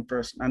to the wrong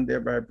person and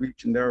thereby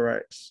breaching their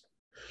rights.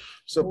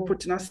 So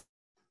putting a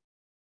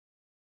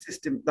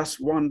system,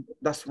 that's one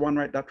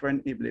right that we're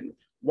enabling.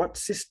 What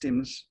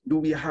systems do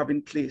we have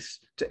in place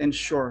to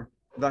ensure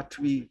that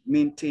we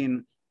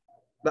maintain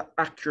the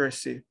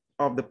accuracy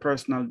of the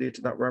personal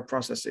data that we're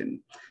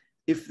processing?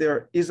 If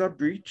there is a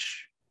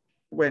breach,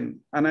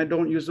 when, and I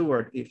don't use the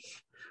word if,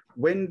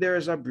 when there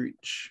is a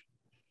breach,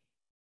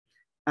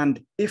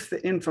 and if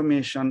the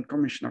Information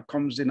Commissioner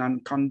comes in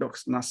and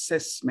conducts an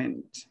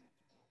assessment,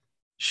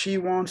 she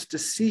wants to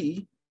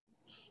see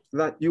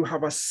that you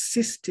have a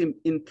system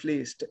in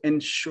place to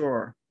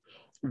ensure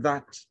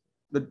that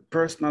the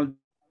personal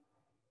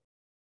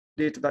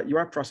data that you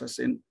are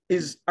processing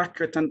is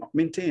accurate and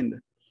maintained.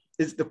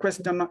 The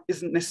question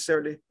isn't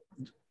necessarily,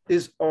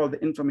 is all the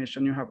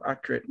information you have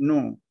accurate?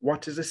 No,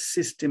 what is a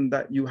system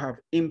that you have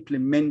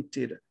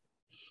implemented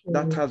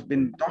that has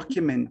been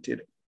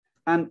documented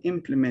and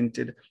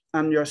implemented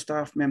and your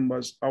staff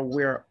members are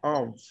aware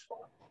of,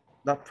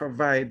 that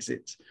provides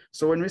it?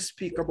 So when we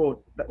speak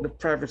about the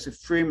privacy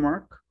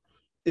framework,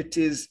 it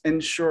is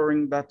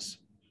ensuring that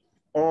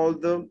all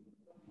the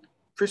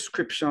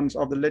prescriptions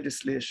of the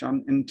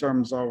legislation in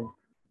terms of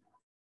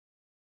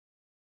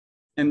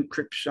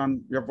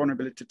encryption, your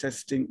vulnerability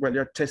testing, well,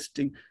 your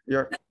testing,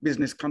 your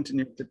business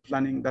continuity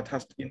planning that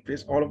has to be in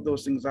place, all of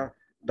those things are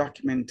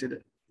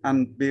documented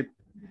and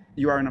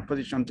you are in a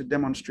position to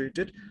demonstrate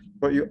it,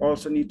 but you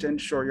also need to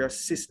ensure your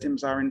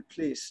systems are in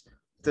place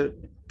to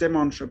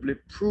demonstrably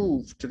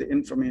prove to the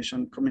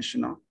Information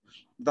Commissioner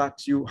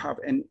that you have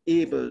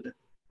enabled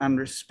and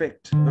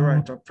respect the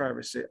right of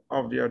privacy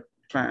of your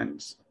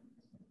clients.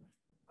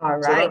 All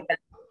right.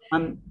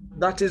 So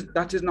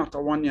that is not a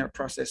one-year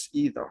process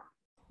either.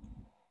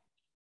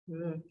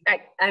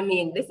 I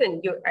mean,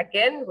 listen,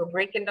 we're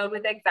breaking down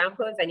with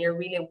examples and you're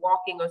really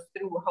walking us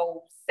through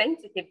how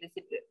sensitive this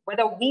is,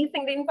 whether we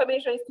think the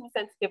information is too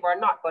sensitive or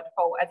not, but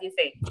how, as you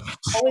say,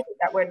 how is it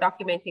that we're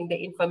documenting the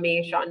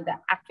information, the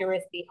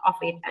accuracy of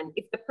it? And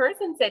if the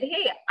person said,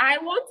 hey, I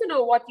want to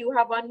know what you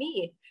have on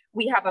me,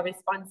 we have a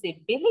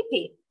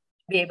responsibility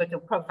to be able to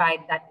provide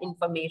that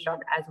information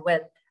as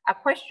well. A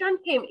question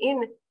came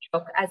in,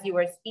 Chuck, as you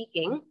were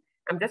speaking.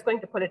 I'm just going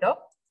to pull it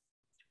up.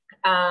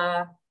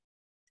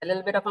 A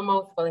little bit of a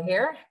mouthful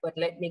here, but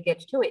let me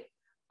get to it.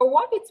 For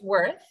what it's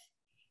worth,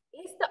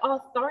 is the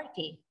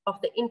authority of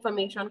the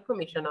Information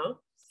Commissioner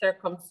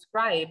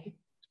circumscribed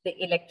to the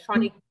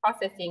electronic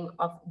processing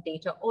of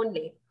data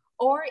only?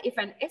 Or if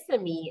an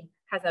SME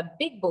has a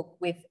big book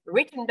with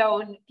written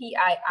down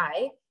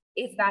PII,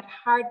 is that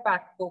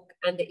hardback book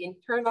and the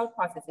internal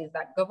processes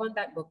that govern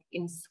that book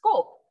in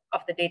scope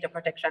of the Data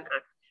Protection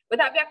Act. Would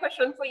that be a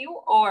question for you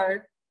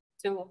or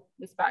to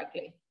Ms.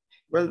 Barclay?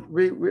 Well,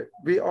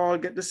 we all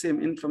get the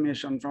same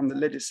information from the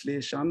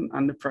legislation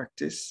and the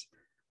practice,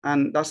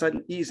 and that's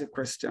an easy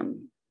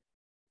question.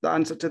 The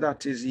answer to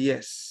that is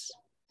yes.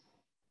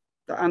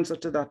 The answer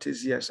to that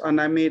is yes. And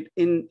I made,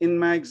 in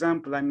my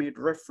example, I made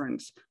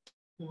reference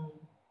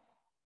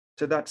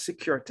to that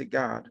security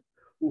guard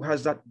who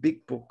has that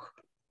big book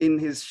in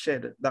his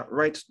shed that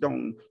writes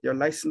down your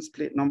license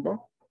plate number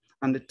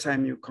and the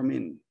time you come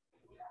in.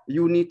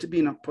 You need to be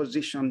in a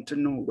position to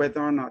know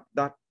whether or not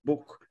that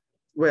book,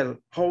 well,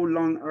 how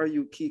long are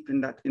you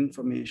keeping that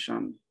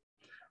information?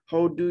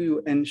 How do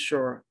you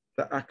ensure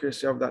the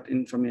accuracy of that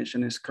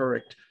information is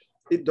correct?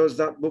 Does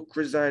that book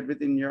reside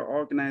within your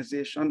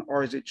organization,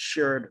 or is it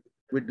shared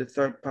with the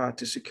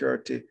third-party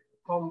security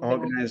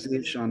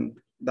organization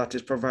that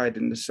is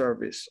providing the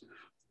service?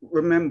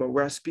 Remember,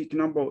 we're speaking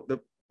about the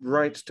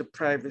rights to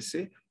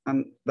privacy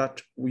and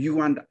that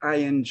you and I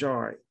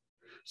enjoy.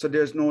 So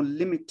there's no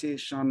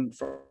limitation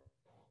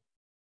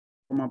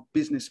from a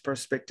business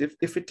perspective.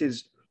 If it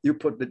is, you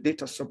put the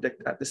data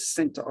subject at the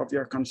center of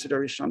your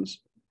considerations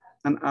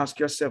and ask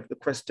yourself the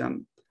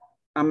question,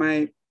 am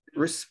I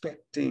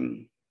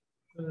respecting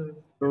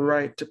the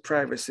right to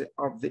privacy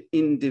of the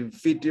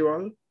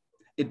individual?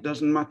 It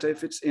doesn't matter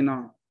if it's in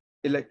an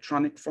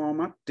electronic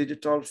format,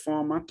 digital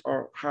format,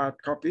 or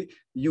hard copy.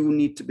 You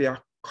need to be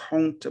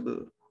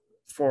accountable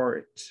for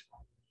it.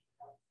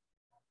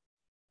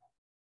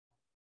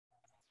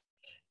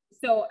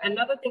 So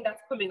another thing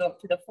that's coming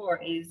up to the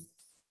fore is,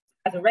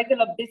 as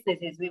regular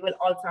businesses, we will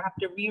also have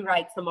to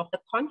rewrite some of the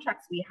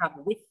contracts we have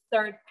with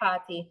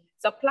third-party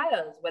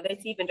suppliers, whether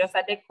it's even just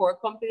a decor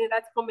company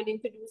that's coming in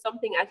to do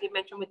something, as you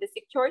mentioned with the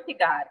security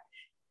guard,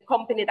 the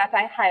company that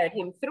I hired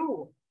him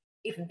through,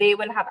 if they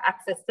will have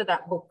access to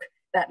that book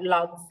that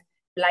logs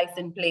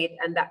license plate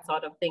and that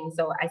sort of thing.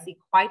 So I see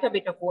quite a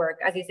bit of work.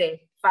 As you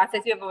say,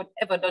 fastest you've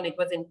ever done it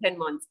was in 10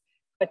 months,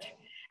 but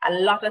a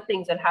lot of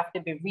things will have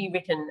to be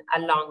rewritten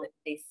along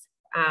this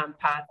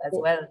path as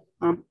well.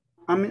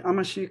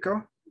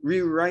 Amashika,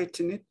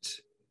 rewriting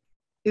it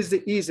is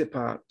the easy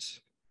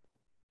part.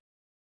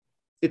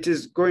 It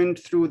is going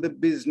through the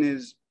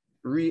business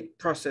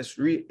process,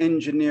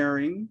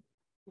 re-engineering,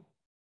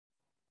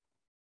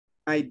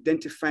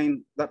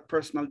 identifying that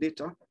personal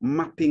data,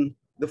 mapping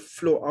the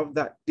flow of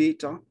that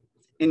data,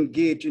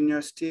 engaging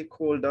your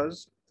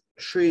stakeholders,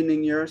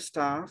 training your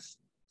staff,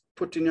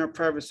 putting your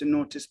privacy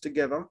notice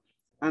together,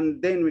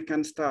 and then we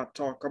can start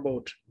talk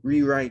about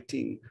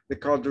rewriting,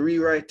 because the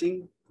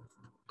rewriting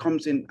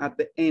comes in at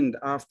the end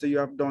after you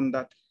have done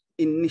that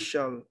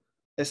initial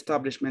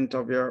establishment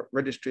of your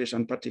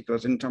registration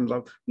particulars in terms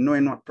of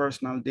knowing what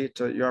personal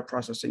data you are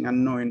processing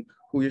and knowing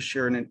who you're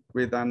sharing it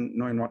with and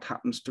knowing what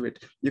happens to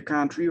it. You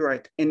can't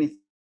rewrite anything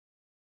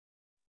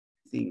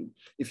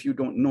if you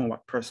don't know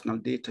what personal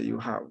data you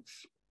have.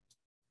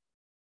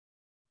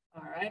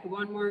 All right,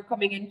 one more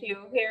coming into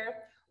you here.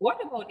 What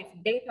about if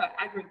data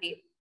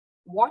aggregate?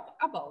 What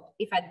about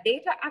if a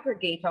data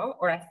aggregator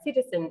or a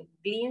citizen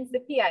gleans the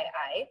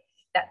PII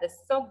that the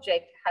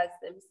subject has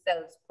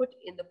themselves put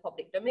in the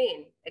public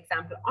domain?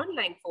 Example,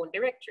 online phone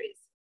directories.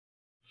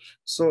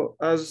 So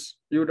as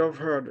you would have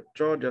heard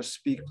Georgia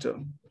speak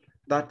to,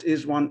 that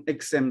is one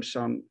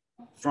exemption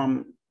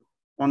from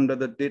under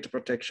the Data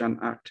Protection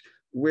Act,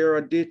 where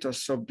a data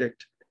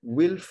subject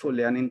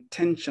willfully and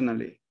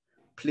intentionally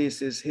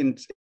places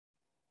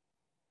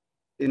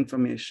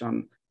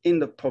information in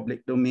the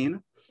public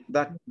domain,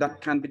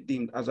 that can be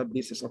deemed as a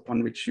basis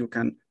upon which you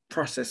can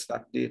process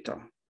that data.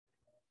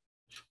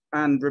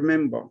 And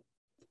remember,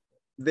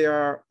 there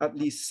are at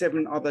least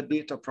 7 other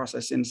data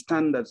processing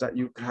standards that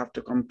you have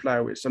to comply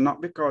with. So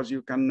not because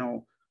you can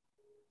now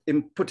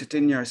put it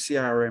in your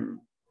CRM,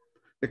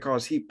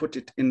 because he put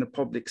it in the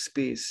public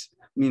space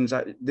means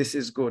that this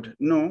is good.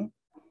 No,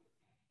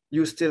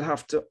 you still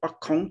have to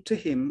account to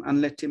him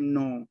and let him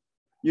know,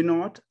 you know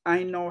what,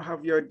 I now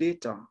have your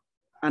data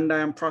and I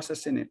am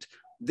processing it.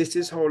 This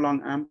is how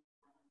long I'm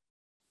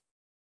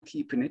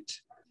keeping it.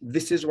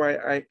 This is why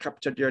I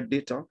captured your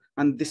data,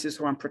 and this is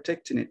how I'm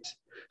protecting it.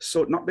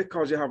 So not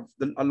because you have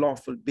a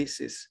lawful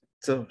basis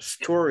to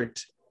store it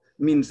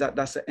means that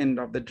that's the end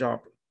of the job.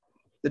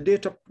 The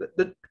data,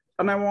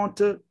 and I want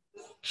to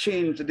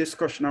change the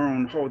discussion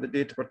around how the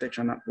Data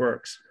Protection Act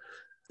works.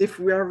 If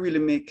we are really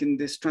making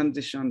this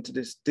transition to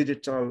this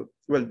digital,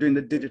 well, doing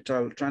the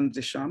digital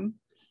transition,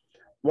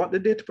 what the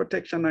Data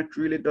Protection Act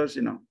really does,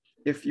 you know,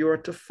 if you were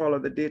to follow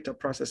the data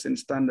processing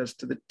standards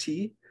to the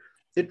T,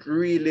 it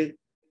really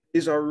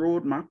is a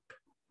roadmap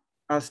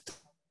as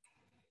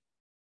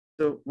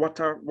to what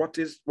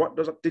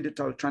does a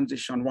digital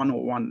transition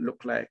 101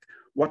 look like?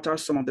 What are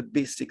some of the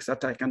basics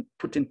that I can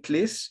put in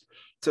place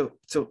to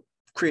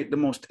create the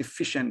most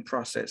efficient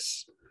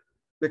process?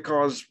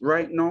 Because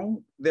right now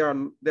there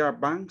are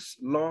banks,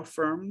 law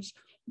firms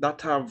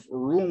that have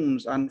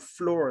rooms and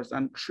floors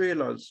and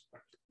trailers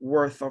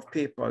worth of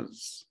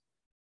papers.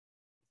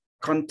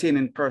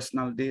 containing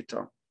personal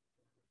data,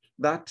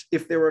 that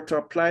if they were to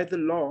apply the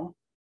law,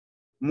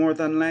 more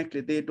than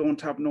likely they don't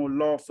have no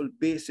lawful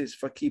basis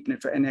for keeping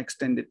it for any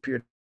extended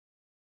period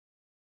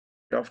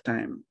of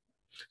time.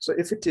 So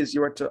if it is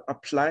you were to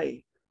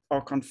apply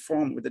or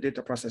conform with the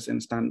data processing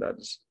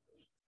standards,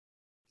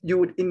 you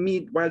would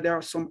while there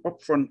are some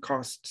upfront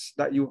costs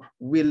that you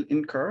will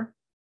incur,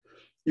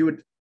 you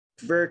would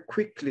very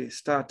quickly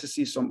start to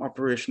see some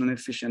operational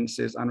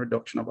efficiencies and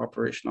reduction of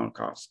operational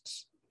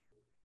costs.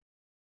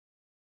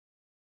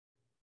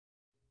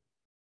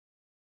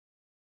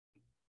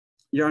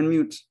 You're on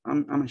mute,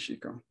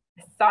 Amashika.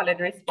 Solid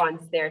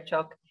response there,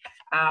 Chuck.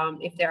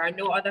 If there are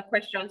no other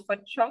questions for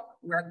Chuck,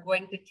 we're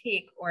going to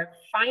take our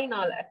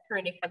final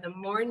attorney for the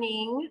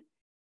morning.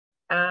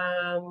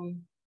 All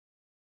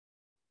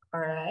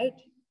right.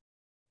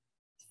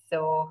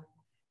 So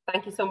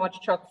thank you so much,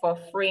 Chuck, for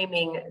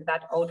framing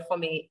that out for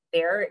me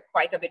there.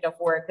 Quite a bit of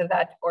work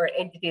that our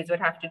entities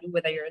would have to do,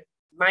 whether you're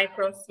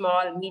micro,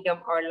 small, medium,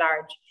 or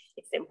large.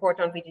 It's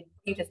important for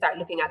you to start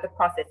looking at the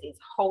processes,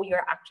 how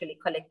you're actually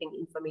collecting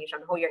information,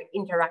 how you're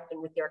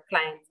interacting with your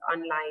clients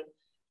online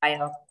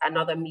via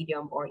another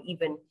medium or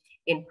even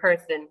in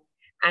person.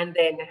 And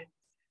then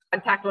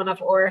contact one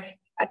of our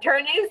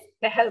attorneys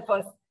to help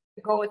us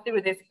go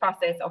through this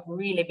process of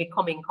really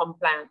becoming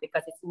compliant,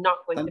 because it's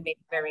not going to be a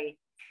very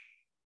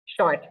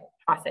short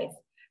process.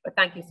 But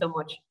thank you so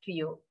much to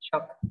you,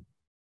 Chuck.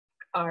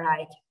 All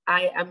right,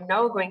 I am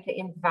now going to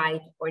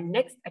invite our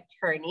next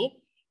attorney,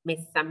 Miss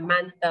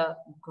Samantha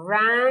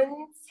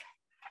Grant.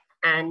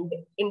 And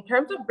in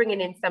terms of bringing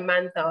in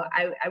Samantha,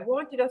 I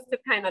wanted us to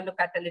kind of look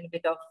at a little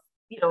bit of,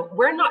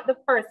 we're not the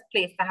first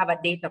place to have a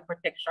Data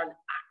Protection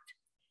Act.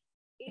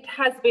 It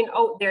has been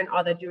out there in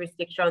other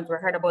jurisdictions. We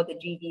heard about the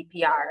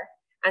GDPR.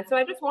 And so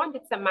I just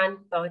wanted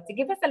Samantha to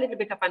give us a little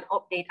bit of an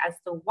update as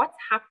to what's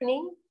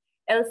happening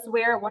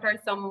elsewhere. What are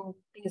some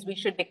things we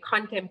should be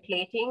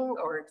contemplating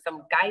or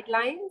some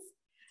guidelines?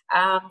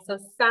 So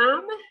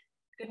Sam,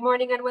 good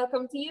morning and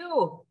welcome to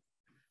you.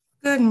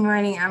 Good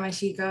morning,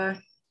 Amashika.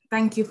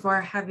 Thank you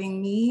for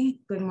having me.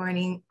 Good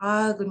morning,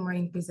 all. Good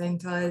morning,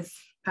 presenters,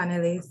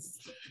 panelists,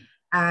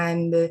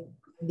 and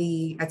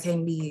the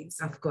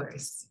attendees, of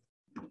course.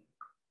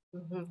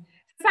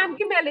 Sam,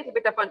 give me a little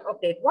bit of an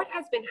update. What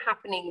has been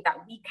happening that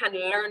we can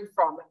learn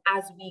from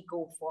as we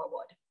go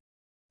forward?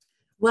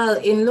 Well,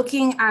 in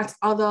looking at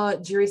other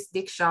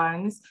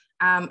jurisdictions,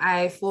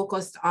 I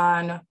focused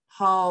on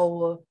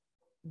how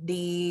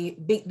the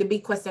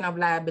big question of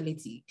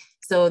liability.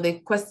 So the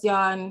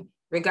question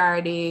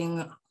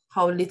regarding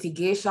how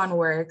litigation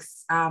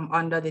works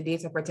under the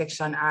Data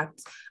Protection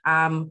Act,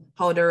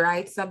 how the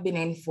rights have been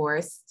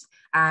enforced,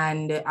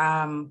 and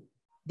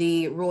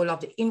the role of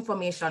the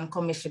Information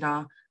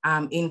Commissioner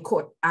in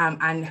court,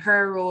 and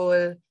her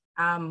role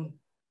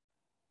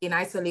in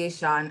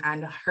isolation,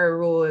 and her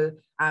role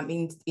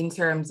in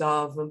terms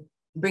of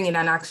bringing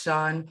an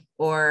action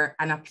or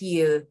an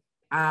appeal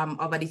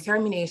of a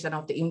determination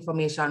of the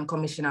Information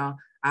Commissioner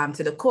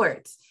to the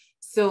court.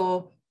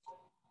 So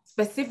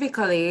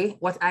specifically,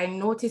 what I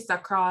noticed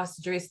across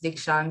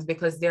jurisdictions,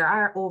 because there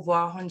are over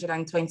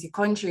 120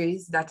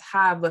 countries that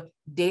have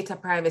data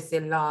privacy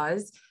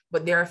laws,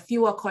 but there are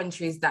fewer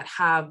countries that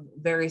have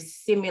very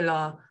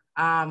similar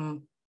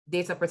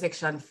data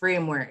protection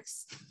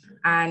frameworks.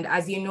 And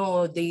as you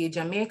know, the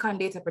Jamaican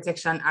Data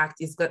Protection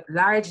Act is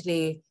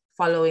largely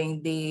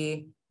following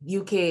the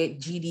UK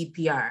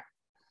GDPR.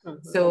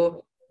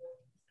 So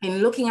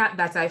in looking at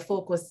that, I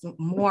focused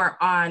more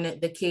on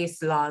the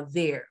case law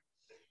there.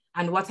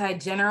 And what I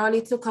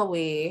generally took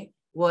away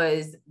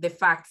was the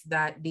fact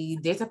that the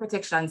data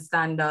protection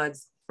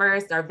standards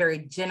first are very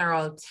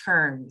general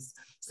terms.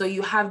 So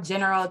you have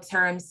general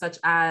terms such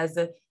as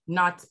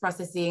not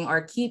processing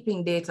or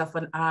keeping data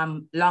for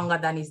longer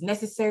than is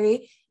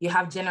necessary. You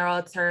have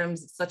general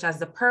terms such as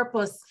the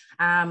purpose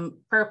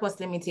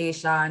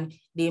limitation,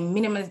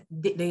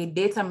 the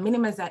data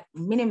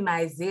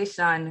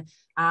minimization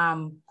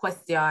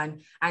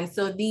question. And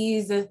so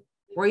these,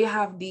 where you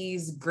have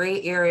these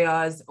gray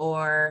areas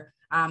or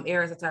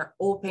areas that are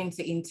open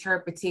to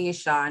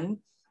interpretation,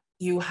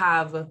 you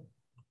have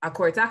a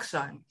court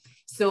action.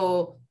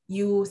 So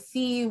you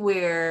see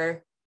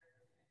where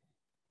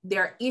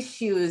there are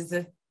issues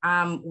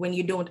when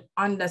you don't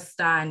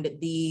understand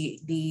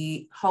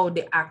how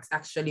the act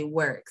actually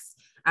works.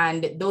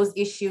 And those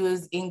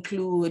issues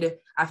include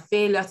a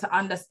failure to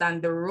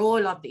understand the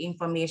role of the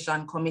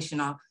Information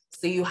Commissioner.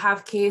 So you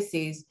have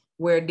cases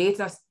where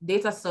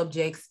data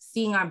subjects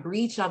seeing a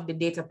breach of the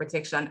Data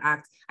Protection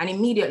Act and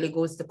immediately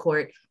goes to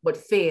court, but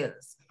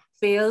fails.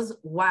 Fails,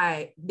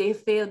 why? They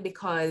fail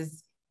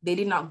because they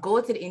did not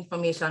go to the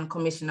Information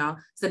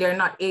Commissioner, so they're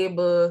not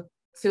able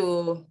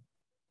to,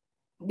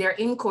 they're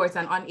in court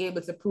and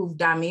unable to prove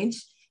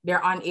damage.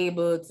 They're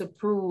unable to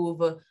prove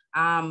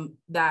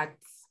that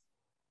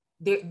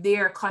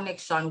their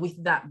connection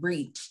with that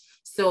breach.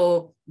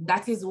 So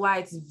that is why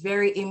it's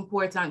very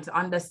important to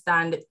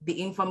understand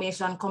the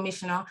Information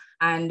Commissioner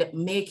and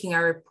making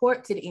a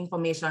report to the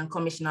Information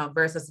Commissioner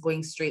versus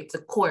going straight to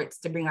court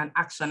to bring an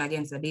action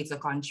against a data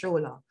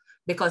controller.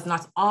 because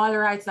not all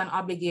rights and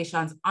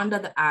obligations under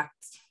the Act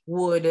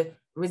would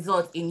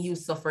result in you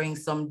suffering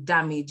some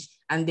damage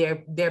and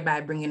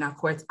thereby bringing a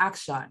court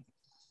action.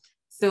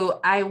 So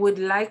I would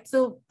like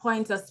to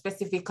point out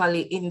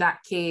specifically in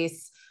that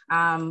case,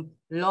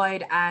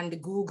 Lloyd and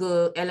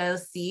Google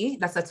LLC,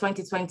 that's a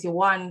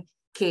 2021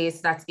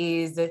 case that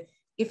is,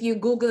 if you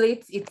Google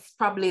it, it's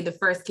probably the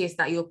first case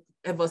that you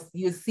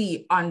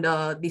see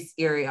under this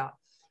area,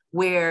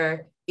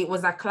 where it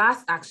was a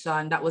class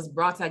action that was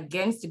brought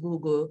against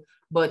Google,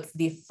 but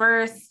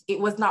it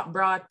was not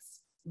brought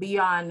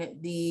beyond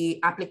the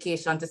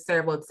application to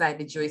serve outside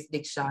the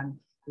jurisdiction.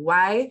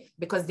 Why?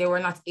 Because they were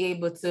not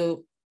able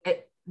to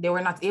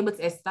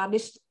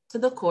establish to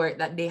the court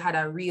that they had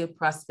a real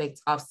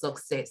prospect of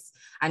success.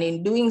 And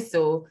in doing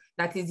so,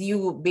 that is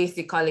you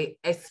basically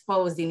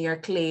exposing your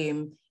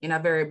claim in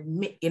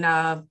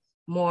a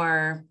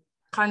more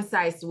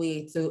concise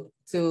way to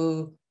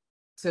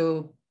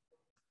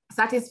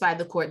satisfy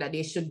the court that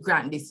they should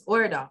grant this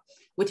order,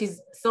 which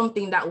is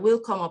something that will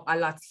come up a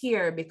lot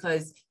here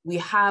because we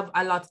have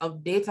a lot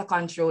of data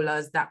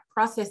controllers that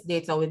process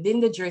data within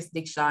the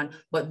jurisdiction,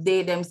 but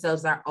they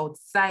themselves are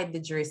outside the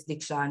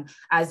jurisdiction,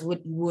 as we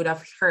would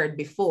have heard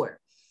before.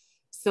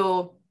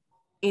 So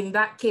in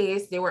that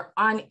case, they were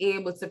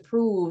unable to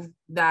prove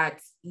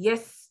that,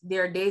 yes,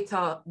 their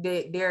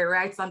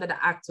rights under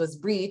the Act was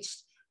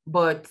breached,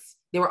 but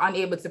they were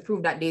unable to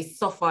prove that they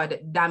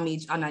suffered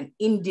damage on an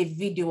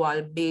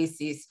individual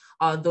basis,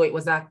 although it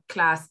was a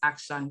class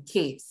action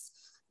case.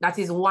 That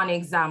is one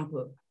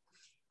example.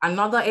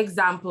 Another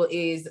example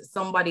is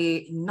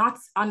somebody not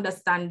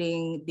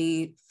understanding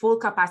the full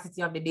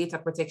capacity of the Data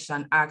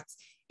Protection Act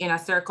in a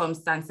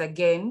circumstance,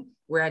 again,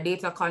 where a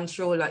data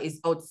controller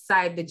is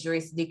outside the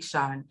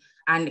jurisdiction.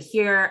 And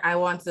here I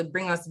want to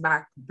bring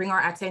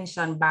our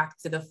attention back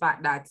to the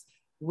fact that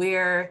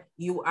where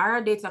you are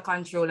a data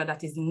controller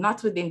that is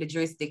not within the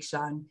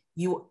jurisdiction,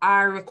 you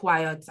are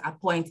required to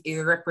appoint a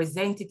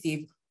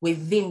representative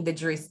within the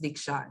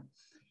jurisdiction.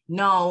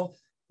 Now,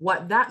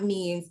 what that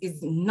means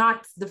is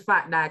not the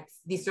fact that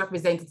this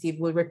representative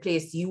will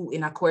replace you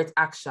in a court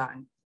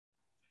action.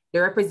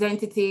 The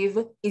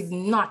representative is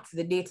not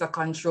the data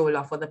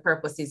controller for the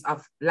purposes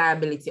of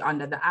liability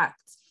under the Act.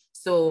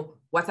 So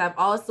what I've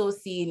also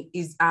seen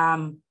is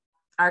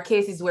are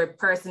cases where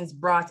persons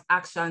brought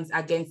actions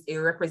against a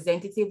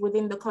representative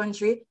within the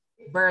country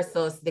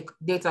versus the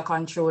data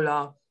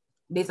controllers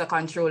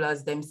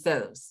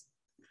themselves.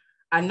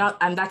 And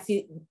that's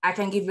it. I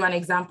can give you an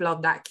example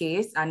of that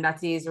case, and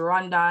that is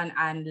Rondon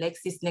and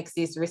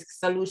LexisNexis Risk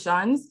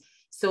Solutions.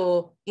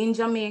 So in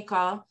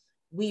Jamaica,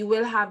 we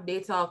will have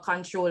data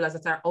controllers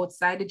that are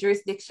outside the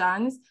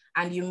jurisdictions,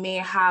 and you may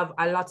have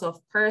a lot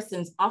of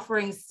persons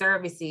offering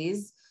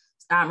services,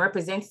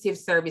 representative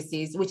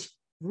services, which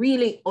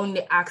really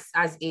only acts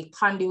as a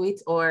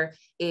conduit or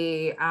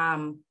a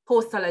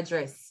postal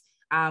address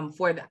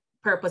for the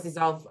purposes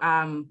of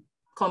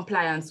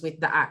compliance with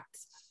the Act.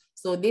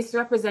 So this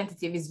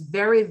representative is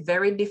very,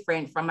 very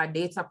different from a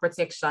data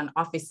protection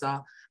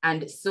officer.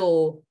 And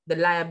so the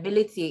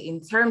liability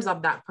in terms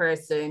of that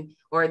person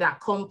or that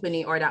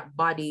company or that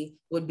body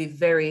would be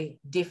very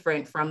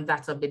different from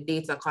that of the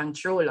data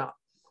controller.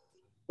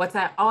 What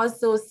I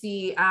also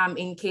see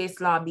in case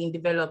law being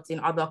developed in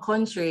other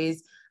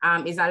countries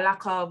is a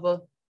lack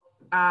of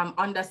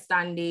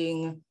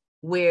understanding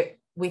with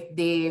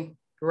the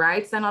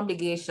rights and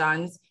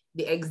obligations,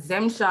 the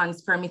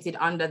exemptions permitted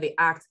under the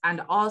Act,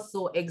 and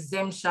also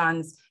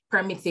exemptions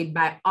permitted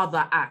by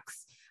other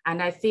acts. And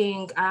I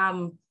think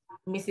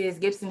Mrs.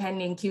 Gibson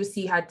Henlin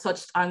QC had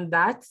touched on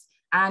that,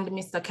 and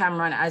Mr.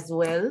 Cameron as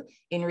well,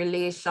 in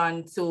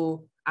relation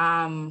to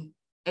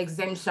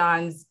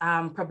exemptions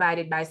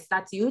provided by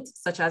statute,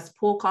 such as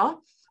POCA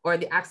or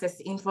the Access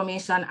to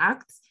Information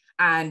Act.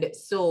 And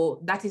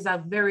so that's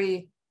a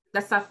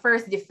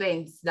first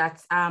defense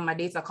that a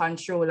data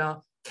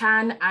controller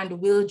can and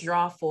will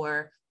draw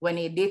for when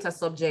a data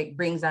subject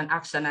brings an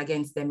action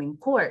against them in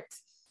court.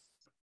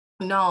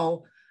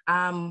 Now,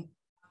 we're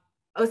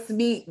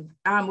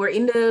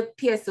in the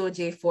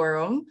PSOJ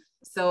forum,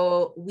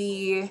 so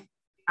we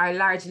are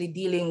largely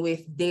dealing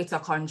with data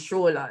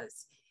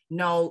controllers.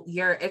 Now,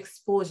 your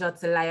exposure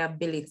to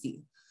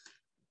liability.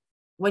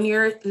 When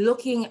you're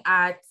looking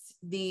at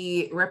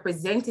the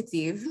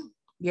representative,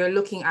 you're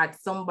looking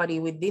at somebody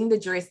within the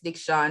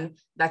jurisdiction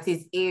that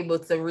is able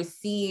to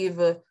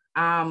receive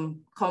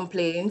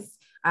complaints,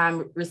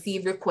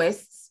 receive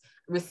requests,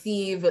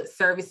 receive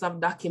service of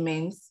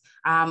documents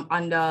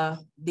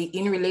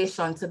in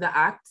relation to the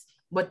Act,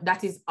 but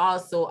that is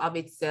also of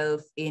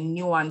itself a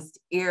nuanced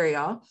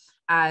area,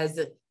 as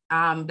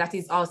that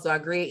is also a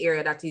gray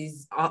area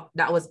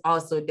that was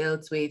also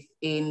dealt with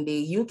in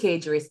the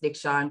UK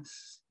jurisdiction,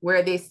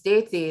 where they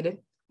stated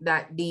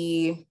that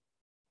the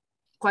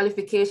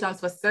qualifications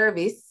for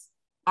service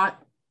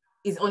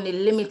is only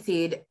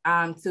limited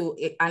to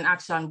an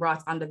action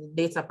brought under the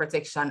Data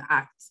Protection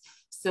Act.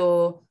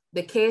 So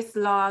the case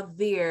law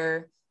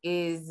there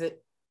is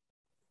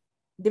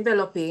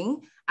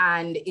developing,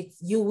 and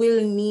you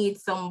will need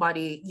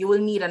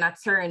an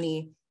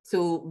attorney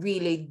to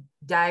really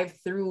dive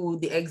through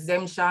the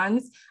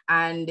exemptions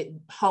and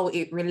how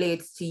it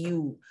relates to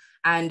you.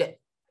 And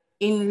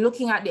in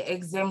looking at the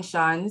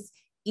exemptions,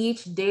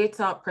 each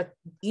data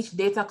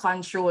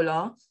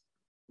controller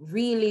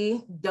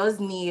really does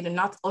need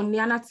not only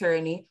an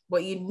attorney,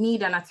 but you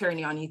need an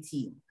attorney on your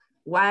team.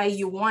 Why?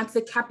 You want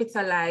to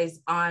capitalize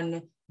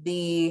on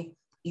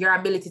your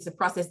ability to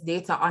process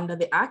data under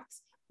the Act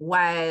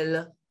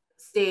while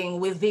staying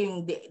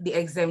within the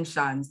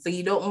exemptions. So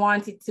you don't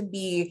want it to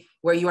be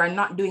where you are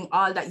not doing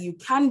all that you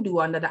can do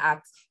under the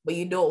Act, but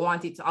you don't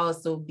want it to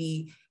also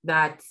be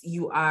that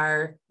you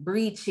are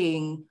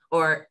breaching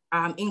or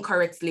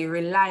incorrectly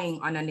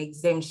relying on an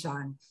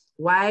exemption.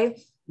 Why?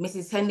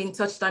 Mrs. Henlin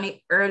touched on it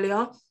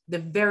earlier, the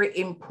very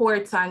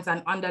important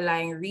and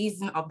underlying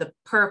reason of the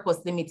purpose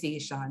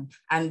limitation.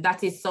 And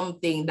that is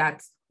something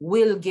that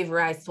will give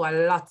rise to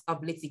a lot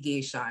of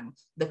litigation.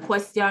 The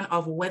question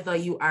of whether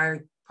you are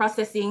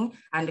processing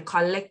and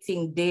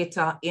collecting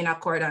data in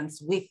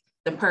accordance with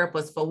the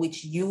purpose for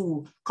which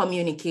you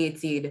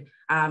communicated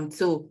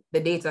to the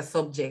data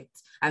subject.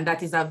 And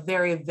that is a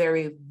very,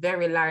 very,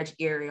 very large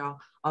area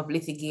of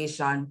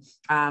litigation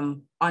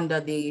under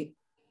the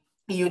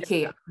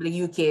UK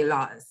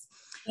laws.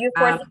 You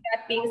foresee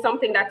that being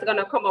something that's going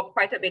to come up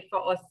quite a bit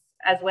for us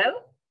as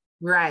well?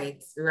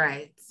 Right.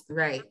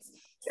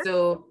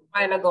 So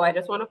a while ago, I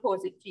just want to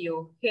pose it to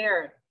you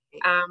here.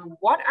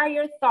 What are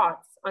your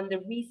thoughts on the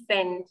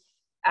recent,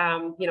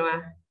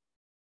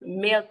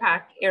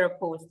 Mailpack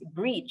Airpost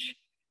breach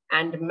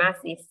and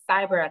massive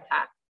cyber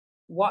attack?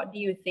 What do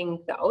you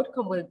think the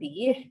outcome will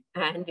be?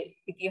 And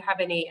if you have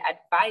any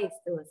advice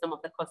to some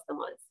of the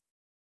customers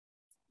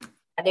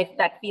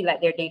that feel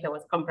like their data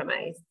was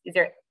compromised,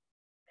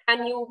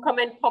 can you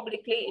comment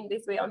publicly in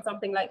this way on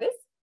something like this?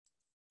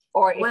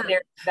 Or is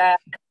there that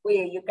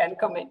way you can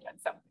comment on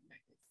something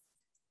like this?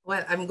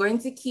 Well, I'm going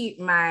to keep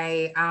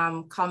my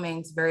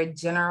comments very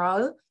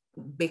general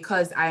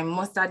because I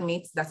must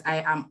admit that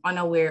I am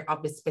unaware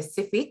of the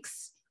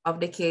specifics of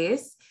the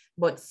case,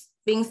 but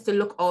things to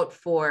look out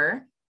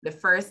for. The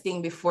first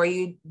thing before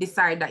you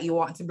decide that you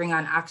want to bring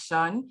an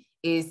action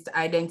is to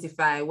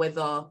identify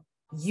whether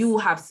you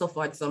have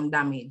suffered some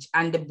damage,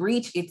 and the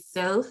breach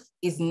itself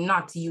is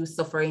not you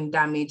suffering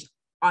damage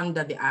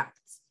under the Act.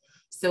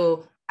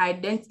 So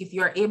if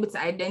you're able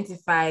to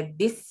identify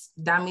this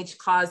damage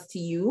caused to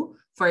you,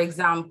 for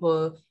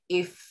example,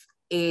 if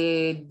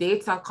a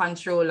data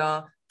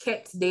controller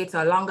kept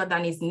data longer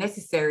than is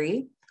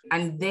necessary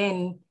and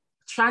then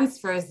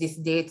transfers this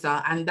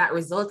data and that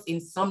results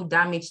in some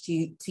damage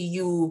to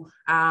you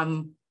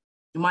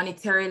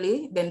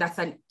monetarily, then that's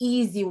an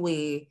easy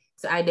way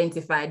to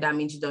identify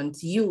damage done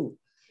to you.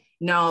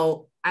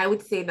 Now, I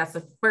would say that's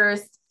the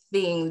first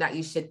thing that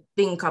you should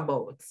think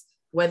about,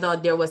 whether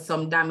there was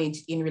some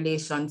damage in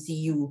relation to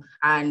you.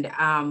 And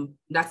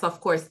that's,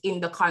 of course, in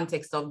the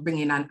context of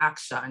bringing an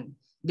action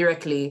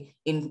directly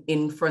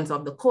in front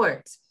of the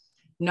court.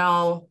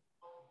 Now,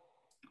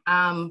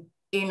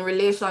 in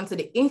relation to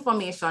the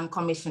Information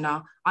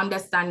Commissioner,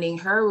 understanding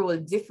her role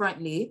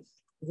differently,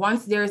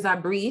 once there's a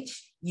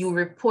breach, you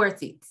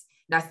report it.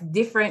 That's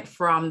different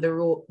from the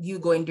role you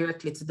going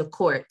directly to the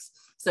court.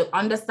 So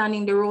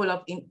understanding the role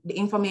of the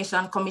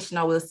Information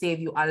Commissioner will save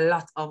you a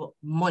lot of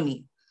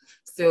money.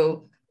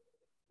 So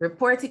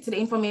report it to the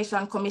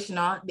Information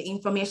Commissioner. The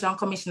Information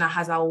Commissioner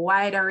has a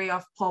wide array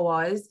of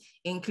powers,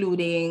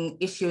 including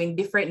issuing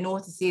different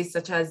notices,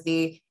 such as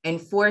the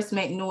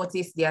enforcement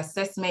notice, the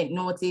assessment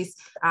notice,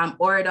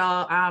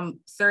 order,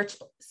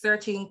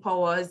 searching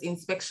powers,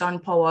 inspection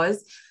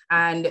powers.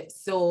 And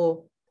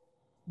so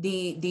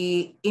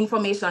the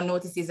information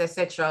notices,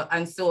 etc.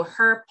 And so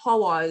her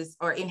powers,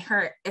 or in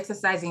her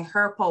exercising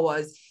her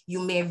powers,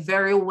 you may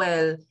very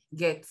well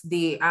get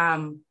the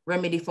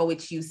remedy for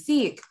which you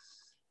seek.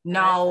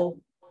 Now,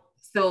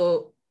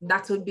 so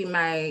that would be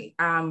my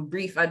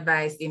brief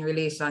advice in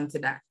relation to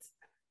that.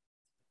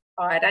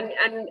 All right, and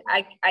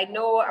I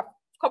know a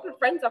couple of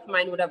friends of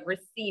mine would have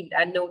received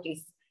a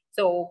notice.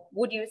 So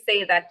would you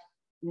say that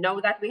now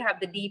that we have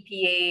the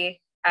DPA,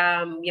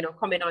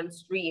 coming on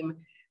stream,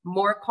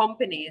 more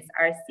companies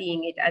are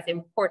seeing it as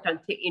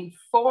important to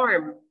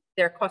inform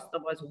their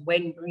customers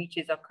when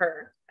breaches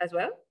occur as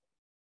well?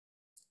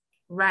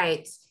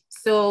 Right.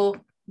 So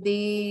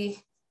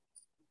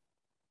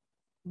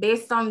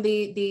based on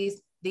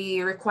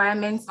the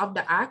requirements of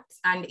the Act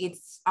and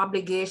its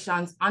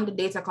obligations on the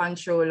data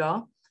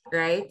controller,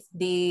 right?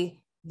 The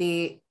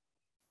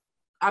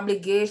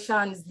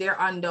obligations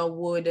thereunder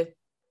would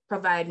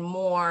provide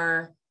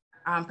more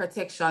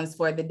protections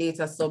for the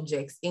data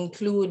subjects,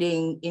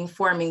 including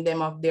informing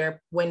them of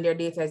when their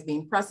data is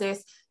being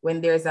processed, when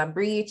there's a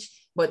breach.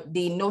 But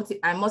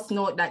I must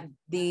note that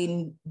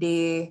the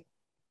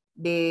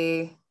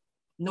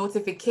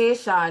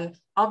notification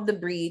of the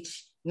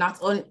breach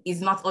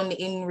is not only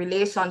in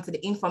relation to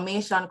the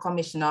Information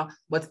Commissioner,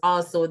 but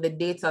also the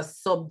data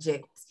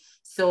subject.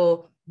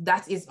 So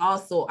that is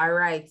also a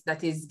right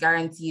that is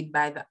guaranteed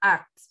by the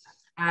Act.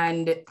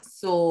 And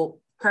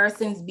so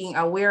persons being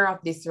aware of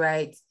this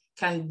right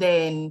can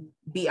then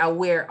be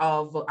aware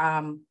of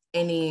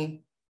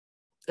any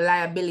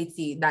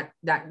liability that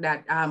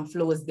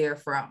flows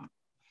therefrom.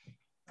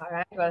 All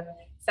right, well,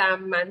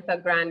 Samantha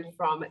Grant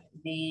from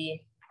the,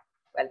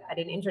 well, I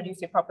didn't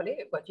introduce you properly,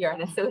 but you're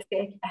an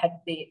associate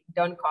at the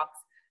Duncox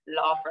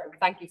Law Firm.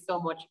 Thank you so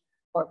much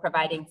for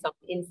providing some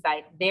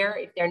insight there.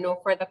 If there are no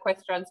further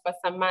questions for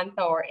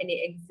Samantha or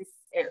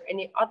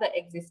any other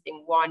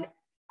existing one,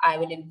 I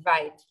will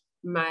invite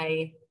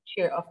my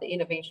chair of the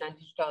Innovation and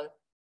Digital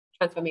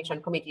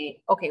Transformation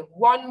Committee. Okay,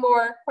 one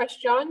more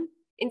question.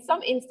 In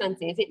some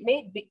instances, it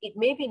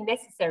may be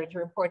necessary to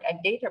report a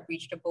data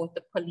breach to both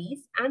the police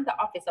and the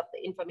Office of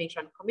the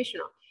Information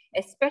Commissioner,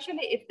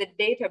 especially if the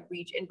data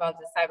breach involves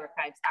the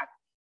Cybercrimes Act.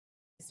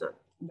 So,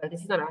 well,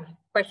 this is not a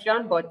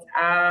question, but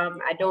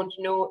I don't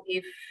know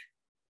if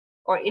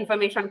our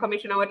Information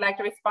Commissioner would like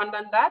to respond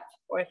on that.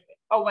 Or if,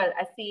 oh, well,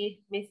 I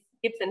see Ms.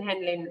 Gibson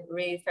Henlin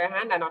raised her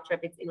hand. I'm not sure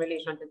if it's in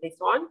relation to this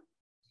one.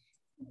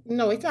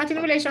 No, it's not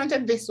in relation to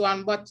this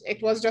one, but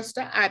it was just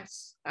to add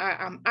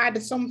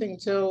something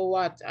to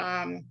what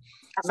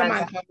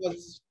Samantha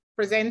was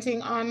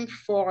presenting on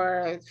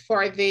for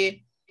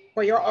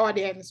your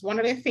audience. One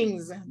of the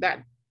things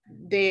that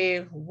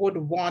they would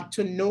want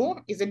to know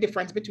is the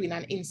difference between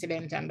an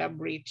incident and a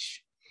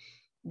breach,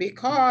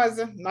 because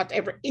not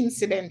every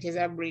incident is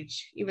a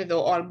breach, even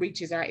though all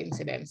breaches are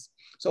incidents.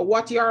 So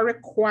what you are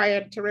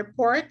required to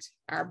report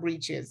are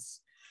breaches.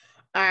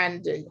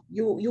 And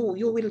you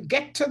will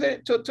get to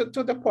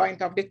the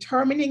point of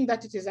determining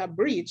that it is a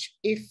breach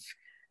if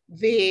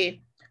the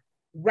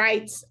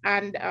rights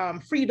and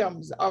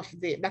freedoms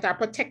that are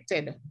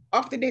protected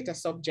of the data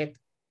subject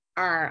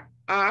are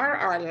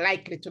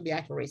likely to be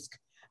at risk.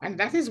 And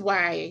that is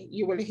why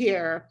you will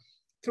hear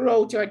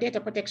throughout your data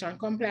protection and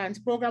compliance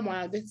program,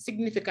 one of the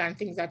significant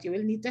things that you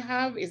will need to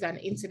have is an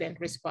incident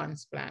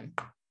response plan.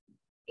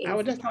 I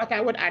would have thought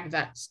I would add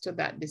that to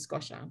that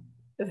discussion.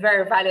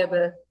 Very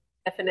valuable.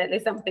 Definitely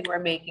something we're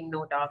making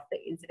note of, the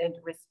incident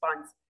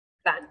response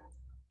plan.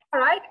 All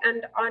right,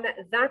 and on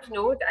that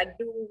note, I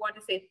do want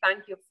to say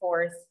thank you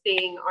for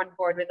staying on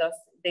board with us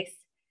this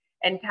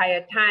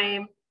entire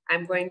time.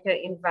 I'm going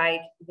to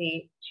invite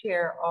the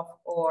chair of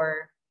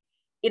our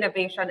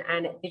Innovation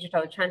and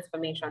Digital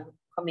Transformation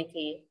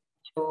Committee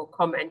to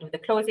come and do the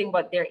closing,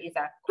 but there is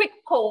a quick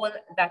poll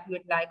that we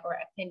would like our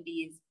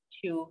attendees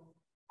to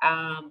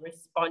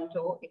respond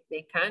to if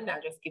they can.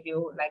 I'll just give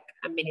you like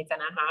a minute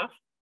and a half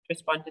to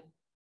respond to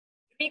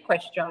 3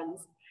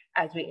 questions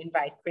as we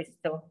invite Chris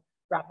to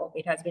wrap up.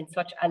 It has been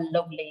such a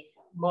lovely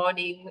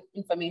morning,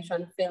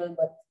 information filled,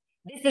 but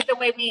this is the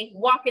way we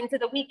walk into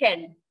the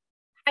weekend,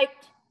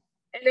 hyped,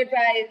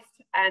 energized,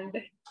 and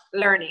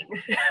learning.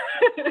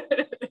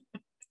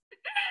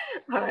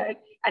 All right,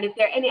 and if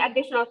there are any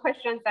additional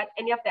questions that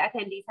any of the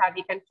attendees have,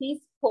 you can please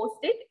post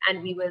it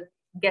and we will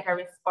get a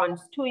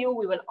response to you.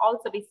 We will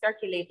also be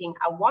circulating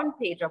a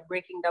one-pager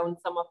breaking down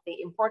some of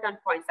the important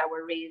points that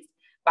were raised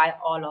by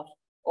all of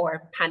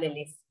our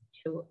panelists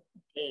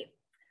today.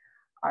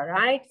 All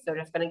right, so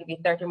just gonna give you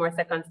 30 more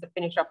seconds to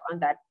finish up on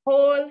that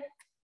poll,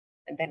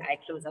 and then I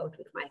close out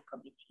with my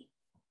committee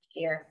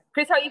here.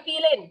 Chris, how are you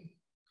feeling?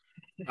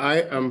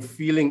 I am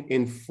feeling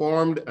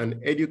informed and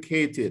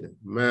educated.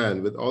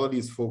 Man, with all of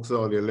these folks,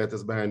 all your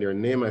letters behind your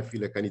name, I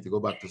feel like I need to go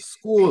back to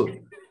school.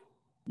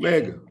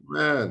 Meg,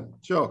 man,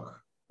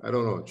 Chuck, I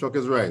don't know, Chuck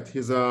is right.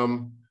 His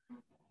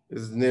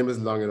name is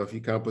long enough,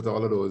 he can't put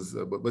all of those,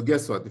 but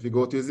guess what? If you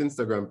go to his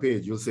Instagram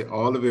page, you'll see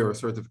all of your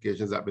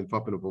certifications that have been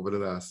popping up over the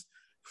last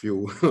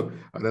few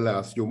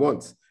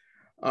months.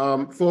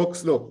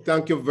 Folks, look,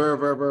 thank you very,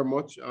 very, very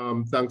much.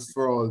 Thanks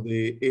for all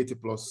the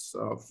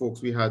 80+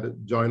 folks we had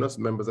join us,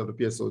 members of the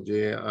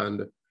PSOJ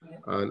and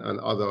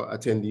other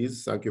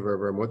attendees. Thank you very,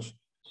 very much.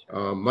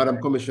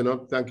 Madam Commissioner,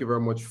 thank you very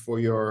much for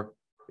your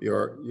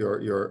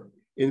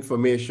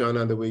information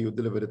and the way you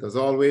delivered it as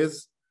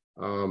always.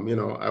 You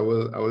know, I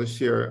will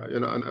share, you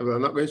know, and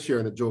I'm not going to share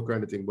in a joke or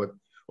anything, but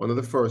one of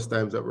the first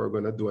times that we're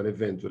going to do an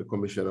event with the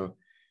commissioner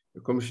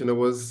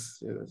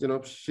was, you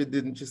know, she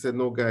said,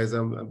 no, guys,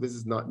 this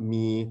is not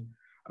me.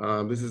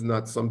 This is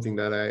not something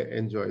that I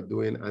enjoy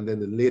doing. And then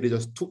the lady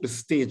just took the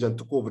stage and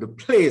took over the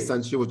place,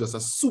 and she was just a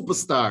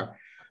superstar.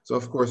 So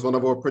of course, one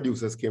of our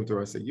producers came to her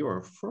and said, you are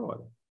a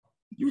fraud.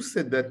 You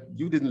said that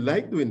you didn't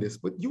like doing this,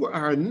 but you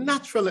are a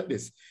natural at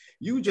this.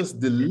 You just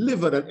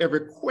delivered on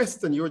every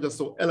question. You're just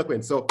so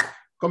eloquent. So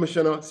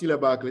Commissioner Celia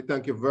Barclay,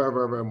 thank you very,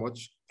 very, very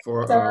much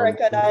for— Mr.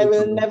 Reckord, I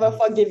will never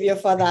forgive you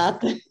for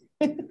that.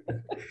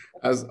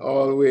 As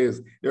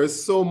always,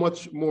 there's so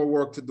much more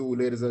work to do,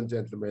 ladies and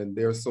gentlemen.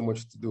 There's so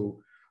much to do.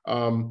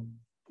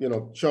 You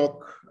know,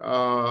 Chuck,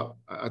 all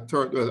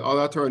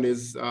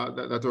attorneys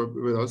that are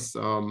with us,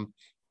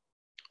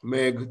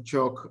 Meg,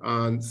 Chuck,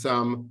 and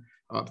Sam,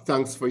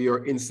 thanks for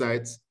your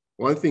insights.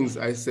 One of the things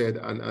I said,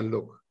 and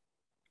look,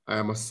 I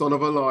am a son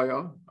of a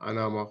lawyer and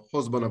I'm a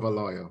husband of a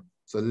lawyer.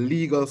 So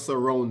legal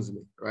surrounds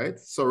me, right?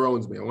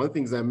 Surrounds me. And one of the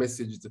things I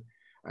messaged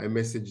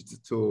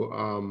to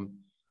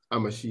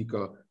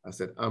Amashika, I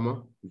said,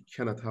 Amma, we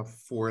cannot have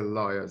 4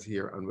 lawyers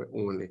here and we're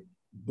only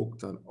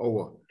booked an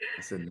hour.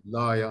 I said,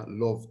 lawyer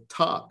love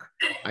talk.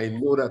 I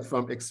know that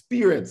from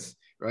experience.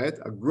 right?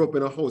 I grew up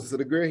in a house. So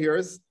the gray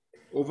hairs,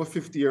 over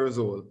 50 years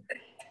old.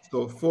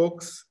 So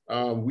folks,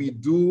 we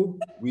do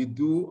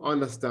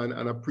understand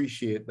and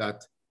appreciate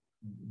that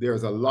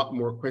there's a lot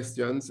more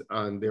questions,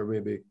 and there may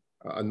be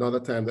another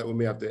time that we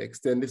may have to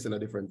extend this in a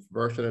different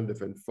version and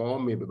different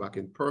form, maybe back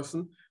in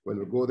person when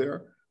we go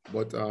there.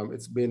 But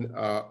it's been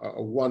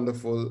a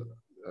wonderful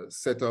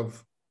set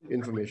of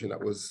information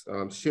that was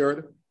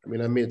shared. I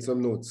mean, I made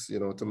some notes, you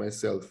know, to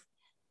myself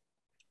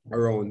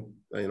around,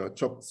 you know,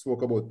 Chuck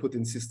spoke about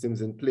putting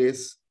systems in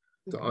place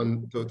to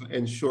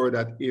ensure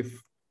that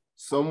if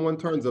someone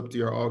turns up to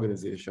your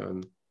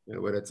organization, you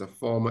know, whether it's a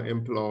former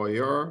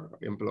employer,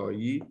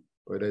 employee,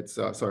 whether it's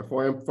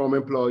former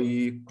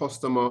employee,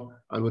 customer,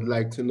 and would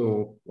like to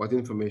know what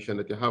information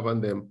that you have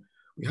on them,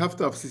 we have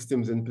to have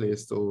systems in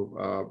place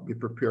to be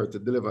prepared to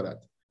deliver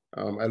that.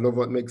 I love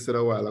what Meg said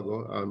a while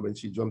ago when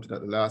she jumped in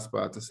at the last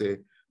part to say,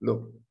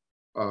 look,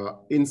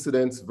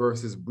 incidents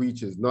versus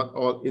breaches. Not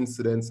all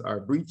incidents are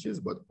breaches,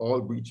 but all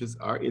breaches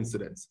are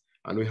incidents.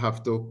 And we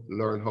have to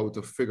learn how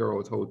to figure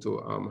out how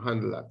to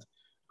handle that.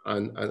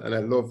 And I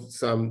love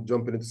Sam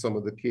jumping into some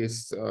of the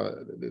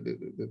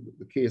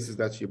the cases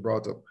that she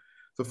brought up.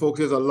 So folks,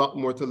 there's a lot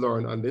more to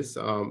learn on this.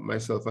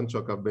 Myself and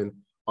Chuck have been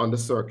on the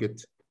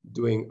circuit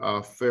doing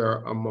a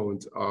fair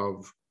amount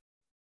of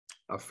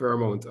I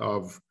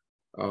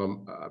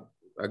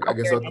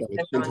guess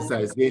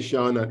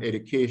sensitization and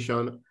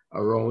education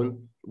around.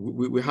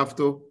 We have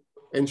to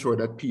ensure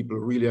that people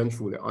really and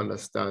truly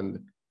understand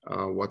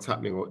what's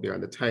happening out there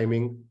and the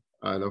timing.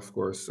 And of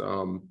course,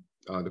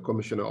 the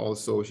commissioner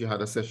also, she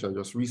had a session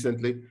just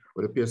recently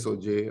with the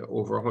PSOJ,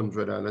 over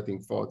 100 and I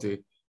think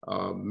 40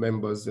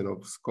 members, you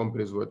know,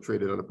 companies were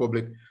traded on the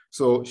public.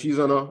 So she's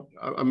on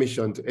a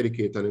mission to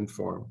educate and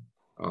inform.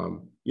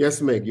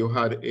 Yes, Meg, you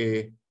had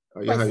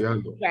your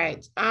hand up.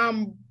 Right.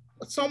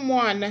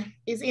 Someone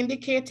is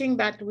indicating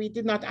that we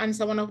did not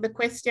answer one of the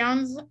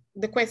questions.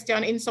 The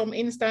question, in some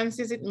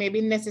instances, it may be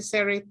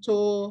necessary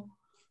to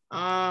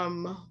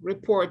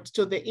report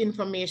to the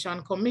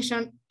Information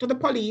Commission, to the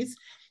police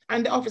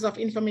and the Office of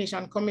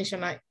Information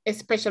Commissioner,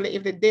 especially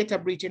if the data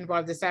breach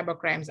involves the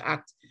Cybercrimes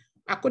Act.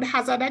 I could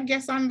hazard a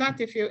guess on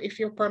that if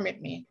you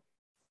permit me.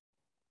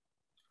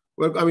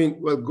 Well, I mean,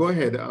 well, go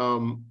ahead.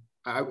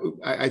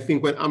 I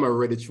think when Amma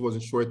read it, she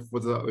wasn't sure it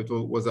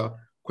was a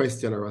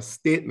question or a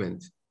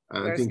statement.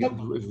 And I think it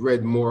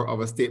read more of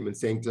a statement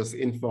saying just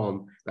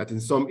inform that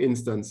in some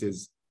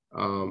instances,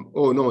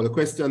 oh no, the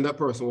question that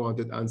person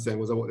wanted answering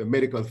was about the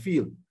medical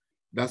field.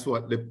 That's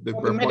what the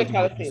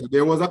medical field. So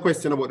there was a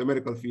question about the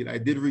medical field. I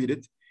did read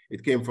it.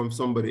 It came from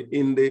somebody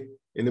in the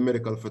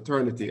medical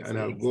fraternity, and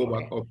I'll go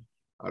back up.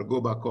 I'll go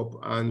back up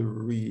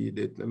and read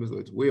it. Let me go.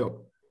 It's way up.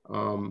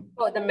 Oh,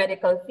 the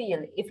medical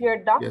field. If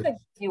your doctor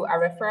gives you a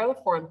referral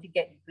form to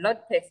get blood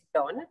tests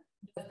done,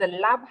 does the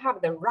lab have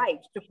the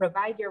right to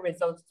provide your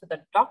results to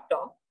the doctor?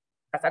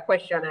 That's a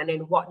question. And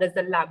then what does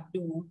the lab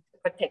do to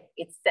protect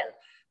itself?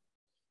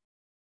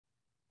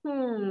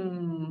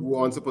 Who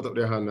wants to put up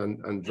their hand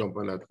and jump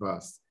on that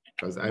fast?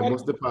 Because I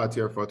must depart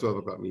here for a 12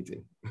 o'clock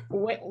meeting.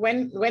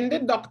 When the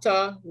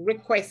doctor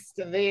requests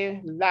the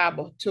lab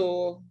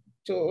to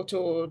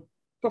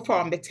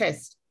perform the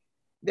test,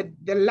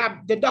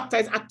 the doctor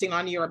is acting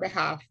on your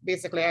behalf,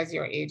 basically as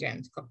your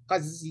agent,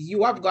 because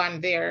you have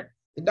gone there,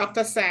 the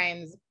doctor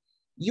signs,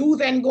 you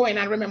then go in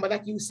and remember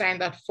that you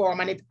signed that form,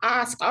 and it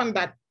asks on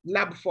that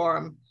lab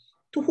form,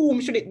 to whom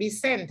should it be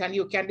sent? And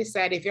you can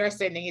decide if you're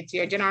sending it to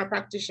your general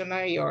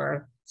practitioner,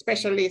 your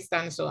specialist,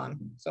 and so on.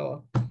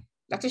 So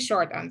that's a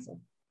short answer.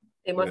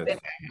 It must be,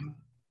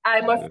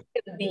 I must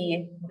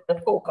be the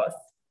focus,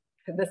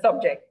 the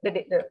subject,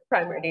 the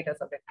primary data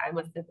subject. I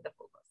must be the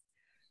focus.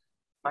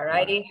 All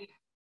righty.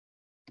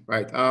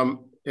 Right.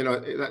 You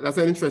know, that's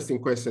an interesting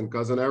question,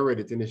 because when I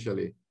read it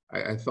initially,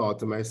 I thought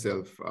to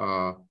myself,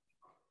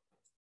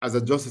 as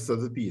a justice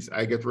of the peace,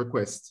 I get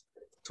requests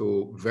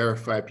to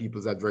verify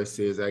people's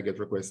addresses. I get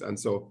requests. And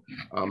so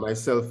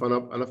myself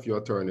and a few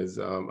attorneys,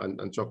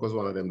 and Chuck was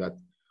one of them, that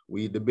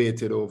we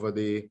debated over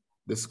the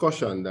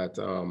discussion that,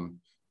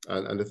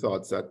 and the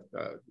thoughts that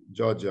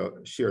Georgia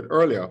shared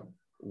earlier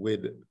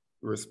with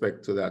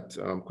respect to that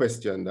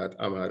question that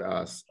Amma had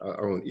asked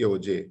around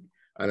EOJ.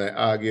 And I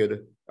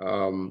argued,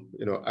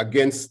 you know,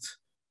 against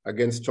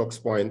Chuck's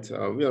point,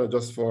 you know,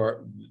 just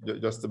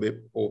to be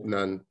open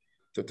and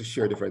to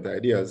share different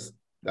ideas,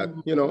 that,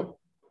 you know,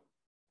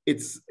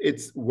 it's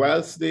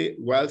whilst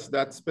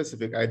that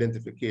specific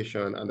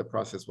identification and the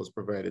process was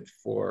provided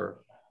for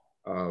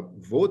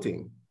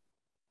voting,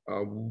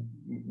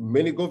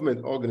 many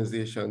government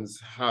organizations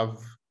have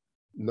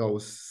now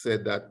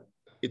said that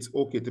it's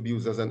okay to be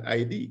used as an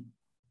ID.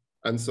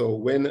 And so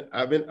when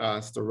I've been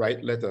asked to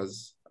write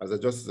letters as a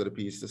justice of the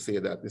peace to say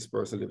that this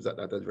person lives at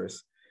that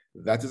address,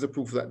 that is a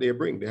proof that they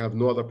bring. They have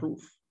no other proof,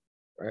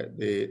 right?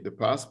 The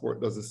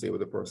passport doesn't say where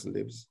the person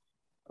lives.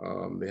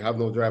 They have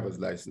no driver's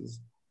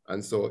license.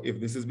 And so if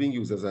this is being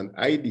used as an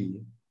ID,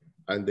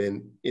 and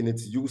then in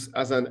its use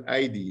as an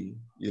ID,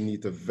 you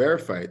need to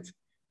verify it,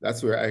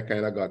 that's where I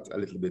kind of got a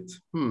little bit,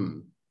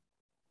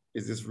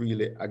 is this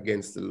really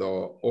against the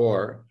law?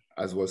 Or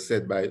as was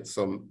said by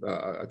some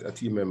a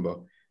team member,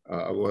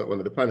 one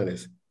of the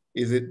panelists,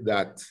 is it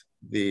that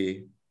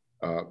the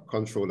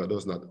controller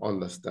does not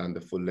understand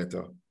the full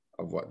letter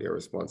of what they're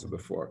responsible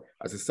for?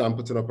 As a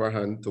sample, turn up our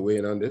hand to weigh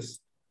in on this.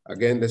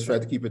 Again, let's try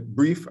to keep it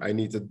brief. I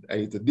need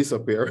to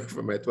disappear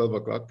from my 12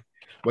 o'clock.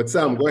 But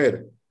Sam, go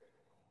ahead.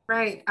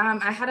 Right.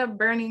 I had a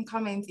burning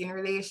comment in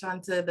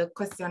relation to the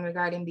question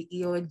regarding the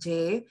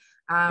EOJ.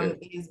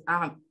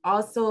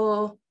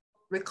 Also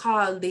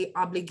recall the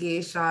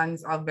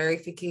obligations of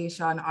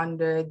verification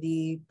under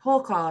the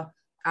POCA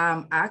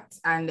Act.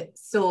 And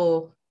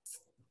so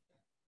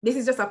this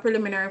is just a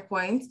preliminary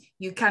point.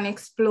 You can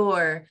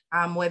explore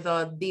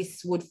whether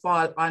this would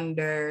fall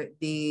under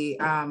the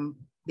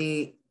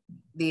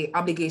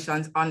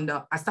obligations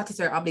under a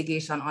statutory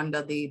obligation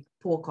under the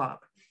POCA.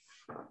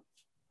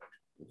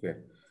 Okay.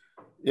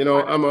 You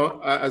know, Amma,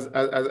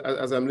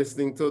 as I'm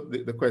listening to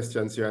the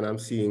questions here and I'm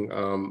seeing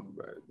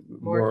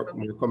more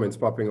comments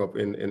popping up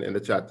in the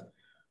chat,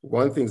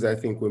 one of the things I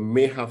think we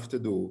may have to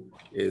do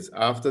is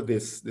after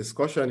this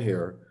discussion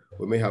here,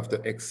 we may have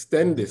to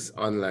extend this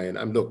online.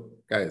 And look,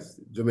 guys,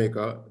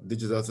 Jamaica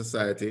Digital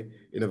Society,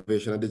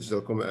 Innovation and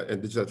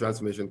Digital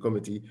Transformation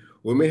Committee,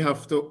 we may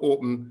have to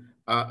open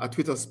a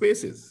Twitter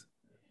Spaces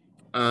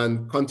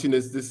and continue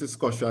this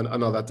discussion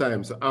another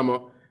time. So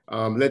Amma,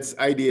 let's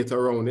ideate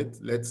around it.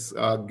 Let's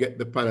get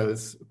the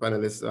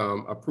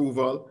panelists'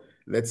 approval.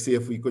 Let's see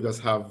if we could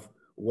just have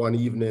one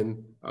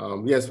evening.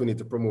 Yes, we need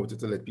to promote it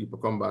to let people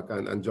come back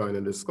and join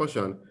in the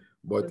discussion,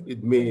 but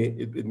it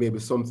may be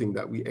something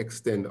that we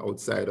extend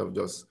outside of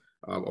just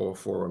our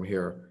forum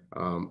here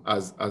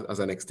as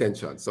an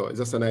extension. So it's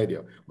just an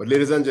idea. But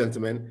ladies and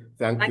gentlemen,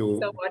 thank you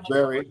so much.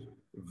 Very,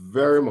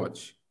 very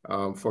much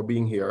for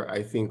being here.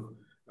 I think,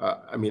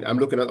 I mean, I'm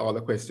looking at all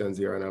the questions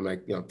here and I'm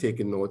like, you know,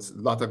 taking notes,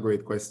 a lot of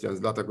great questions,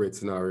 a lot of great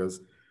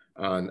scenarios.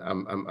 And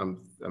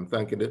I'm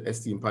thanking the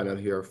esteemed panel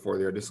here for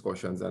their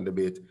discussions and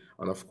debate.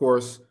 And of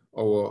course,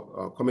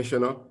 our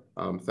commissioner,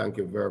 thank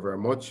you very, very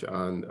much.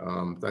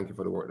 And thank you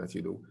for the work that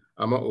you do.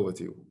 Amma, over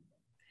to you.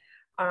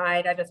 All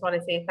right, I just want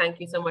to say thank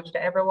you so much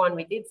to everyone.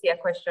 We did see a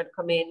question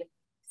come in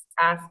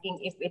asking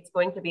if it's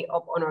going to be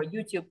up on our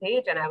YouTube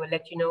page, and I will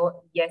let you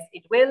know, yes,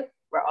 it will.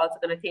 We're also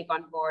going to take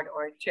on board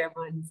our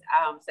chairman's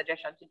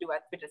suggestion to do a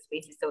Twitter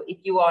Spaces. So if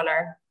you all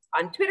are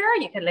on Twitter,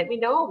 you can let me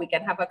know. We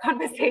can have a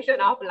conversation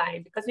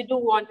offline because we do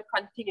want to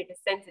continue to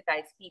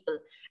sensitize people.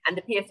 And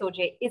the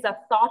PSOJ is a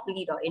thought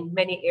leader in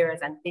many areas,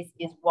 and this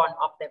is one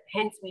of them.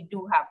 Hence, we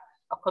do have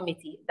a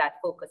committee that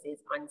focuses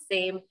on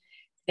same.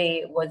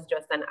 Today was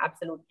just an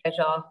absolute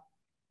pleasure.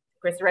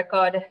 Chris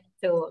Reckord,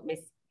 to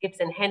Miss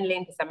Gibson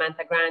Henlin, to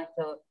Samantha Grant,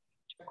 to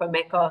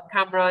Chukwuemeka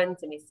Cameron,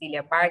 to Miss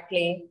Celia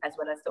Barclay, as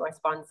well as to our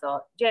sponsor,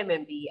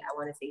 JMMB. I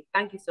want to say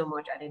thank you so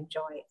much and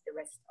enjoy the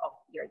rest of